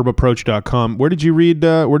 That's herbapproach.com. Where did you read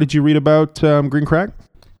about green crack?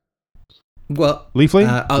 Well, Leafly?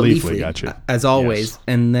 Leafly, gotcha. As always. Yes.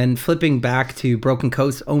 And then flipping back to Broken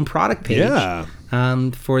Coast's own product page. Yeah.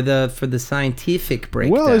 For the scientific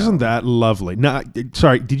breakdown. Well, isn't that lovely? Now,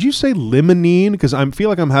 sorry, did you say limonene? Because I feel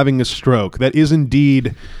like I'm having a stroke. That is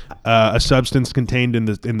indeed a substance contained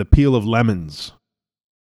in the peel of lemons.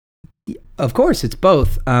 Of course, it's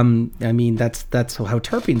both. I mean, that's how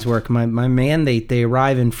terpenes work. My man, they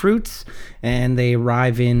arrive in fruits and they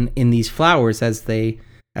arrive in these flowers as they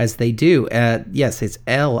do. Yes, it's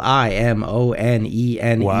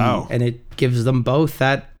LIMONENE. Wow. And it gives them both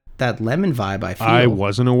that lemon vibe, I feel. I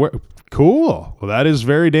wasn't aware. Cool. Well, that is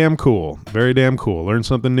very damn cool. Very damn cool. Learn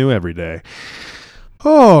something new every day.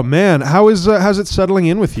 Oh, man. How's it settling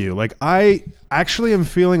in with you? Like, I actually am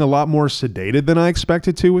feeling a lot more sedated than I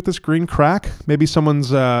expected to with this green crack. Maybe someone's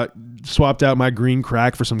swapped out my green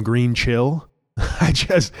crack for some green chill.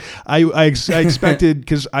 I expected,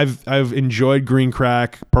 because I've enjoyed green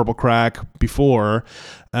crack, purple crack before,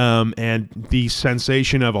 and the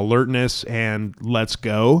sensation of alertness and let's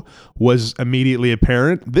go was immediately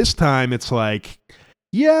apparent. This time it's like,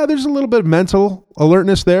 yeah, there's a little bit of mental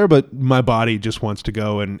alertness there, but my body just wants to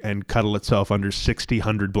go and cuddle itself under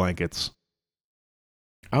 600 blankets.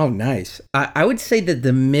 Oh, nice. I would say that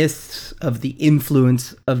the myths of the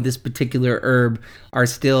influence of this particular herb are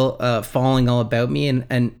still falling all about me,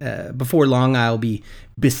 and before long I'll be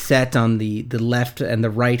beset on the left and the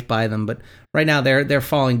right by them. But right now they're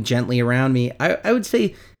falling gently around me. I would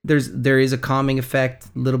say there is a calming effect,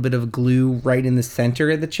 a little bit of glue right in the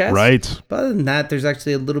center of the chest. Right. But other than that, there's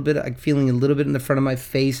actually a little bit. I'm feeling a little bit in the front of my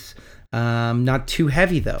face. Not too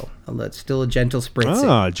heavy though. It's still a gentle spritzing.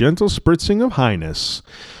 Ah, gentle spritzing of highness.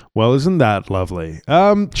 Well, isn't that lovely?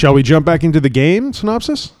 Shall we jump back into the game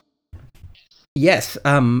synopsis? Yes.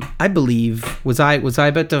 I believe was I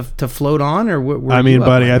about to float on, or were I you mean, up,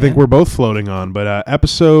 buddy, my I think man? we're both floating on. But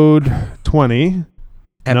episode 20,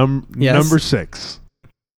 Yes. number 6.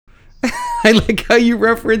 I like how you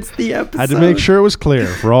referenced the episode. Had to make sure it was clear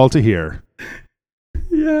for all to hear.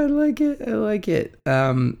 Yeah, I like it.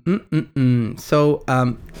 So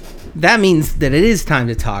that means that it is time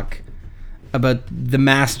to talk about the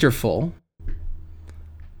masterful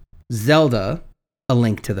Zelda: A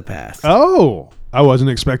Link to the Past. Oh, I wasn't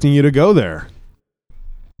expecting you to go there.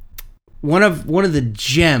 One of the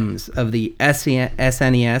gems of the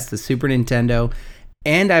SNES, the Super Nintendo,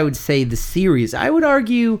 and I would say the series. I would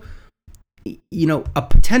argue, a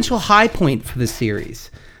potential high point for the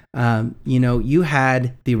series. You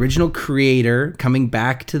had the original creator coming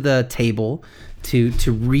back to the table to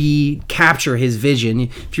recapture his vision.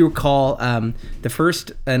 If you recall, the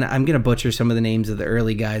first, and I'm going to butcher some of the names of the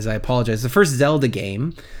early guys, I apologize. The first Zelda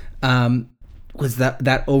game was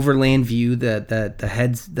that overland view, the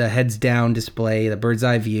heads down display, the bird's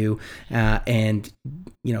eye view, and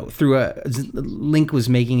Link was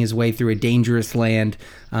making his way through a dangerous land,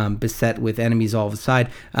 beset with enemies all of the side.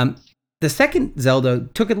 The second Zelda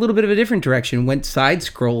took a little bit of a different direction, went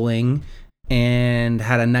side-scrolling, and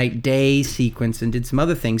had a night-day sequence and did some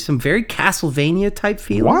other things, some very Castlevania-type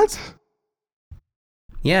feelings. What?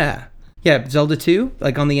 Yeah. Yeah, Zelda 2,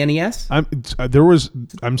 like on the NES.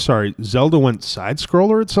 I'm sorry, Zelda went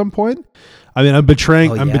side-scroller at some point? I mean, I'm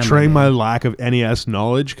betraying my lack of NES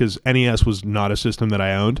knowledge, because NES was not a system that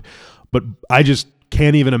I owned, but I just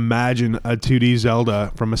can't even imagine a 2D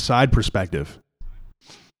Zelda from a side perspective.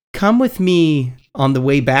 Come with me on the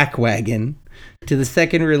way back wagon to the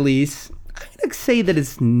second release. I'm going to say that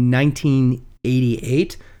it's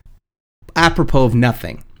 1988, apropos of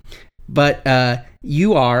nothing. But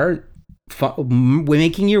you are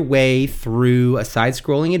making your way through a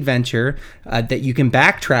side-scrolling adventure that you can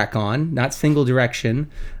backtrack on, not single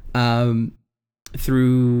direction,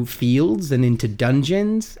 through fields and into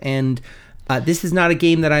dungeons. And this is not a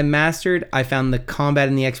game that I mastered. I found the combat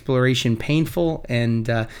and the exploration painful,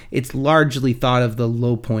 and it's largely thought of the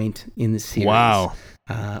low point in the series. Wow.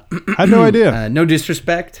 I had no idea. No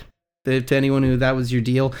disrespect to anyone who that was your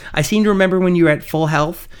deal. I seem to remember when you were at full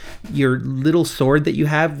health, your little sword that you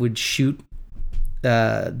have would shoot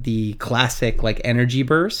the classic energy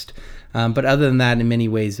burst. But other than that, in many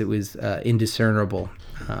ways, it was indiscernible.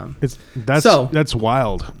 That's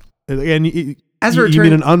wild. And as a you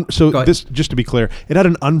return, mean this, just to be clear, it had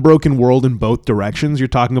an unbroken world in both directions. You're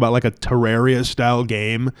talking about like a Terraria style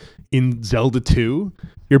game in Zelda 2.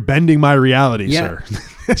 You're bending my reality, sir.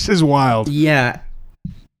 This is wild. Yeah,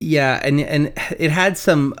 and it had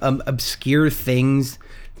some obscure things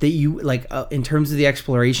that you in terms of the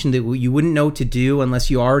exploration that you wouldn't know to do unless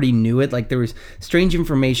you already knew it. Like there was strange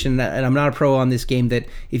information and I'm not a pro on this game, that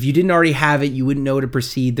if you didn't already have it, you wouldn't know to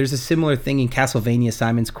proceed. There's a similar thing in Castlevania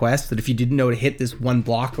Simon's Quest, that if you didn't know to hit this one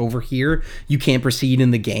block over here, you can't proceed in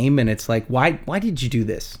the game. And it's like, why did you do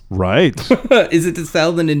this? Right. Is it to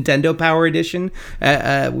sell the Nintendo Power Edition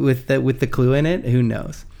with the clue in it? Who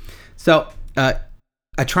knows? So a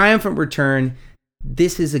triumphant return.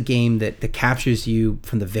 This is a game that captures you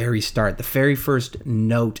from the very start, the very first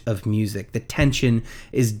note of music. The tension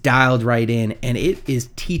is dialed right in, and it is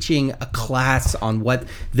teaching a class on what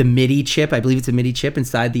the MIDI chip, I believe it's a MIDI chip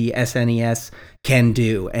inside the SNES, can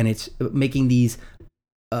do. And it's making these,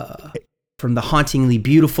 from the hauntingly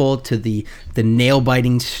beautiful to the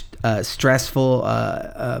nail-biting,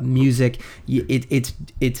 stressful music.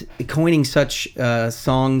 It's coining such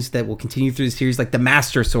songs that will continue through the series, like the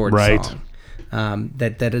Master Sword song.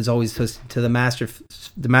 that is always associated to the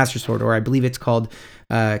Master Sword, or I believe it's called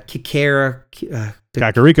Kakariko.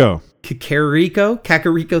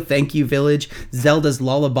 Kakariko, thank you, Village, Zelda's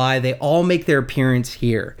Lullaby. They all make their appearance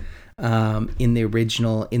here in the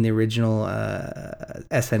original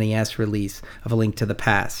SNES release of A Link to the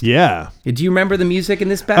Past. Yeah. Do you remember the music in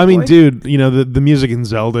this bad I mean, boy? dude, the music in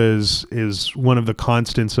Zelda is one of the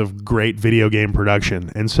constants of great video game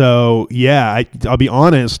production. And so, yeah, I'll be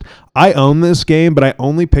honest, I own this game, but I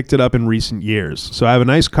only picked it up in recent years. So I have a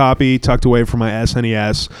nice copy tucked away from my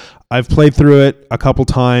SNES. I've played through it a couple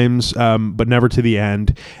times, but never to the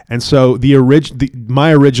end. And so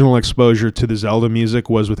my original exposure to the Zelda music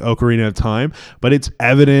was with Ocarina of Time, but it's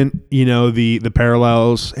evident, the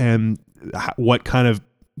parallels and what kind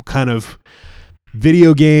of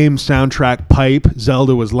video game soundtrack pipe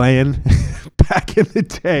Zelda was laying back in the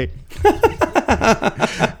day.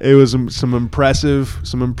 It was some impressive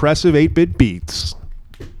 8-bit beats.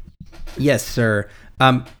 Yes, sir.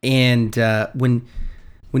 And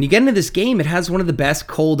when you get into this game, it has one of the best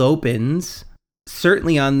cold opens,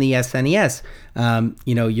 certainly on the SNES.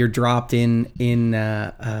 You're dropped in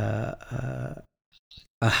a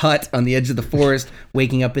hut on the edge of the forest,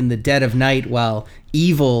 waking up in the dead of night while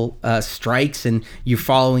evil strikes, and you're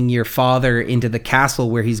following your father into the castle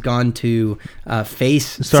where he's gone to face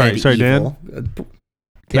Sorry, evil. Dan.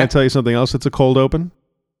 Can I tell you something else that's a cold open?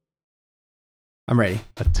 I'm ready.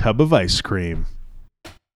 A tub of ice cream.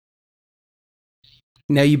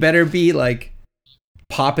 Now you better be like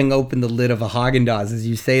popping open the lid of a Haagen-Dazs as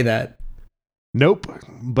you say that. Nope,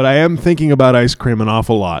 but I am thinking about ice cream an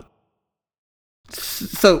awful lot.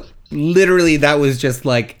 So literally that was just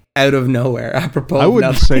like out of nowhere, apropos I of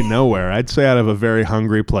wouldn't nothing. say nowhere. I'd say out of a very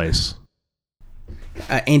hungry place.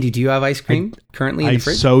 Andy, do you have ice cream currently in the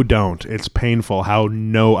fridge? I so don't. It's painful how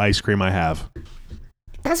no ice cream I have.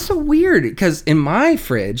 That's so weird, because in my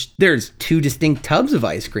fridge, there's 2 distinct tubs of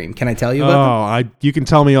ice cream. Can I tell you about them? You can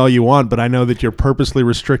tell me all you want, but I know that you're purposely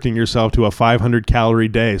restricting yourself to a 500-calorie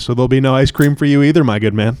day, so there'll be no ice cream for you either, my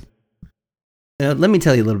good man. Let me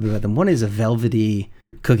tell you a little bit about them. One is a velvety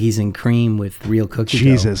cookies and cream with real cookie dough.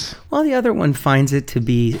 Jesus. While the other one finds it to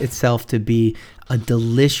be a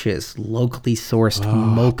delicious, locally sourced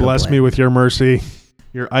mocha Bless blend. me with your mercy.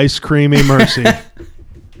 Your ice creamy mercy.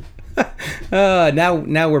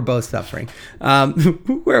 Now we're both suffering.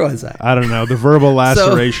 Where was I? I don't know. The verbal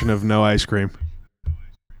laceration of no ice cream.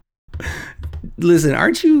 Listen,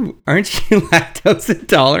 aren't you lactose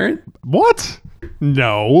intolerant? What?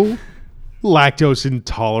 No. Lactose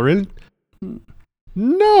intolerant?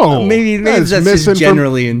 No. Maybe that's just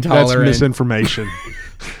generally intolerant. That's misinformation.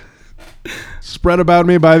 Spread about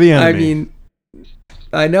me by the enemy. I mean,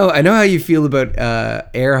 I know how you feel about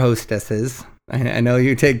air hostesses. I know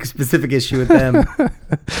you take specific issue with them.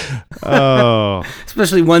 Oh.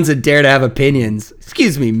 Especially ones that dare to have opinions.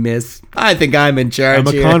 Excuse me, miss. I think I'm in charge I'm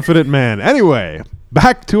a here. confident man. Anyway,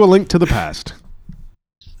 back to A Link to the Past.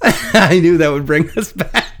 I knew that would bring us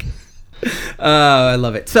back. I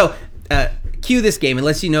love it. So, cue this game. It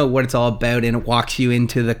lets you know what it's all about, and it walks you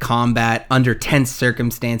into the combat under tense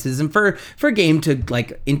circumstances. And for a game to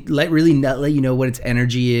let you know what its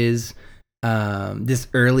energy is, this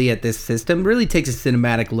early at this system really takes a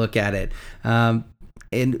cinematic look at it. And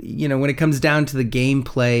when it comes down to the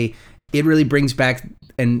gameplay, it really brings back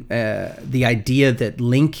the idea that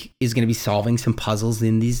Link is going to be solving some puzzles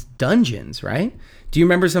in these dungeons, right? Do you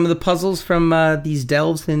remember some of the puzzles from these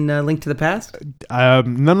delves in Link to the Past?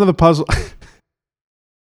 None of the puzzle.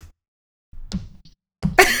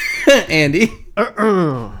 Andy.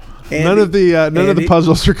 None of the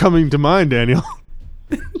puzzles are coming to mind, Daniel.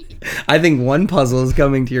 I think one puzzle is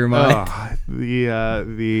coming to your mind.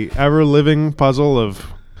 The ever living puzzle of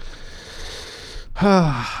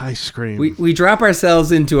ice cream. We drop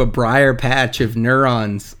ourselves into a briar patch of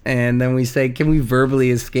neurons, and then we say, can we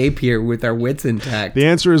verbally escape here with our wits intact? The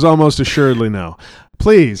answer is almost assuredly no.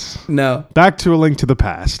 Please. No. Back to A Link to the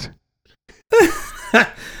Past.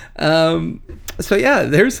 So yeah,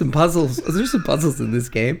 there's some puzzles. There's some puzzles in this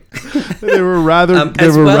game. They were rather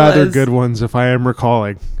good ones, if I am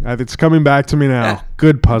recalling. It's coming back to me now.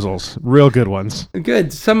 Good puzzles, real good ones.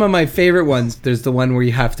 Good. Some of my favorite ones. There's the one where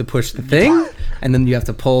you have to push the thing, and then you have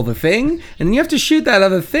to pull the thing, and then you have to shoot that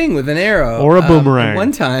other thing with an arrow or a boomerang.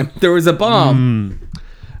 One time there was a bomb.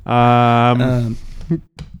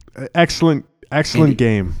 Excellent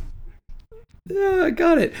game. I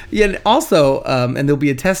got it. Yeah, and also, and there'll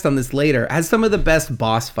be a test on this later, has some of the best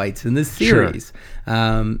boss fights in this series.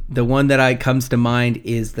 Sure. The one that comes to mind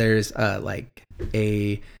is there's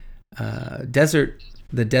a desert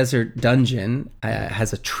the desert dungeon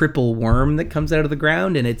has a triple worm that comes out of the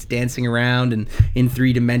ground, and it's dancing around, and in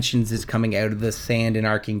 3 dimensions is coming out of the sand and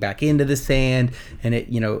arcing back into the sand. And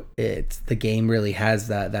it's the game really has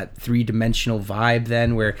that 3-dimensional vibe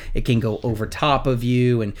then, where it can go over top of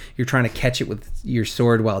you, and you're trying to catch it with your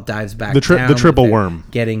sword while it dives back down. The triple worm.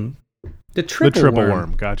 Getting the triple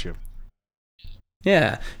worm. Got you.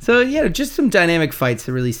 Yeah. So, just some dynamic fights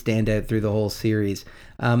that really stand out through the whole series.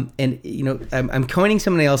 I'm coining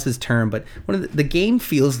somebody else's term, but the game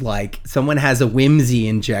feels like someone has a whimsy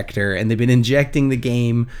injector, and they've been injecting the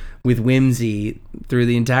game with whimsy through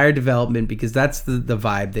the entire development, because that's the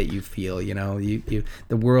vibe that you feel. The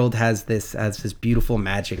world has this beautiful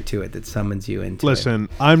magic to it that summons you into. Listen,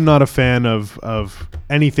 I'm not a fan of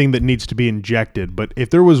anything that needs to be injected, but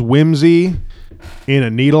if there was whimsy in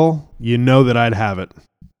a needle, that I'd have it.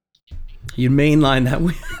 You'd mainline that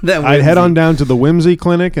whimsy. I'd head on down to the Whimsy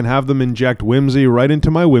Clinic and have them inject whimsy right into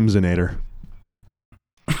my Whimsinator.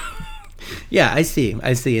 Yeah, I see,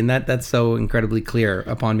 and that's so incredibly clear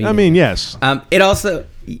upon me. I mean, yes. It also,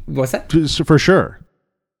 what's that? For sure.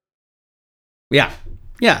 Yeah,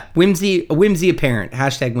 whimsy apparent.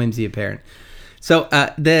 # whimsy apparent. So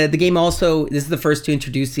the game also, this is the first to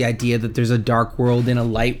introduce the idea that there's a dark world and a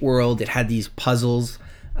light world. It had these puzzles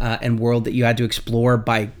and world that you had to explore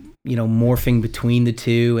by morphing between the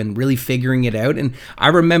two and really figuring it out. And I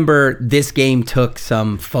remember this game took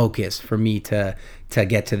some focus for me to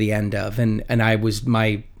get to the end of, and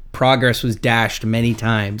my progress was dashed many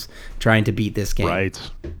times trying to beat this game. Right.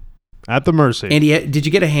 At the mercy. Andy, did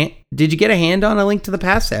you get a hand on A Link to the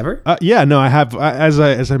Past ever? Yeah, no, I have. As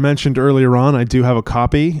I mentioned earlier on, I do have a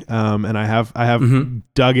copy, and I have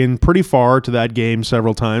dug in pretty far to that game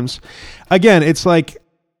several times. Again, it's like,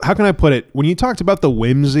 how can I put it? When you talked about the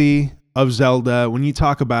whimsy of Zelda, when you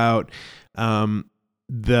talk about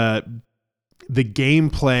the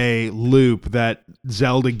gameplay loop that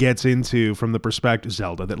Link gets into from the perspective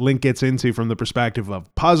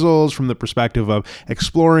of puzzles, from the perspective of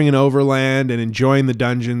exploring an overland and enjoying the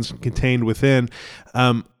dungeons contained within.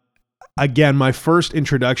 Again, my first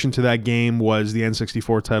introduction to that game was the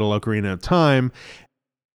N64 title Ocarina of Time.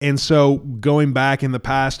 And so going back in the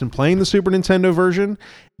past and playing the Super Nintendo version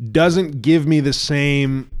doesn't give me the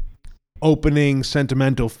same opening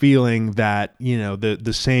sentimental feeling that,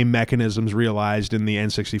 the same mechanisms realized in the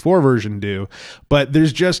N64 version do. But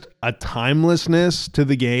there's just a timelessness to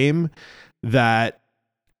the game that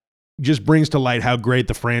just brings to light how great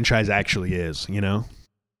the franchise actually is, Yeah,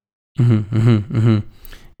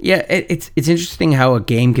 it's interesting how a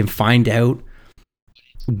game can find out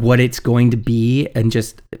what it's going to be and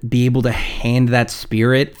just be able to hand that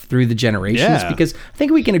spirit through the generations. Because I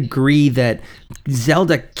think we can agree that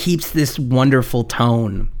Zelda keeps this wonderful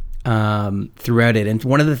tone throughout it, and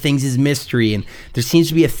one of the things is mystery, and there seems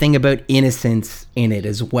to be a thing about innocence in it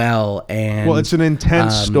as well. And it's an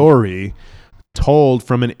intense story told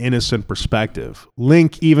from an innocent perspective.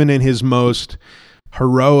 Link, even in his most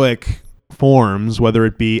heroic forms, whether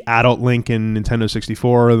it be adult Link in Nintendo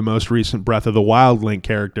 64 or the most recent Breath of the Wild Link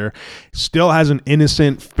character, still has an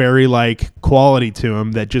innocent fairy-like quality to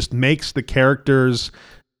him that just makes the character's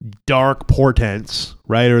dark portents,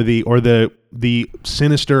 right, or the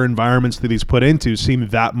sinister environments that he's put into seem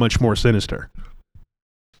that much more sinister.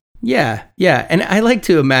 Yeah, and I like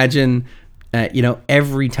to imagine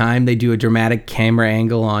every time they do a dramatic camera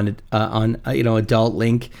angle on adult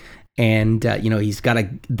Link, and he's got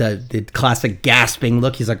the classic gasping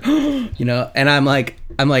look. He's like, and I'm like,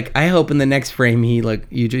 I hope in the next frame he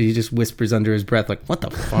just whispers under his breath, like, what the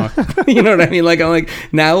fuck? You know what I mean? Like, I'm like,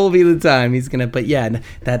 now will be the time he's gonna. But yeah,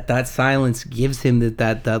 that silence gives him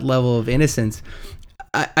that level of innocence.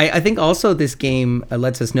 I think also this game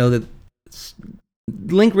lets us know that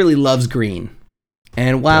Link really loves green.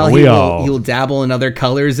 And while he'll dabble in other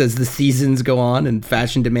colors as the seasons go on and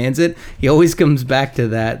fashion demands it, he always comes back to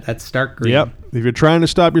that stark green. Yep. If you're trying to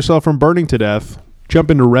stop yourself from burning to death, jump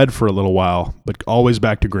into red for a little while, but always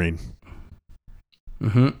back to green.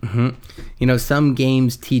 Some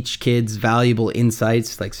games teach kids valuable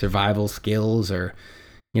insights like survival skills or,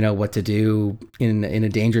 what to do in a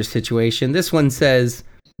dangerous situation. This one says,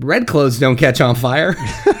 red clothes don't catch on fire.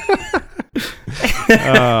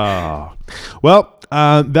 Well,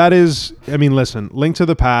 that is, listen, Link to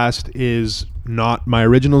the Past is not my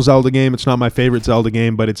original Zelda game. It's not my favorite Zelda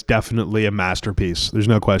game, but it's definitely a masterpiece. There's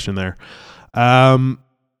no question there.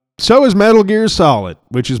 So is Metal Gear Solid,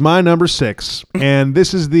 which is my number 6. And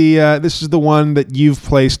this is the one that you've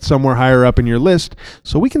placed somewhere higher up in your list.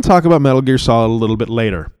 So we can talk about Metal Gear Solid a little bit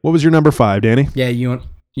later. What was your number 5, Danny? Yeah, you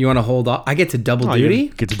You want to hold off? I get to double duty.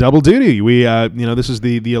 Get to double duty. We, this is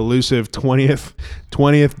the elusive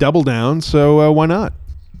 20th double down. So why not?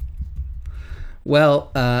 Well,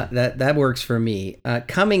 that works for me.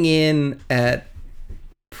 Coming in at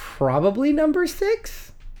probably number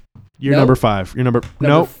 6. You're number 5. You're number You're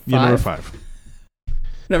number 5.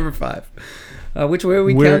 Number 5. Which way are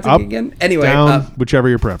we counting up, again? Anyway, down, whichever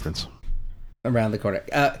your preference. Around the corner.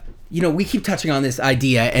 We keep touching on this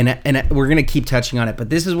idea, and we're going to keep touching on it, but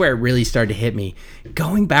this is where it really started to hit me.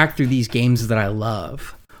 Going back through these games that I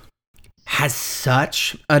love has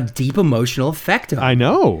such a deep emotional effect on me. I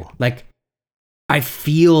know. Like, I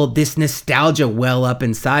feel this nostalgia well up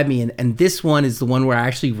inside me, and this one is the one where I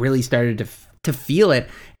actually really started to feel it,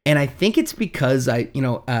 and I think it's because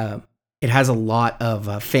it has a lot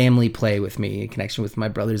of family play with me, in connection with my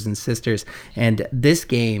brothers and sisters, and this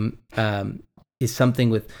game is something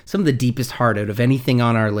with some of the deepest heart out of anything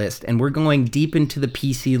on our list. And we're going deep into the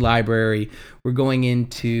PC library. We're going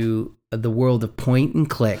into the world of point and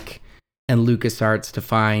click and LucasArts to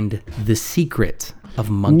find the secret of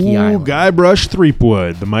Monkey Island. Guybrush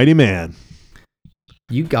Threepwood, the mighty man.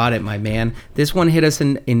 You got it, my man. This one hit us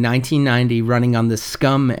in 1990 running on the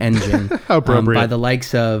SCUM engine. How appropriate. By the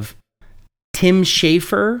likes of Tim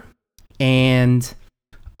Schafer and...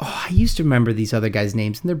 I used to remember these other guys'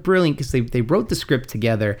 names, and they're brilliant because they wrote the script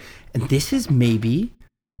together. And this is maybe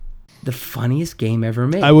the funniest game ever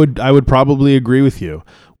made. I would probably agree with you,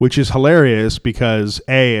 which is hilarious because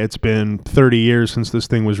it's been 30 years since this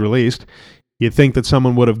thing was released. You'd think that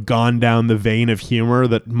someone would have gone down the vein of humor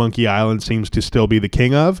that Monkey Island seems to still be the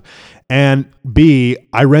king of. And B,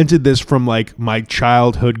 I rented this from like my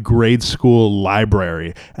childhood grade school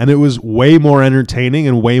library, and it was way more entertaining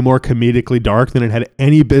and way more comedically dark than it had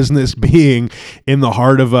any business being in the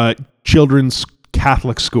heart of a children's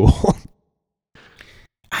Catholic school.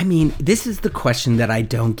 I mean, this is the question that I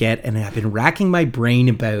don't get, and I've been racking my brain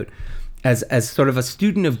about as sort of a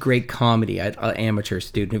student of great comedy, an amateur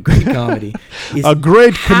student of great comedy. A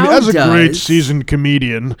great seasoned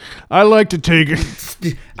comedian, I like to take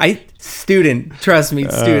it. Student, trust me,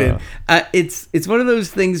 student. It's one of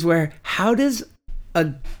those things where how does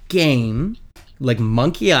a game like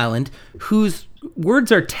Monkey Island, whose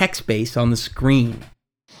words are text-based on the screen,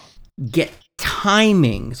 get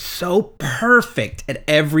timing so perfect at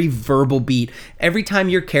every verbal beat? Every time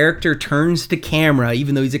your character turns to camera,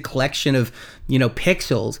 even though he's a collection of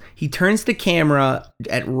pixels, he turns to camera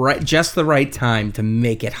at just the right time to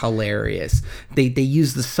make it hilarious. They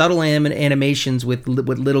use the subtle animations with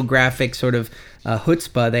little graphic sort of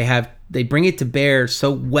chutzpah. They bring it to bear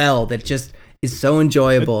so well that just is so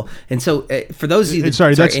enjoyable. And so for those of you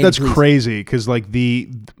that's crazy, because like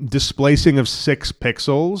the displacing of 6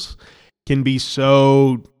 pixels can be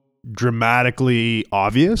so dramatically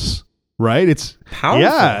obvious, right? It's powerful.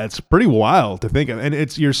 Yeah, it's pretty wild to think of.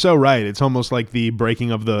 And you're so right. It's almost like the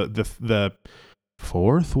breaking of the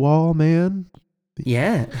fourth wall, man.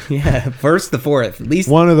 Yeah. First, the fourth. At least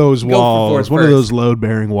one of those walls, one of those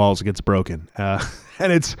load-bearing walls gets broken. And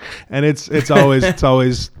it's always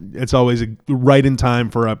right in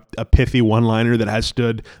time for a pithy one-liner that has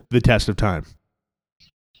stood the test of time.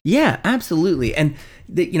 Yeah, absolutely. And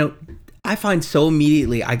I find so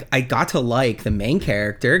immediately I got to like the main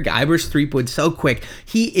character, Guybrush Threepwood, so quick.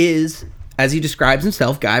 He is, as he describes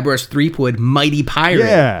himself, Guybrush Threepwood, mighty pirate.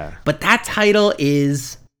 Yeah. But that title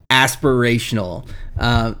is aspirational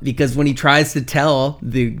because when he tries to tell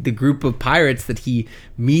the group of pirates that he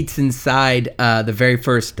meets inside the very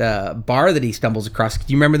first bar that he stumbles across.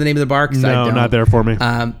 Do you remember the name of the bar? No, not there for me.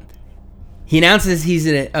 He announces he's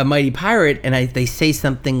a mighty pirate, and they say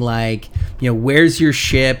something like, where's your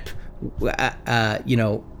ship?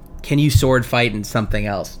 Can you sword fight, and something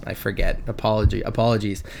else? I forget.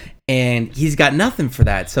 Apologies. And he's got nothing for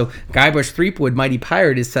that. So Guybrush Threepwood, mighty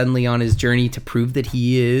pirate, is suddenly on his journey to prove that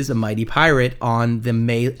he is a mighty pirate on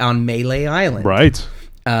Melee Island. Right.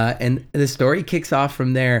 And the story kicks off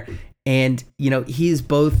from there. And he's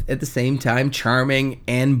both at the same time charming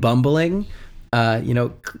and bumbling.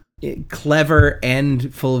 Clever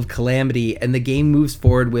and full of calamity, and the game moves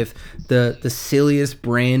forward with the silliest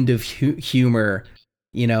brand of humor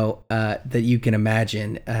that you can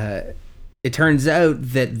imagine. It turns out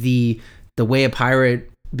that the way a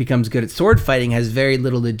pirate becomes good at sword fighting has very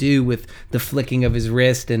little to do with the flicking of his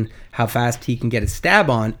wrist and how fast he can get a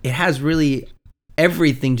stab on. It has really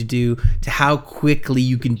everything to do to how quickly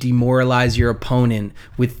you can demoralize your opponent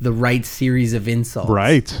with the right series of insults.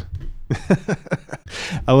 Right.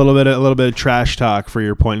 a little bit of trash talk for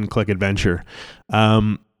your point and click adventure.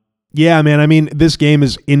 Yeah, man. I mean, this game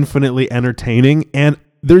is infinitely entertaining, and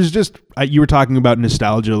there's just, you were talking about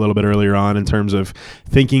nostalgia a little bit earlier on in terms of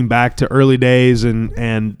thinking back to early days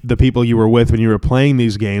and the people you were with when you were playing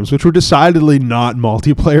these games, which were decidedly not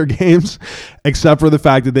multiplayer games, except for the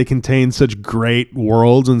fact that they contained such great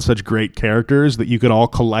worlds and such great characters that you could all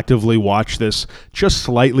collectively watch this just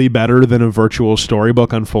slightly better than a virtual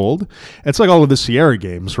storybook unfold. It's like all of the Sierra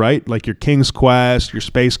games, right? Like your King's Quest, your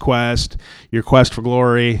Space Quest, your Quest for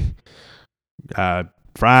Glory,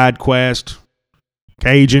 Fried Quest,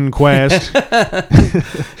 Cajun Quest.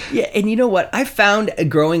 Yeah, and you know what? I found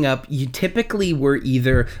growing up, you typically were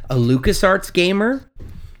either a LucasArts gamer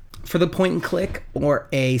for the point and click or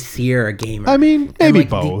a Sierra gamer. I mean, maybe like,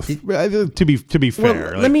 both. To be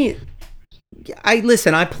fair, well,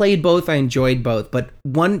 I played both. I enjoyed both, but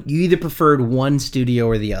you either preferred one studio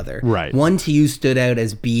or the other. Right. One to you stood out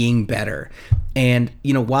as being better. And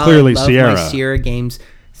while clearly I love my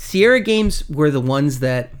Sierra games were the ones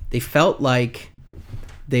that they felt like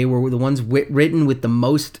they were the ones written with the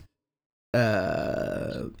most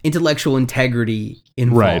intellectual integrity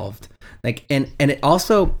involved. Right. And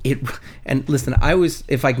listen,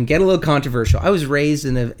 if I can get a little controversial, I was raised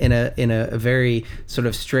in a very sort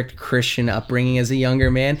of strict Christian upbringing as a younger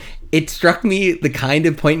man. It struck me the kind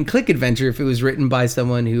of point and click adventure if it was written by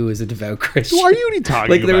someone who is a devout Christian. What are you talking about?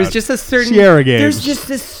 Like there was just a certain Sierra games. There's just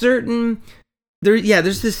this certain.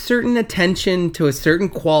 There's this certain attention to a certain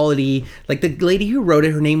quality. Like the lady who wrote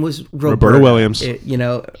it, her name was Roberta Williams.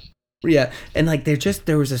 Yeah, and like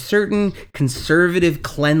there was a certain conservative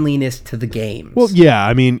cleanliness to the game. Well, yeah,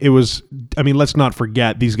 I mean, let's not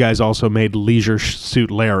forget these guys also made Leisure Suit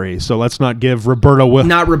Larry, so let's not give Roberta Williams.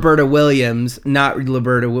 Not Roberta Williams.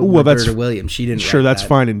 She didn't. Sure, write that's that.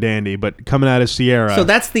 fine and dandy, but coming out of Sierra. So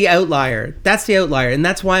that's the outlier. And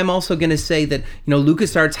that's why I'm also going to say that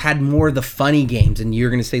LucasArts had more of the funny games, and you're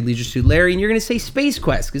going to say Leisure Suit Larry, and you're going to say Space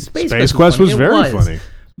Quest because Space Quest was very funny.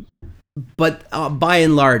 But by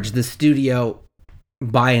and large, the studio,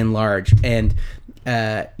 and one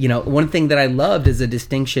thing that I loved is a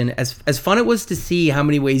distinction. As fun it was to see how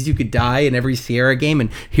many ways you could die in every Sierra game, and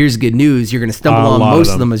here's good news: you're going to stumble on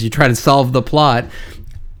most of them as you try to solve the plot.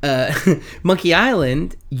 Monkey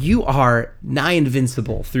Island, you are nigh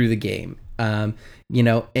invincible through the game. To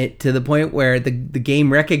the point where the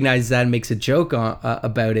game recognizes that and makes a joke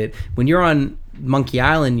about it. When you're on Monkey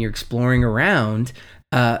Island, you're exploring around.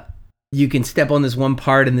 You can step on this one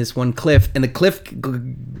part in this one cliff, and the cliff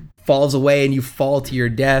falls away, and you fall to your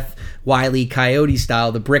death, Wile E. Coyote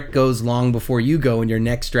style. The brick goes long before you go, and your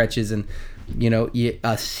neck stretches, and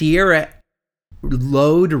a Sierra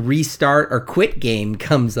load, restart, or quit game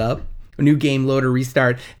comes up. A new game, load or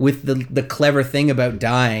restart, with the clever thing about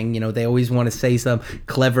dying. They always want to say some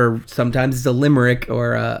clever. Sometimes it's a limerick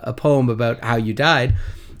or a poem about how you died.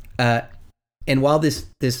 And while this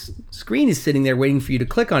screen is sitting there waiting for you to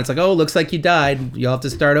click on, it's like, oh, looks like you died. You'll have to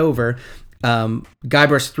start over.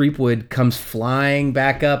 Guybrush Threepwood comes flying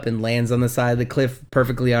back up and lands on the side of the cliff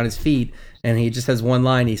perfectly on his feet. And he just has one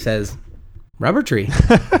line. He says, "Rubber tree."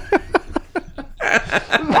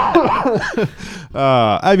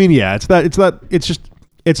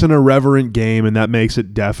 It's an irreverent game, and that makes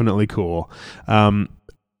it definitely cool.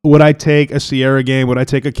 Would I take a Sierra game? Would I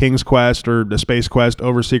take a King's Quest or a Space Quest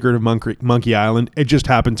over Secret of Monkey Island? It just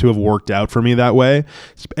happened to have worked out for me that way.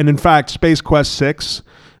 And in fact, Space Quest 6,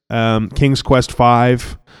 King's Quest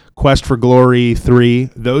 5, Quest for Glory 3,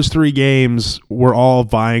 those three games were all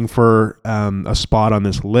vying for a spot on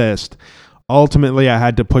this list. Ultimately, I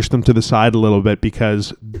had to push them to the side a little bit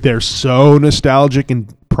because they're so nostalgic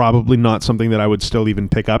and probably not something that I would still even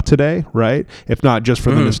pick up today, right? If not just for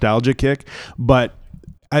the nostalgia kick. But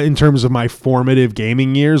in terms of my formative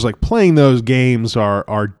gaming years, like playing those games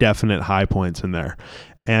are definite high points in there.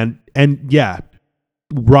 And yeah,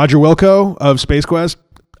 Roger Wilco of Space Quest,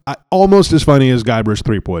 almost as funny as Guybrush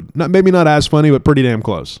Threepwood. Maybe not as funny, but pretty damn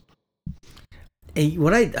close.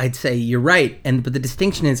 What I'd say, you're right, but the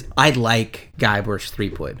distinction is I like Guybrush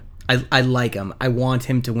Threepwood. I like him. I want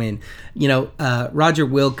him to win. Roger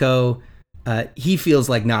Wilco, he feels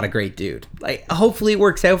like not a great dude. Like, hopefully it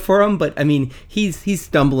works out for him, but I mean, he's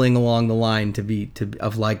stumbling along the line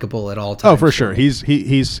of likable at all times. Oh, for sure. He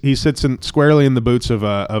sits squarely in the boots of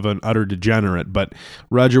an utter degenerate. But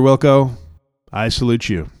Roger Wilco, I salute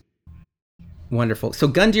you. Wonderful. So,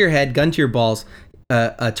 gun to your head, gun to your balls.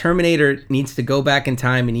 A Terminator needs to go back in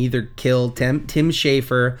time and either kill Tim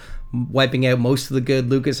Schafer, wiping out most of the good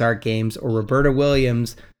LucasArts games, or Roberta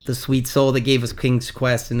Williams, the sweet soul that gave us King's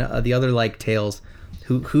Quest and the other like tales.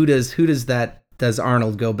 Who does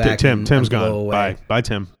Arnold go back? Tim's and gone. blow away? Bye,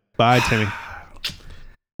 Tim. Bye, Timmy.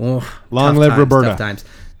 Oh, Long live Roberta. Tough times.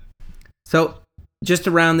 So just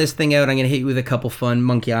to round this thing out, I'm going to hit you with a couple fun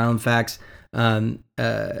Monkey Island facts.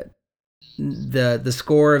 The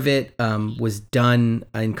score of it was done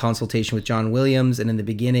in consultation with John Williams, and in the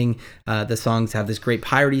beginning, the songs have this great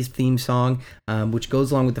Pirates theme song, which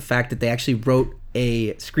goes along with the fact that they actually wrote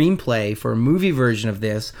a screenplay for a movie version of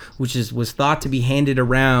this, which was thought to be handed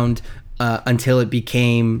around until it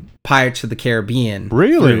became Pirates of the Caribbean.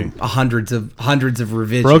 Really? Hundreds of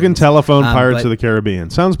revisions. Broken Telephone, Pirates of the Caribbean.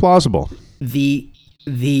 Sounds plausible. The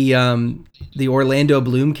Orlando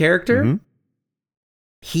Bloom character. Mm-hmm.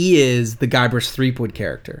 He is the Guybrush Threepwood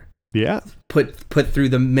character. Yeah. Put through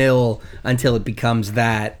the mill until it becomes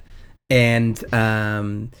that. And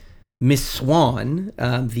Miss Swan,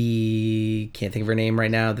 can't think of her name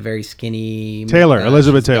right now, the very skinny Taylor,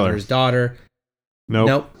 Elizabeth Taylor. His daughter.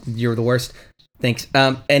 Nope. You're the worst. Thanks.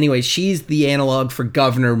 Anyway, she's the analog for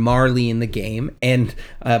Governor Marley in the game. And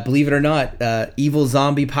believe it or not, evil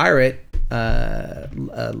zombie pirate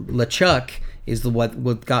LeChuck is what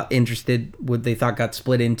they thought got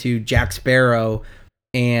split into Jack Sparrow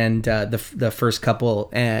and the first couple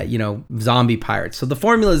zombie pirates. So the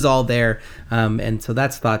formula is all there, and so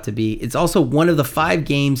that's thought to be. It's also one of the 5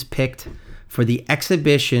 games picked for the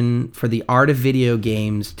exhibition for the art of video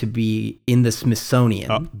games to be in the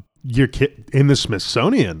Smithsonian. In the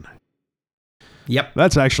Smithsonian? Yep.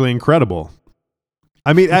 That's actually incredible.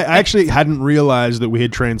 I mean, I actually hadn't realized that we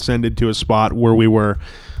had transcended to a spot where we were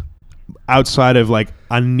outside of like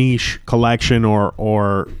a niche collection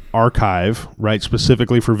or archive, right,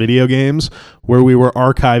 specifically for video games, where we were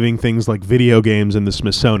archiving things like video games in the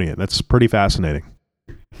Smithsonian. That's pretty fascinating.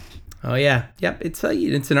 Oh yeah, yep. It's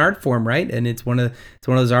an art form, right? And it's one of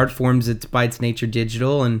those art forms that's by its nature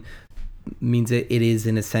digital and means it is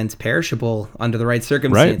in a sense perishable under the right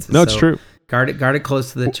circumstances. Right? No, it's true. Guard it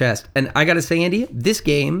close to the chest. And I got to say, Andy, this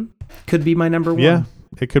game could be my number 1. Yeah.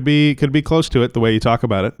 It could be close to it the way you talk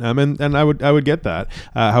about it, and I would get that.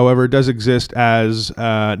 However, it does exist as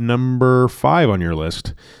number 5 on your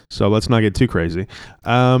list, so let's not get too crazy.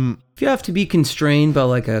 If you have to be constrained by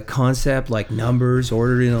like a concept like numbers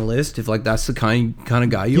ordered in a list, if like that's the kind of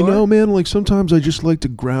guy you are, know, man, like sometimes I just like to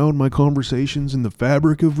ground my conversations in the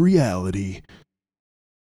fabric of reality.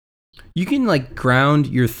 You can like ground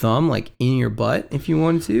your thumb like in your butt if you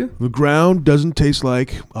wanted to. The ground doesn't taste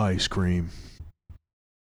like ice cream.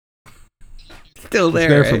 Still there.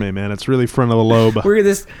 It's there for me, man. It's really front of the lobe.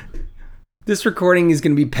 This recording is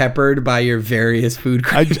going to be peppered by your various food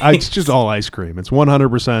cravings. It's just all ice cream. It's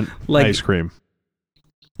 100% like, ice cream.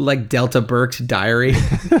 Like Delta Burke's diary.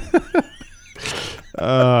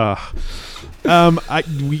 What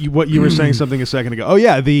you were saying something a second ago. Oh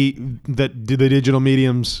yeah, the digital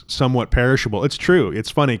medium's somewhat perishable. It's true. It's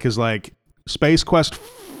funny because like Space Quest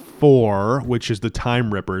 4, which is the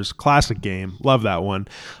Time Rippers, classic game. Love that one.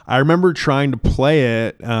 I remember trying to play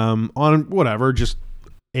it on whatever, just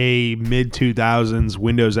a mid-2000s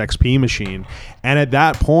Windows XP machine. And at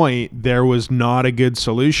that point, there was not a good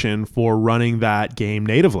solution for running that game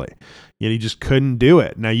natively. You just couldn't do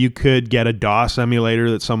it. Now, you could get a DOS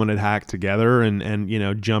emulator that someone had hacked together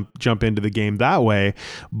and jump into the game that way.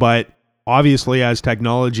 But obviously, as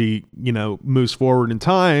technology, moves forward in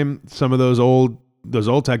time, some of those old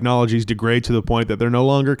technologies degrade to the point that they're no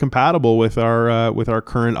longer compatible with our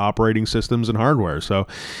current operating systems and hardware. So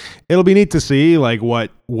it'll be neat to see like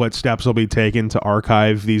what steps will be taken to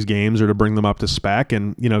archive these games or to bring them up to spec.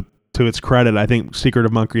 And to its credit, I think Secret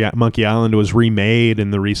of Monkey Island was remade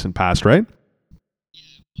in the recent past, right?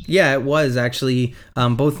 Yeah, it was actually.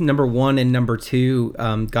 Both number 1 and number 2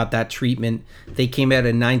 got that treatment. They came out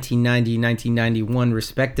in 1990, 1991,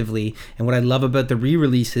 respectively. And what I love about the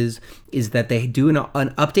re-releases is that they do an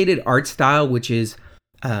updated art style, which is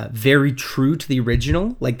very true to the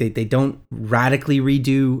original. Like they don't radically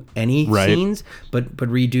redo any scenes, but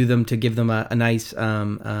redo them to give them a nice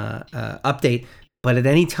update. But at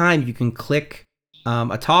any time, you can click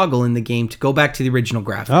a toggle in the game to go back to the original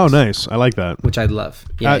graphics. Oh, nice. I like that. Which I love.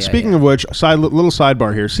 Speaking of which, little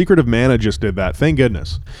sidebar here. Secret of Mana just did that. Thank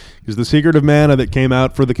goodness. Because the Secret of Mana that came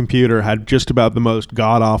out for the computer had just about the most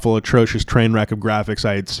god-awful, atrocious train wreck of graphics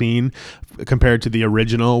I had seen compared to the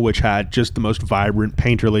original, which had just the most vibrant,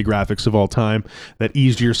 painterly graphics of all time that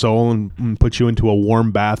eased your soul and put you into a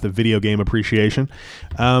warm bath of video game appreciation.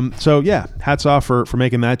 So, yeah, hats off for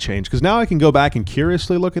making that change. Because now I can go back and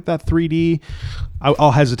curiously look at that 3D,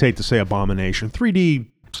 I'll hesitate to say abomination, 3D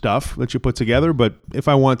stuff that you put together, but if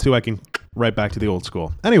I want to, I can right back to the old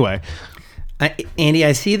school. Anyway, Andy,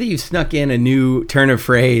 I see that you snuck in a new turn of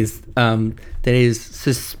phrase that is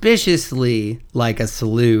suspiciously like a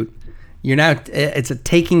salute. You're now it's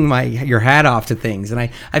taking your hat off to things, and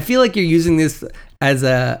I feel like you're using this as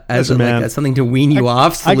a man. like something to wean you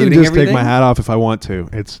off. I can Saluting just everything? take my hat off if I want to.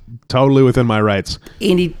 It's totally within my rights.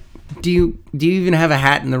 Andy, do you even have a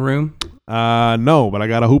hat in the room? No, but I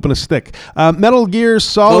got a hoop and a stick. Metal Gear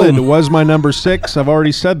Solid Boom. was my number 6. I've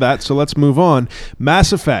already said that, so let's move on.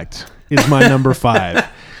 Mass Effect is my number 5.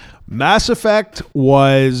 Mass Effect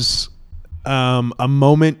was a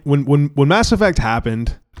moment when Mass Effect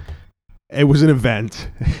happened. It was an event.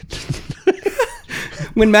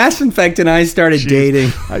 When Mass Effect and I started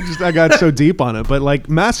dating, I got so deep on it, but like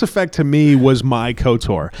Mass Effect to me was my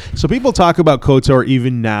KOTOR. So people talk about KOTOR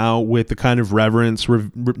even now with the kind of reverence,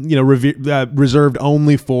 reserved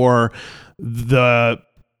only for the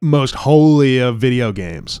most holy of video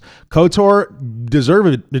games. KOTOR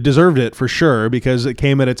deserved it for sure, because it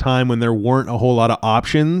came at a time when there weren't a whole lot of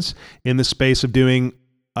options in the space of doing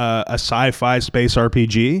a sci-fi space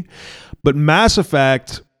RPG. But Mass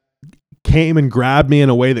Effect came and grabbed me in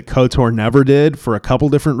a way that KOTOR never did for a couple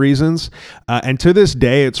different reasons. And to this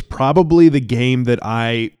day, it's probably the game that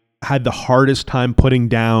I had the hardest time putting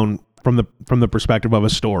down from the perspective of a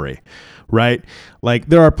story, right? Like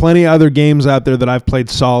there are plenty of other games out there that I've played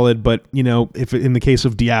solid, but if in the case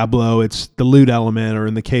of Diablo, it's the loot element, or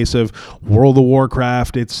in the case of World of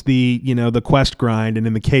Warcraft, it's the quest grind. And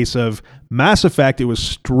in the case of Mass Effect, it was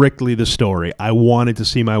strictly the story. I wanted to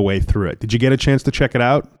see my way through it. Did you get a chance to check it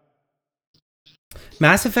out?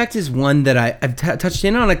 Mass Effect is one that I've touched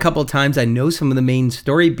in on a couple of times. I know some of the main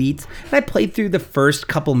story beats, and I played through the first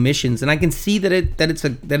couple missions, and I can see that it's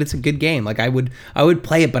a good game. Like I would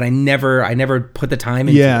play it, but I never put the time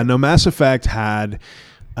into it. Yeah, no, Mass Effect had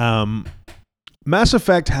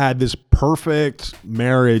this perfect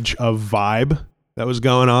marriage of vibe that was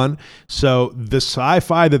going on. So the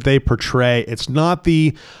sci-fi that they portray, it's not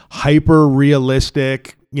the hyper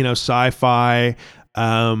realistic, sci-fi,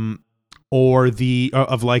 or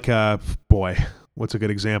of like what's a good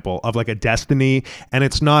example of like a Destiny, and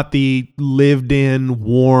it's not the lived in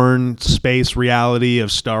worn space reality of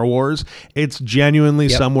Star Wars. It's genuinely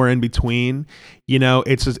somewhere in between.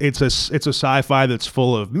 It's a sci-fi that's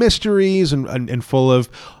full of mysteries and full of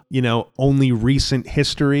only recent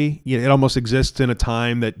history. It almost exists in a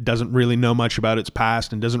time that doesn't really know much about its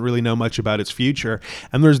past and doesn't really know much about its future.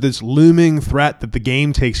 And there's this looming threat that the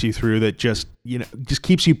game takes you through that just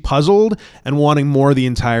keeps you puzzled and wanting more the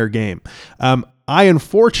entire game. I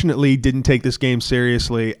unfortunately didn't take this game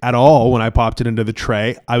seriously at all when I popped it into the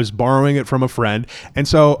tray. I was borrowing it from a friend, and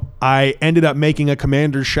so I ended up making a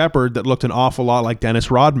Commander Shepard that looked an awful lot like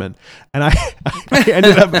Dennis Rodman. And I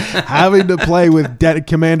ended up having to play with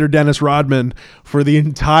Commander Dennis Rodman for the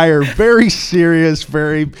entire very serious,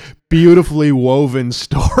 very beautifully woven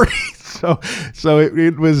story. So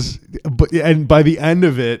it was, and by the end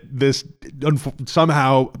of it, this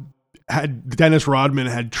somehow Dennis Rodman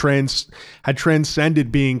had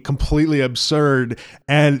transcended being completely absurd,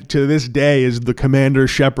 and to this day is the Commander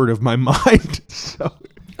Shepard of my mind. So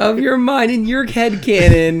of your mind, in your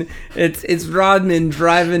headcanon, it's Rodman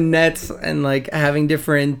driving nets and like having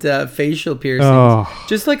different facial piercings. Oh.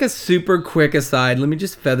 Just like a super quick aside, let me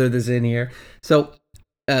just feather this in here. So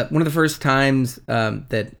one of the first times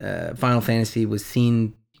that Final Fantasy was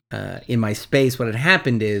seen in my space, what had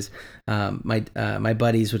happened is my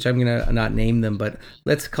buddies, which I'm gonna not name them, but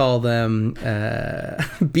let's call them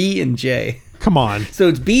B and J. Come on. So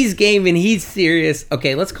it's B's game and he's serious.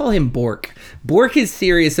 Okay, let's call him Bork. Bork is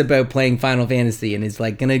serious about playing Final Fantasy and is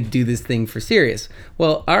like gonna do this thing for serious.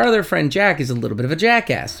 Well, our other friend Jack is a little bit of a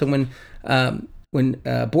jackass. So when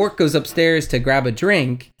Bork goes upstairs to grab a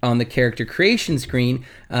drink on the character creation screen,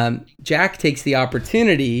 Jack takes the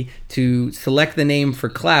opportunity to select the name for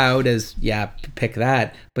Cloud as, pick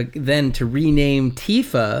that, but then to rename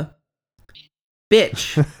Tifa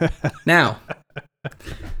Bitch. Now,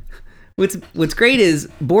 what's great is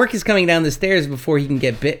Bork is coming down the stairs before he can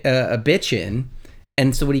get a bitch in,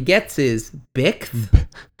 and so what he gets is Bixth,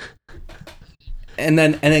 and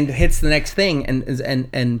then hits the next thing,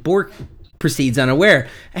 and Bork proceeds unaware,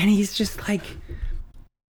 and he's just like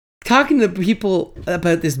talking to people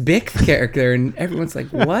about this Bixth character, and everyone's like,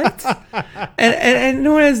 what? and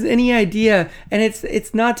no one has any idea, and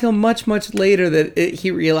it's not till much later that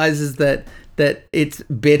he realizes that it's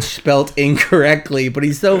bitch spelt incorrectly, but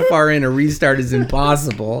he's so far in, a restart is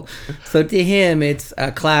impossible. So to him, it's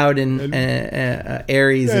Cloud and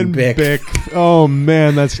Ares and Bixth. Oh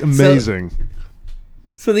man, that's amazing.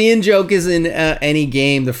 So the in-joke is in any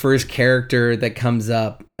game, the first character that comes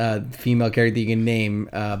up, female character you can name,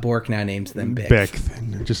 Bork now names them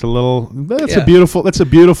Bixth. Just a little, that's a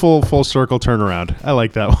beautiful full circle turnaround. I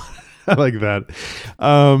like that one. I like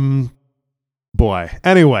that. Boy.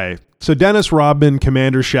 Anyway, so Dennis Rodman,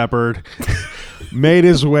 Commander Shepard, made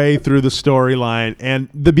his way through the storyline. And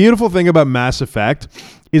the beautiful thing about Mass Effect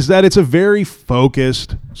is that it's a very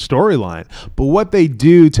focused storyline. But what they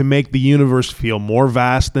do to make the universe feel more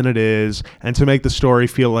vast than it is, and to make the story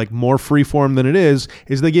feel like more freeform than it is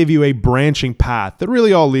they give you a branching path that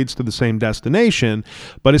really all leads to the same destination.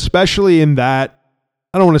 But especially in that,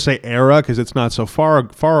 I don't want to say era because it's not so far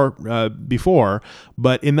before,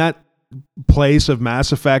 but in that place of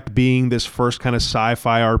Mass Effect being this first kind of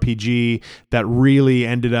sci-fi RPG that really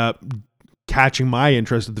ended up catching my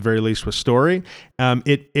interest at the very least with story,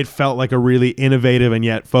 it felt like a really innovative and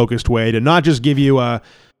yet focused way to not just give you a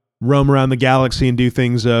roam around the galaxy and do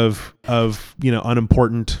things of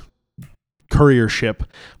unimportant courier ship,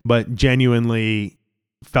 but genuinely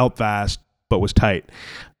felt vast but was tight.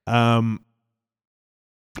 And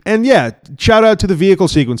yeah, shout out to the vehicle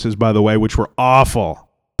sequences, by the way, which were awful.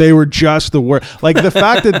 They were just the worst. Like the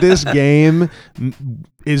fact that this game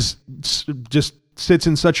is just sits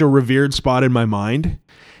in such a revered spot in my mind,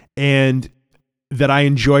 and that I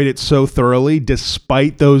enjoyed it so thoroughly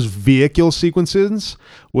despite those vehicle sequences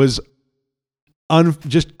was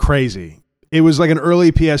just crazy. It was like an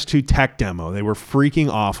early PS2 tech demo. They were freaking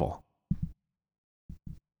awful.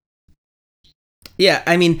 Yeah,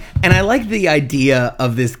 I mean, and I like the idea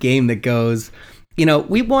of this game that goes,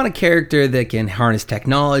 we want a character that can harness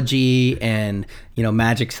technology and,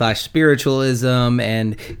 magic / spiritualism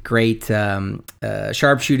and great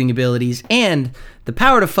sharpshooting abilities and the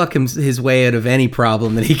power to fuck his way out of any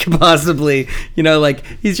problem that he could possibly,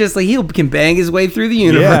 he's just like, he can bang his way through the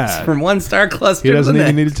universe from one star cluster to the next. He doesn't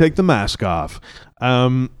even need to take the mask off.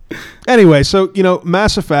 Anyway, so,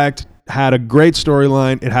 Mass Effect had a great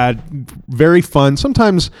storyline. It had very fun,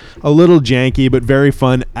 sometimes a little janky, but very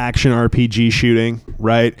fun action RPG shooting,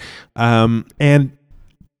 right? And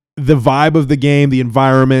the vibe of the game, the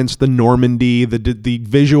environments, the Normandy, the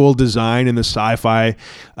visual design in the sci-fi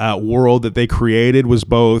world that they created was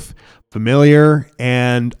both familiar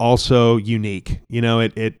and also unique.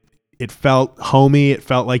 It felt homey. It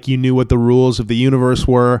felt like you knew what the rules of the universe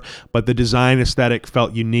were, but the design aesthetic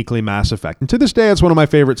felt uniquely Mass Effect. And to this day, it's one of my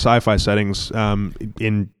favorite sci-fi settings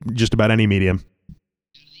in just about any medium.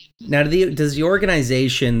 Now, does the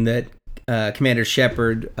organization that Commander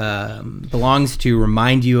Shepard belongs to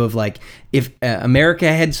remind you of, like, if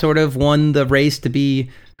America had sort of won the race to be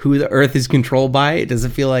who the Earth is controlled by? Does it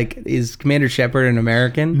feel like, is Commander Shepard an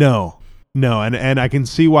American? No, and I can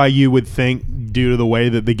see why you would think, due to the way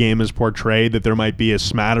that the game is portrayed, that there might be a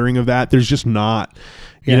smattering of that. There's just not.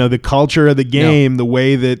 The culture of the game, the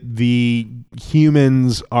way that the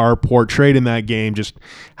humans are portrayed in that game just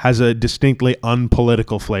has a distinctly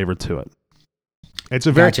unpolitical flavor to it. It's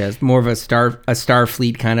a gotcha. It's more of a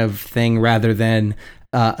Starfleet kind of thing rather than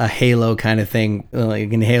a Halo kind of thing.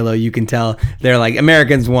 Like in Halo, you can tell they're like,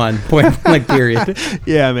 Americans won, point blank, period.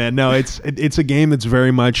 Yeah, man. No, it's a game that's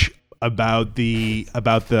very much about the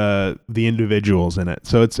individuals in it.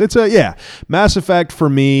 So it's Mass Effect for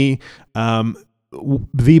me,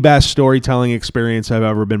 the best storytelling experience I've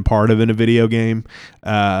ever been part of in a video game.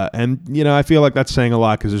 And I feel like that's saying a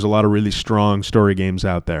lot because there's a lot of really strong story games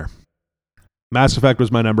out there. Mass Effect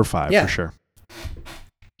was my number 5 for sure.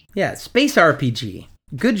 Yeah, space RPG.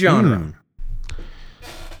 Good genre.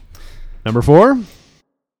 Number 4?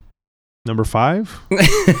 Number 5?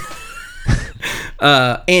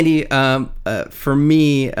 Andy, for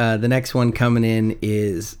me, the next one coming in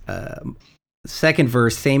is second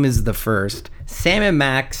verse, same as the first. Sam and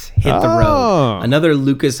Max Hit the Road. Another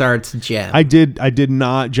LucasArts gem. I did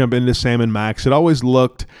not jump into Sam and Max. It always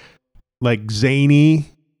looked like zany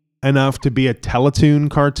enough to be a Teletoon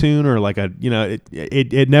cartoon, or like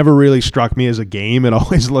it never really struck me as a game. It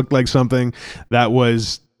always looked like something that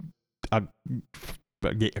was a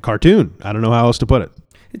cartoon. I don't know how else to put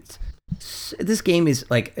it. This game is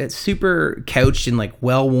like super couched in like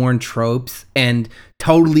well-worn tropes and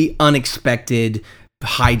totally unexpected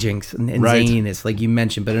hijinks and zaniness, like you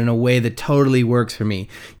mentioned, but in a way that totally works for me.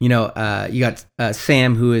 You got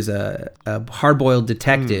Sam, who is a hard-boiled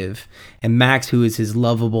detective, and Max, who is his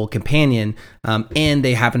lovable companion, and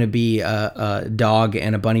they happen to be a dog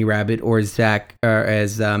and a bunny rabbit, or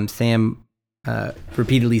as Sam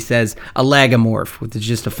repeatedly says, a lagomorph, which is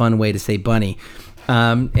just a fun way to say bunny.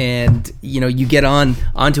 And you get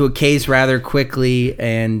onto a case rather quickly,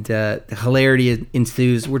 and hilarity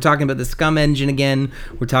ensues. We're talking about the Scum Engine again.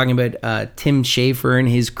 We're talking about Tim Schafer and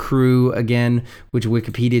his crew again, which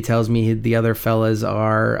Wikipedia tells me the other fellas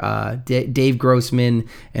are Dave Grossman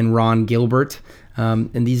and Ron Gilbert.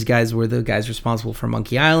 And these guys were the guys responsible for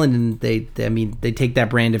Monkey Island, and they take that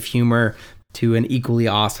brand of humor to an equally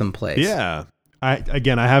awesome place. Yeah. I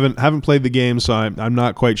haven't played the game, so I'm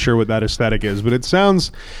not quite sure what that aesthetic is, but it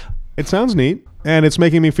sounds neat, and it's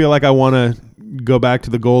making me feel like I want to go back to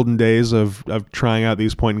the golden days of trying out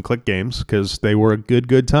these point and click games, because they were a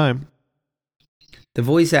good time. The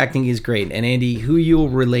voice acting is great, and Andy, who you'll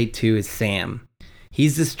relate to is Sam.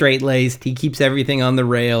 He's the straight-laced, he keeps everything on the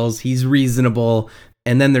rails, he's reasonable.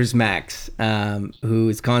 And then there's Max, who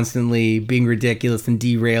is constantly being ridiculous and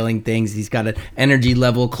derailing things. He's got an energy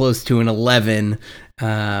level close to an 11.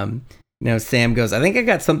 Sam goes, I think I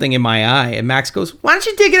got something in my eye. And Max goes, why don't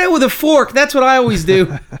you dig it out with a fork? That's what I always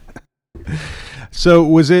do.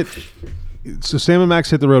 So Sam and Max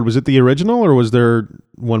Hit the Road, was it the original, or was there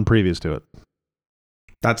one previous to it?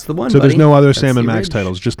 That's the one, So buddy. there's no other Sam and Max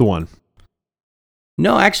titles, just the one?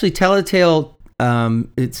 No, actually, Telltale,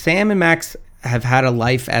 Sam and Max have had a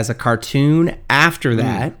life as a cartoon after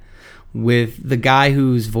that, with the guy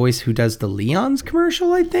who does the Leon's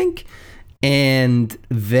commercial, I think, and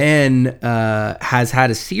then has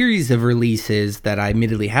had a series of releases that I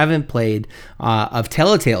admittedly haven't played of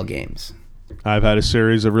Telltale games. I've had a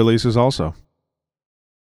series of releases also.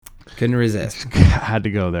 Couldn't resist. Had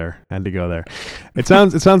to go there. It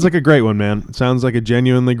sounds like a great one, man. It sounds like a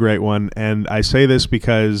genuinely great one. And I say this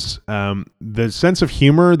because the sense of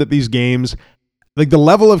humor that these games, like the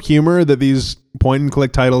level of humor that these point and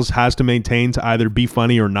click titles has to maintain to either be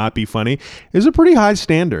funny or not be funny, is a pretty high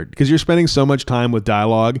standard, because you're spending so much time with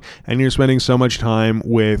dialogue and you're spending so much time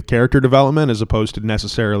with character development as opposed to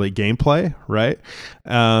necessarily gameplay, right?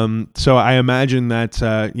 So I imagine that,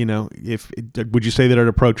 would you say that it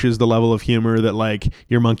approaches the level of humor that like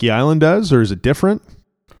your Monkey Island does, or is it different?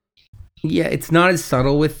 Yeah, it's not as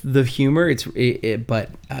subtle with the humor. But it like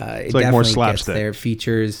definitely more gets slapstick. there.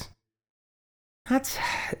 Features.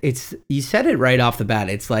 You said it right off the bat.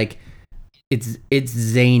 It's like it's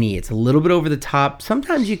zany. It's a little bit over the top.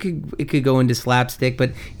 Sometimes it could go into slapstick,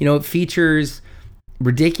 but it features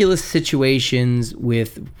ridiculous situations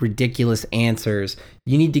with ridiculous answers.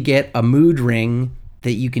 You need to get a mood ring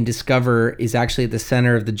that you can discover is actually at the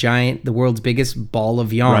center of the world's biggest ball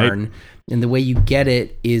of yarn. Right. And the way you get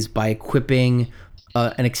it is by equipping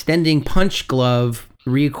an extending punch glove,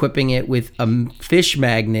 re-equipping it with a fish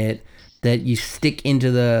magnet that you stick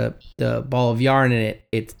into the ball of yarn, and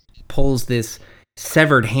it pulls this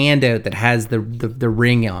severed hand out that has the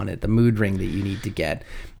ring on it, the mood ring that you need to get.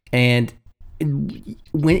 And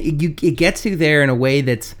when it gets you there in a way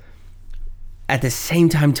that's at the same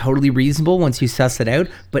time totally reasonable once you suss it out,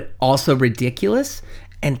 but also ridiculous,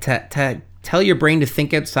 and to tell your brain to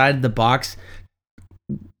think outside of the box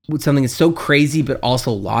with something that's so crazy but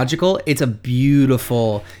also logical. It's a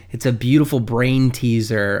beautiful brain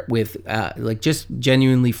teaser with just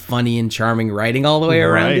genuinely funny and charming writing all the way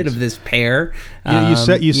around it of this pair. Yeah,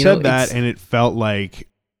 you said that, and it felt like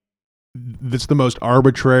it's the most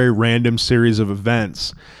arbitrary, random series of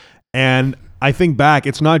events. And I think back,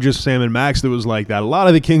 it's not just Sam and Max that was like that. A lot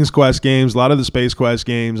of the King's Quest games, a lot of the Space Quest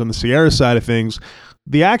games, on the Sierra side of things,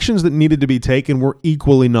 the actions that needed to be taken were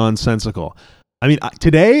equally nonsensical. I mean,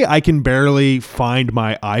 today I can barely find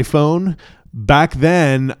my iPhone. Back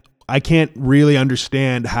then, I can't really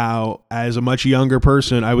understand how, as a much younger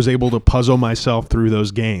person, I was able to puzzle myself through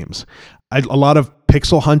those games. A lot of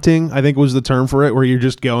pixel hunting, I think, was the term for it, where you're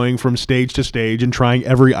just going from stage to stage and trying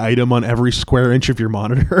every item on every square inch of your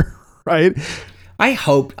monitor, right? I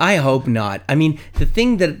hope not. I mean, the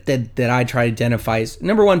thing that I try to identify is,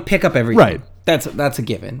 number one, pick up everything. Right. That's a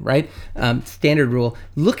given, right? Standard rule.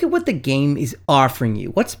 Look at what the game is offering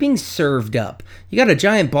you. What's being served up? You got a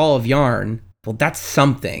giant ball of yarn. Well, that's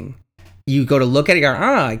something. You go to look at it, you're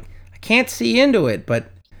I can't see into it,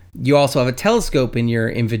 but you also have a telescope in your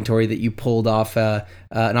inventory that you pulled off an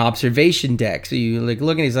observation deck. So you look,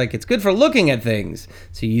 and he's like, it's good for looking at things.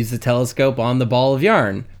 So you use the telescope on the ball of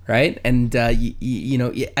yarn, right? And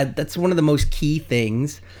that's one of the most key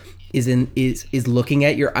things. Is looking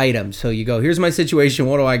at your items. So you go, here's my situation,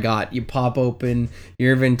 what do I got? You pop open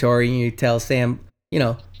your inventory and you tell Sam,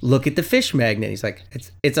 look at the fish magnet. He's like,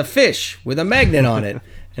 it's a fish with a magnet on it.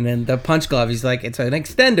 And then the punch glove, he's like, it's an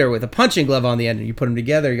extender with a punching glove on the end. And you put them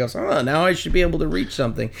together, he goes, oh, now I should be able to reach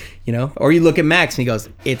something, Or you look at Max and he goes,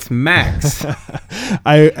 it's Max.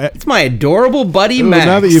 It's my adorable buddy Max.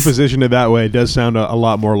 Now that you position it that way, it does sound a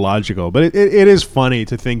lot more logical. But it is funny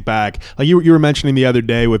to think back. Like you were mentioning the other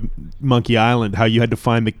day with Monkey Island, how you had to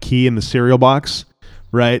find the key in the cereal box,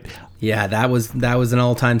 right? Yeah, that was an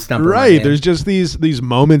all-time stumper. Right. There's just these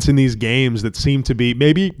moments in these games that seem to be,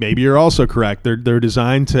 maybe you're also correct. They're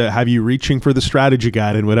designed to have you reaching for the strategy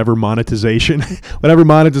guide and whatever monetization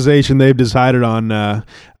they've decided on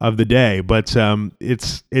of the day. But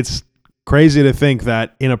it's crazy to think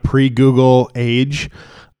that in a pre-Google age,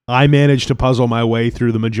 I managed to puzzle my way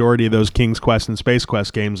through the majority of those King's Quest and Space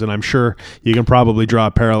Quest games, and I'm sure you can probably draw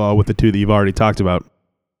a parallel with the two that you've already talked about.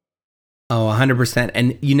 Oh, 100%.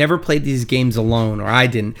 And you never played these games alone, or I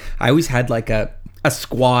didn't. I always had like a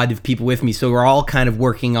squad of people with me, so we're all kind of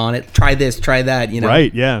working on it. Try this, try that, you know.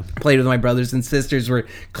 Right, yeah. Played with my brothers and sisters. We're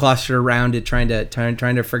clustered around it, trying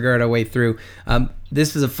to figure out our way through.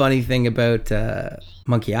 This is a funny thing about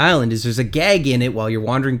Monkey Island is there's a gag in it while you're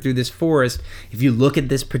wandering through this forest. If you look at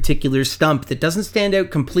this particular stump that doesn't stand out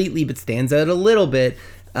completely but stands out a little bit,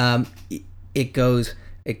 it goes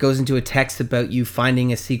into a text about you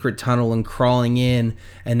finding a secret tunnel and crawling in,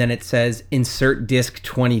 and then it says insert disc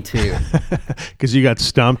 22 because you got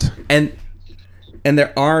stumped. And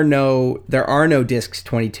there are no discs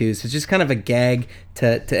 22, so it's just kind of a gag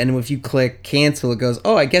to and if you click cancel, it goes,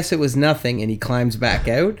 oh, I guess it was nothing, and he climbs back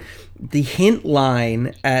out. The hint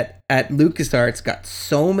line at LucasArts got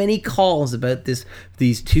so many calls about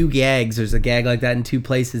these two gags. There's a gag like that in two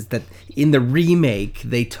places that in the remake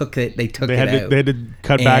they took it out. They had to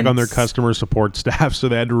cut back on their customer support staff, so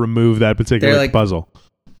they had to remove that particular puzzle.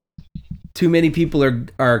 Too many people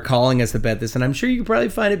are calling us about this, and I'm sure you can probably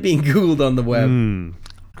find it being Googled on the web.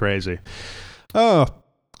 Crazy. Oh,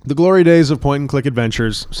 the glory days of point and click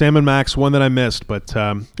adventures. Sam and Max, one that I missed, but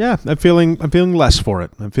yeah, I'm feeling less for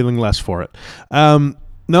it. Now,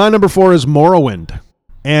 number 4 is Morrowind.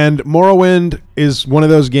 And Morrowind is one of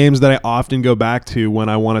those games that I often go back to when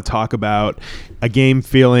I want to talk about a game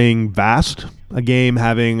feeling vast, a game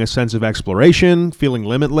having a sense of exploration, feeling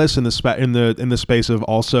limitless in the space of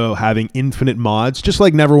also having infinite mods. Just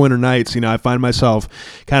like Neverwinter Nights, I find myself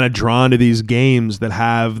kind of drawn to these games that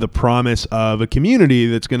have the promise of a community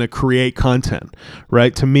that's going to create content,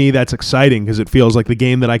 right? To me, that's exciting because it feels like the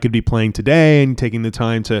game that I could be playing today and taking the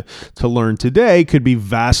time to learn today could be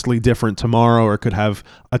vastly different tomorrow, or could have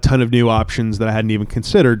a ton of new options that I hadn't even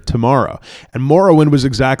considered tomorrow. And Morrowind was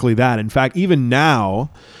exactly that. In fact, even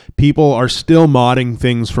now, people are still modding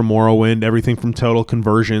things for Morrowind, everything from total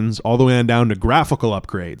conversions all the way on down to graphical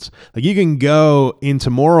upgrades. Like, you can go into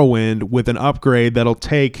Morrowind with an upgrade that'll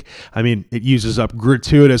take, it uses up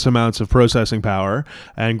gratuitous amounts of processing power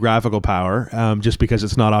and graphical power, just because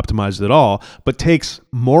it's not optimized at all, but takes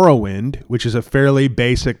Morrowind, which is a fairly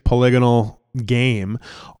basic polygonal game,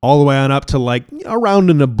 all the way on up to like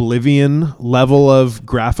around an Oblivion level of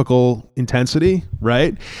graphical intensity,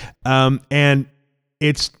 right? And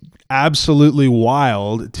it's absolutely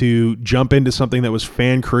wild to jump into something that was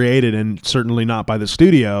fan created and certainly not by the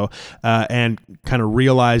studio, and kind of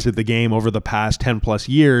realize that the game over the past 10 plus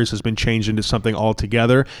years has been changed into something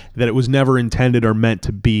altogether that it was never intended or meant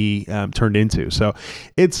to be turned into. So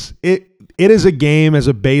it is a game, as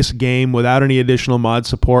a base game without any additional mod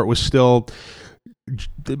support, was still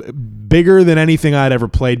bigger than anything I'd ever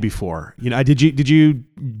played before. Did you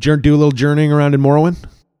do a little journeying around in Morrowind?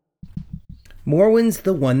 Morrowind's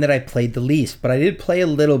the one that I played the least, but I did play a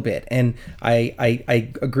little bit, and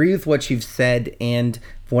I agree with what you've said. And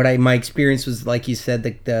my experience was, like you said,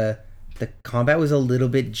 the combat was a little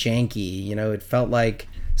bit janky. It felt like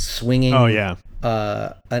swinging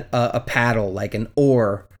a paddle, like an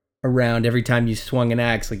oar, around every time you swung an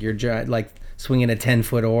axe, like you're like swinging a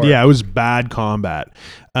 10-foot oar. Yeah, it was bad combat.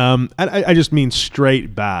 I just mean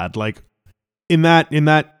straight bad. Like in that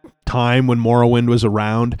time when Morrowind was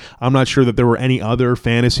around, I'm not sure that there were any other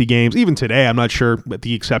fantasy games. Even today, I'm not sure, with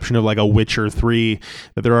the exception of like a Witcher 3,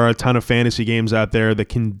 that there are a ton of fantasy games out there that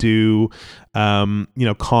can do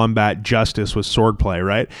combat justice with swordplay,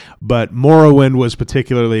 right? But Morrowind was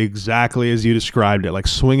particularly exactly as you described it, like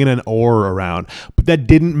swinging an oar around. But that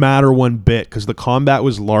didn't matter one bit because the combat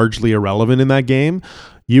was largely irrelevant in that game.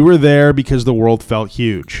 You were there because the world felt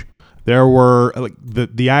huge. There were like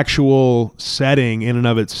the actual setting in and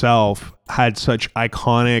of itself had such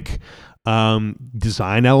iconic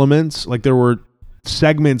design elements. Like, there were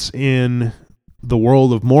segments in the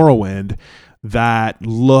world of Morrowind that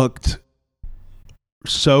looked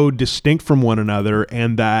so distinct from one another,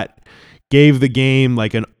 and that gave the game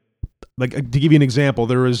to give you an example,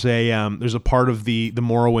 there's a part of the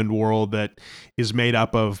Morrowind world that is made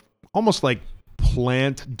up of almost like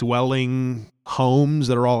plant dwelling homes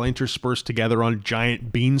that are all interspersed together on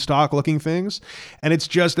giant beanstalk looking things, and it's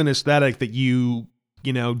just an aesthetic that you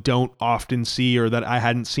don't often see, or that I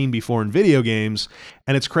hadn't seen before in video games.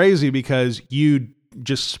 And it's crazy because you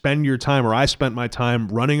just spend your time, or I spent my time,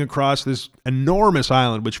 running across this enormous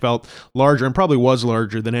island, which felt larger and probably was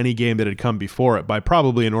larger than any game that had come before it by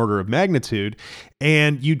probably an order of magnitude.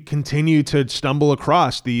 And you'd continue to stumble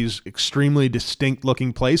across these extremely distinct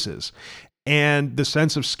looking places. And the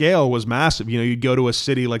sense of scale was massive. You know, you'd go to a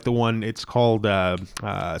city like the one, it's called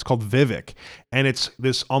Vivek, and it's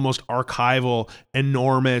this almost archival,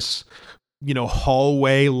 enormous, you know,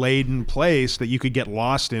 hallway laden place that you could get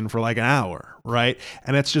lost in for like an hour, right?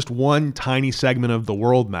 And that's just one tiny segment of the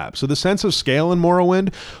world map. So the sense of scale in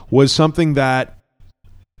Morrowind was something that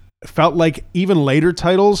felt like even later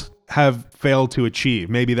titles have failed to achieve.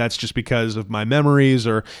 Maybe that's just because of my memories,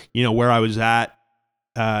 or, you know, where I was at,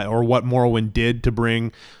 or what Morrowind did to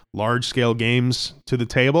bring large scale games to the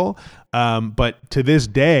table. But to this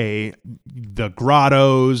day, the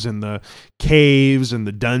grottos and the caves and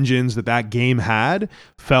the dungeons that game had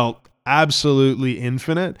felt absolutely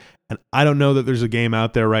infinite. And I don't know that there's a game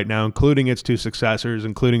out there right now, including its two successors,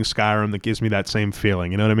 including Skyrim, that gives me that same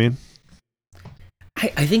feeling. You know what I mean?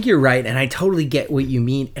 I think you're right, and I totally get what you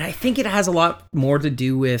mean. And I think it has a lot more to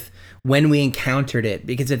do with when we encountered it,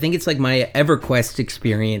 because I think it's like my EverQuest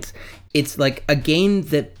experience. It's like a game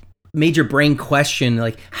that made your brain question,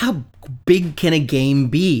 like, how big can a game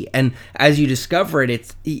be? And as you discover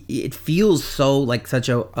it, it feels so like such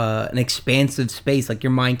an expansive space, like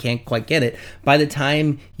your mind can't quite get it. By the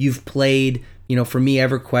time you've played, you know, for me,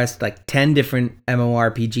 EverQuest, like 10 different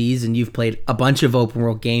MMORPGs, and you've played a bunch of open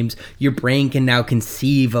world games, your brain can now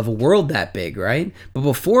conceive of a world that big, right? But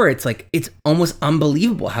before, it's like, it's almost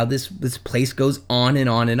unbelievable how this place goes on and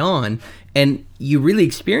on and on. And you really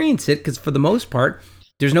experience it because for the most part,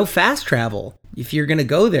 there's no fast travel. If you're going to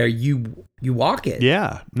go there, you walk it.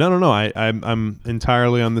 Yeah. No. I'm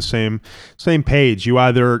entirely on the same page. You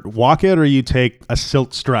either walk it or you take a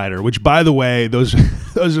Silt Strider, which, by the way, those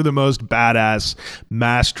are the most badass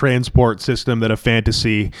mass transport system that a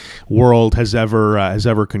fantasy world has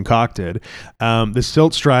ever concocted. The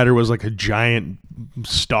Silt Strider was like a giant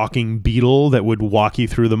stalking beetle that would walk you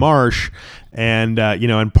through the marsh and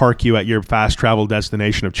and park you at your fast travel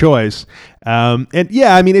destination of choice. And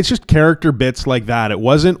yeah, I mean, it's just character bits like that. It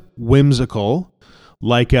wasn't whimsical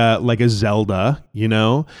like a Zelda, you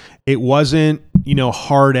know. It wasn't, you know,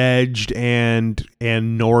 hard edged and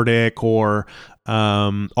Nordic or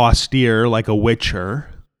austere like a Witcher,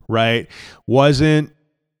 right? Wasn't,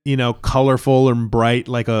 you know, colorful and bright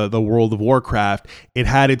like the World of Warcraft. It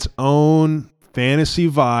had its own fantasy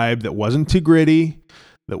vibe that wasn't too gritty,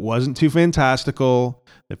 that wasn't too fantastical,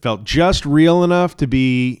 that felt just real enough to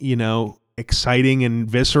be, you know, exciting and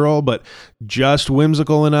visceral, but just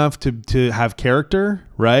whimsical enough to have character,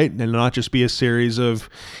 right? And not just be a series of,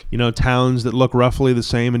 you know, towns that look roughly the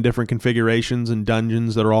same in different configurations and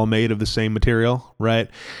dungeons that are all made of the same material, right?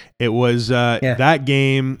 It was that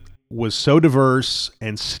game was so diverse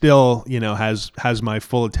and still, you know, has my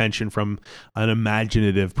full attention from an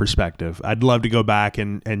imaginative perspective. I'd love to go back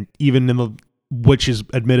and even in the, which is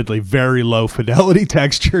admittedly very low fidelity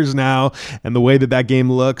textures now, and the way that game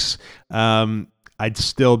looks, I'd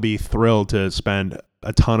still be thrilled to spend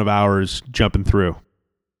a ton of hours jumping through.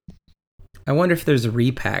 I wonder if there's a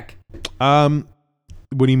repack.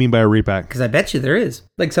 What do you mean by a repack? Because I bet you there is,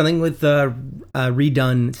 like something with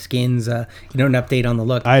redone skins. An update on the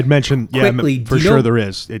look. I had mentioned, quickly, for sure there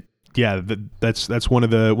is. That's one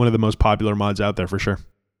of the most popular mods out there for sure.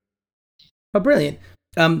 Oh, brilliant!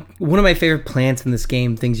 One of my favorite plants in this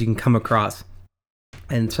game, things you can come across,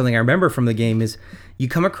 and something I remember from the game is you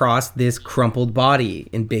come across this crumpled body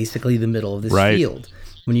in basically the middle of this field.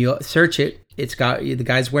 When you search it, it's got the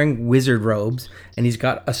guy's wearing wizard robes, and he's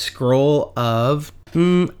got a scroll of.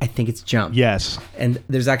 I think it's jump. Yes. And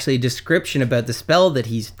there's actually a description about the spell that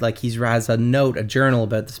he has a note, a journal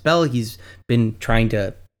about the spell he's been trying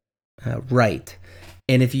to write.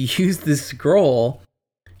 And if you use this scroll,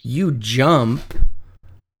 you jump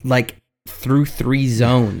like through 3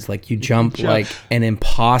 zones. Like you jump like an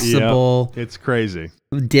impossible. It's crazy.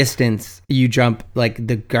 Distance. You jump, like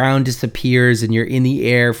the ground disappears and you're in the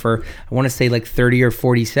air for, I want to say like 30 or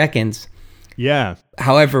 40 seconds. Yeah.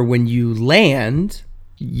 However, when you land,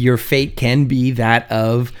 your fate can be that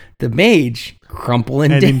of the mage, crumple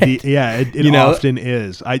and dead. Indeed, it often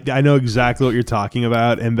is. I know exactly what you're talking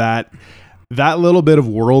about, and that little bit of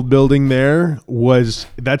world building there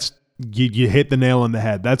you hit the nail on the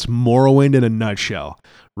head. That's Morrowind in a nutshell,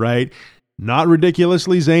 right? Not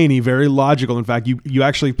ridiculously zany, very logical. In fact, you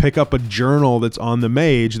actually pick up a journal that's on the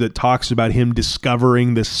mage that talks about him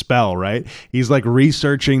discovering this spell, right? He's like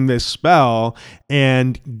researching this spell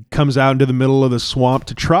and comes out into the middle of the swamp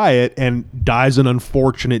to try it and dies an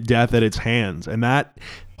unfortunate death at its hands. And that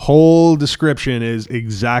whole description is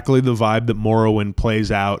exactly the vibe that Morrowind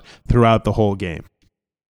plays out throughout the whole game.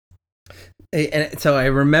 And so I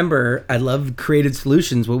remember, I love Creative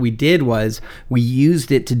Solutions. What we did was we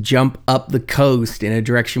used it to jump up the coast in a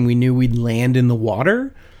direction we knew we'd land in the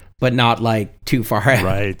water. but not like too far out.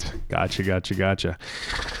 Right. Gotcha.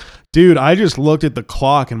 Dude, I just looked at the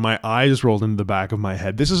clock and my eyes rolled into the back of my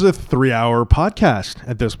head. This is a 3-hour podcast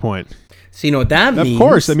at this point. So you know what that means? Of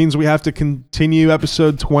course, that means we have to continue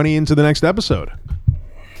episode 20 into the next episode.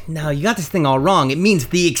 No, you got this thing all wrong. It means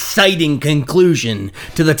the exciting conclusion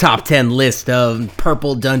to the top 10 list of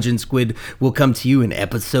Purple Dungeon Squid will come to you in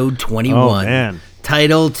episode 21. Oh, man.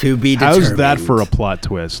 Title to be determined. How's that for a plot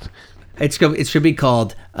twist? It should be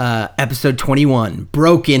called episode 21,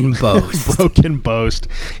 Broken Boast. Broken Boast.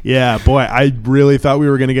 Yeah, boy, I really thought we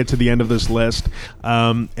were going to get to the end of this list,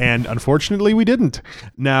 and unfortunately we didn't.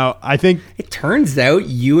 Now, I think... It turns out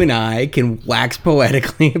you and I can wax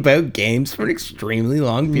poetically about games for an extremely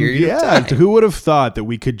long period of time. Yeah, who would have thought that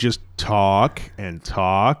we could just talk and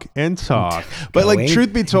talk and talk? But like,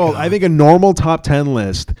 truth be told, I think a normal top 10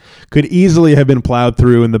 list could easily have been plowed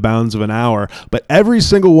through in the bounds of an hour, but every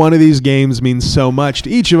single one of these games means so much to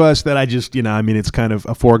each of us that I just, it's kind of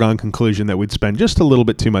a foregone conclusion that we'd spend just a little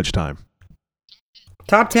bit too much time.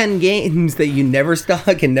 Top 10 games that you never stop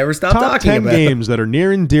talking about. Top 10 games that are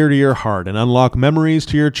near and dear to your heart and unlock memories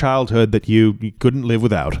to your childhood that you couldn't live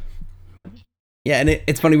without. Yeah, and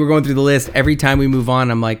it's funny, we're going through the list. Every time we move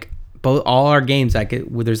on, I'm like, all our games,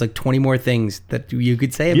 there's like 20 more things that you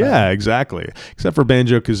could say about. Yeah, exactly. Except for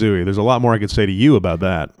Banjo-Kazooie. There's a lot more I could say to you about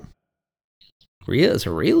that. It's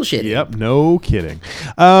real shit. Yep, no kidding.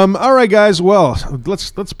 All right, guys. Well,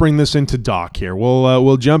 let's bring this into dock here.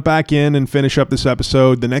 We'll jump back in and finish up this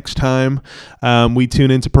episode the next time we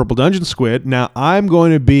tune into Purple Dungeon Squid. Now, I'm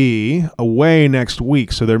going to be away next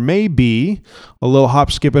week, so there may be a little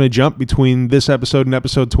hop, skip, and a jump between this episode and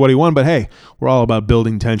episode 21. But hey, we're all about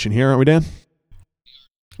building tension here, aren't we, Dan?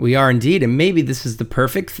 We are indeed, and maybe this is the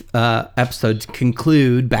perfect episode to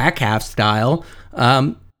conclude back half style.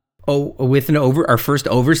 With our first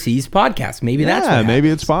overseas podcast. Maybe that's what maybe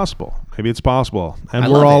it's possible. And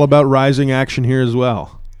we're all about rising action here as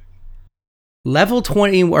well. Level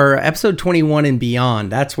 20 or episode 21 and beyond,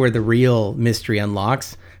 that's where the real mystery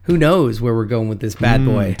unlocks. Who knows where we're going with this bad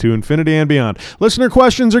boy? To infinity and beyond. Listener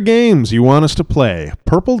questions or games you want us to play.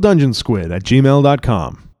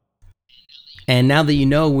 purpledungeonsquid@gmail.com. And now that you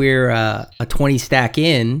know we're a 20 stack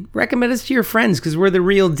in, recommend us to your friends because we're the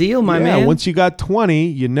real deal, my man. Yeah, once you got 20,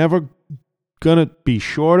 you're never gonna be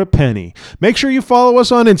short a penny. Make sure you follow us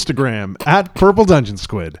on Instagram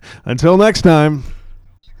 @PurpleDungeonSquid. Until next time.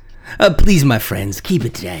 Please, my friends, keep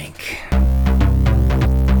it dank.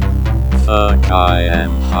 Fuck, I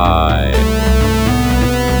am high.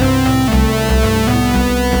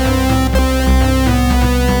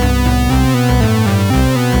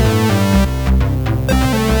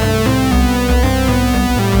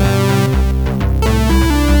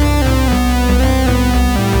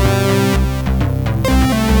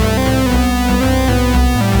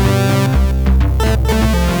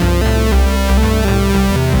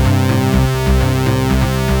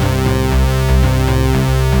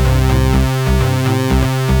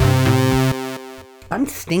 I'm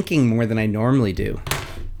stinking more than I normally do.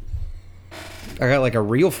 I got like a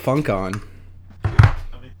real funk on.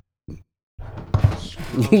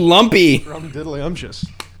 Lumpy. Diddly-umptious.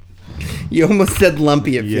 You almost said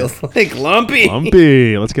lumpy. It feels like lumpy.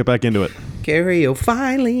 Lumpy. Let's get back into it.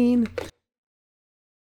 Caryophyllene.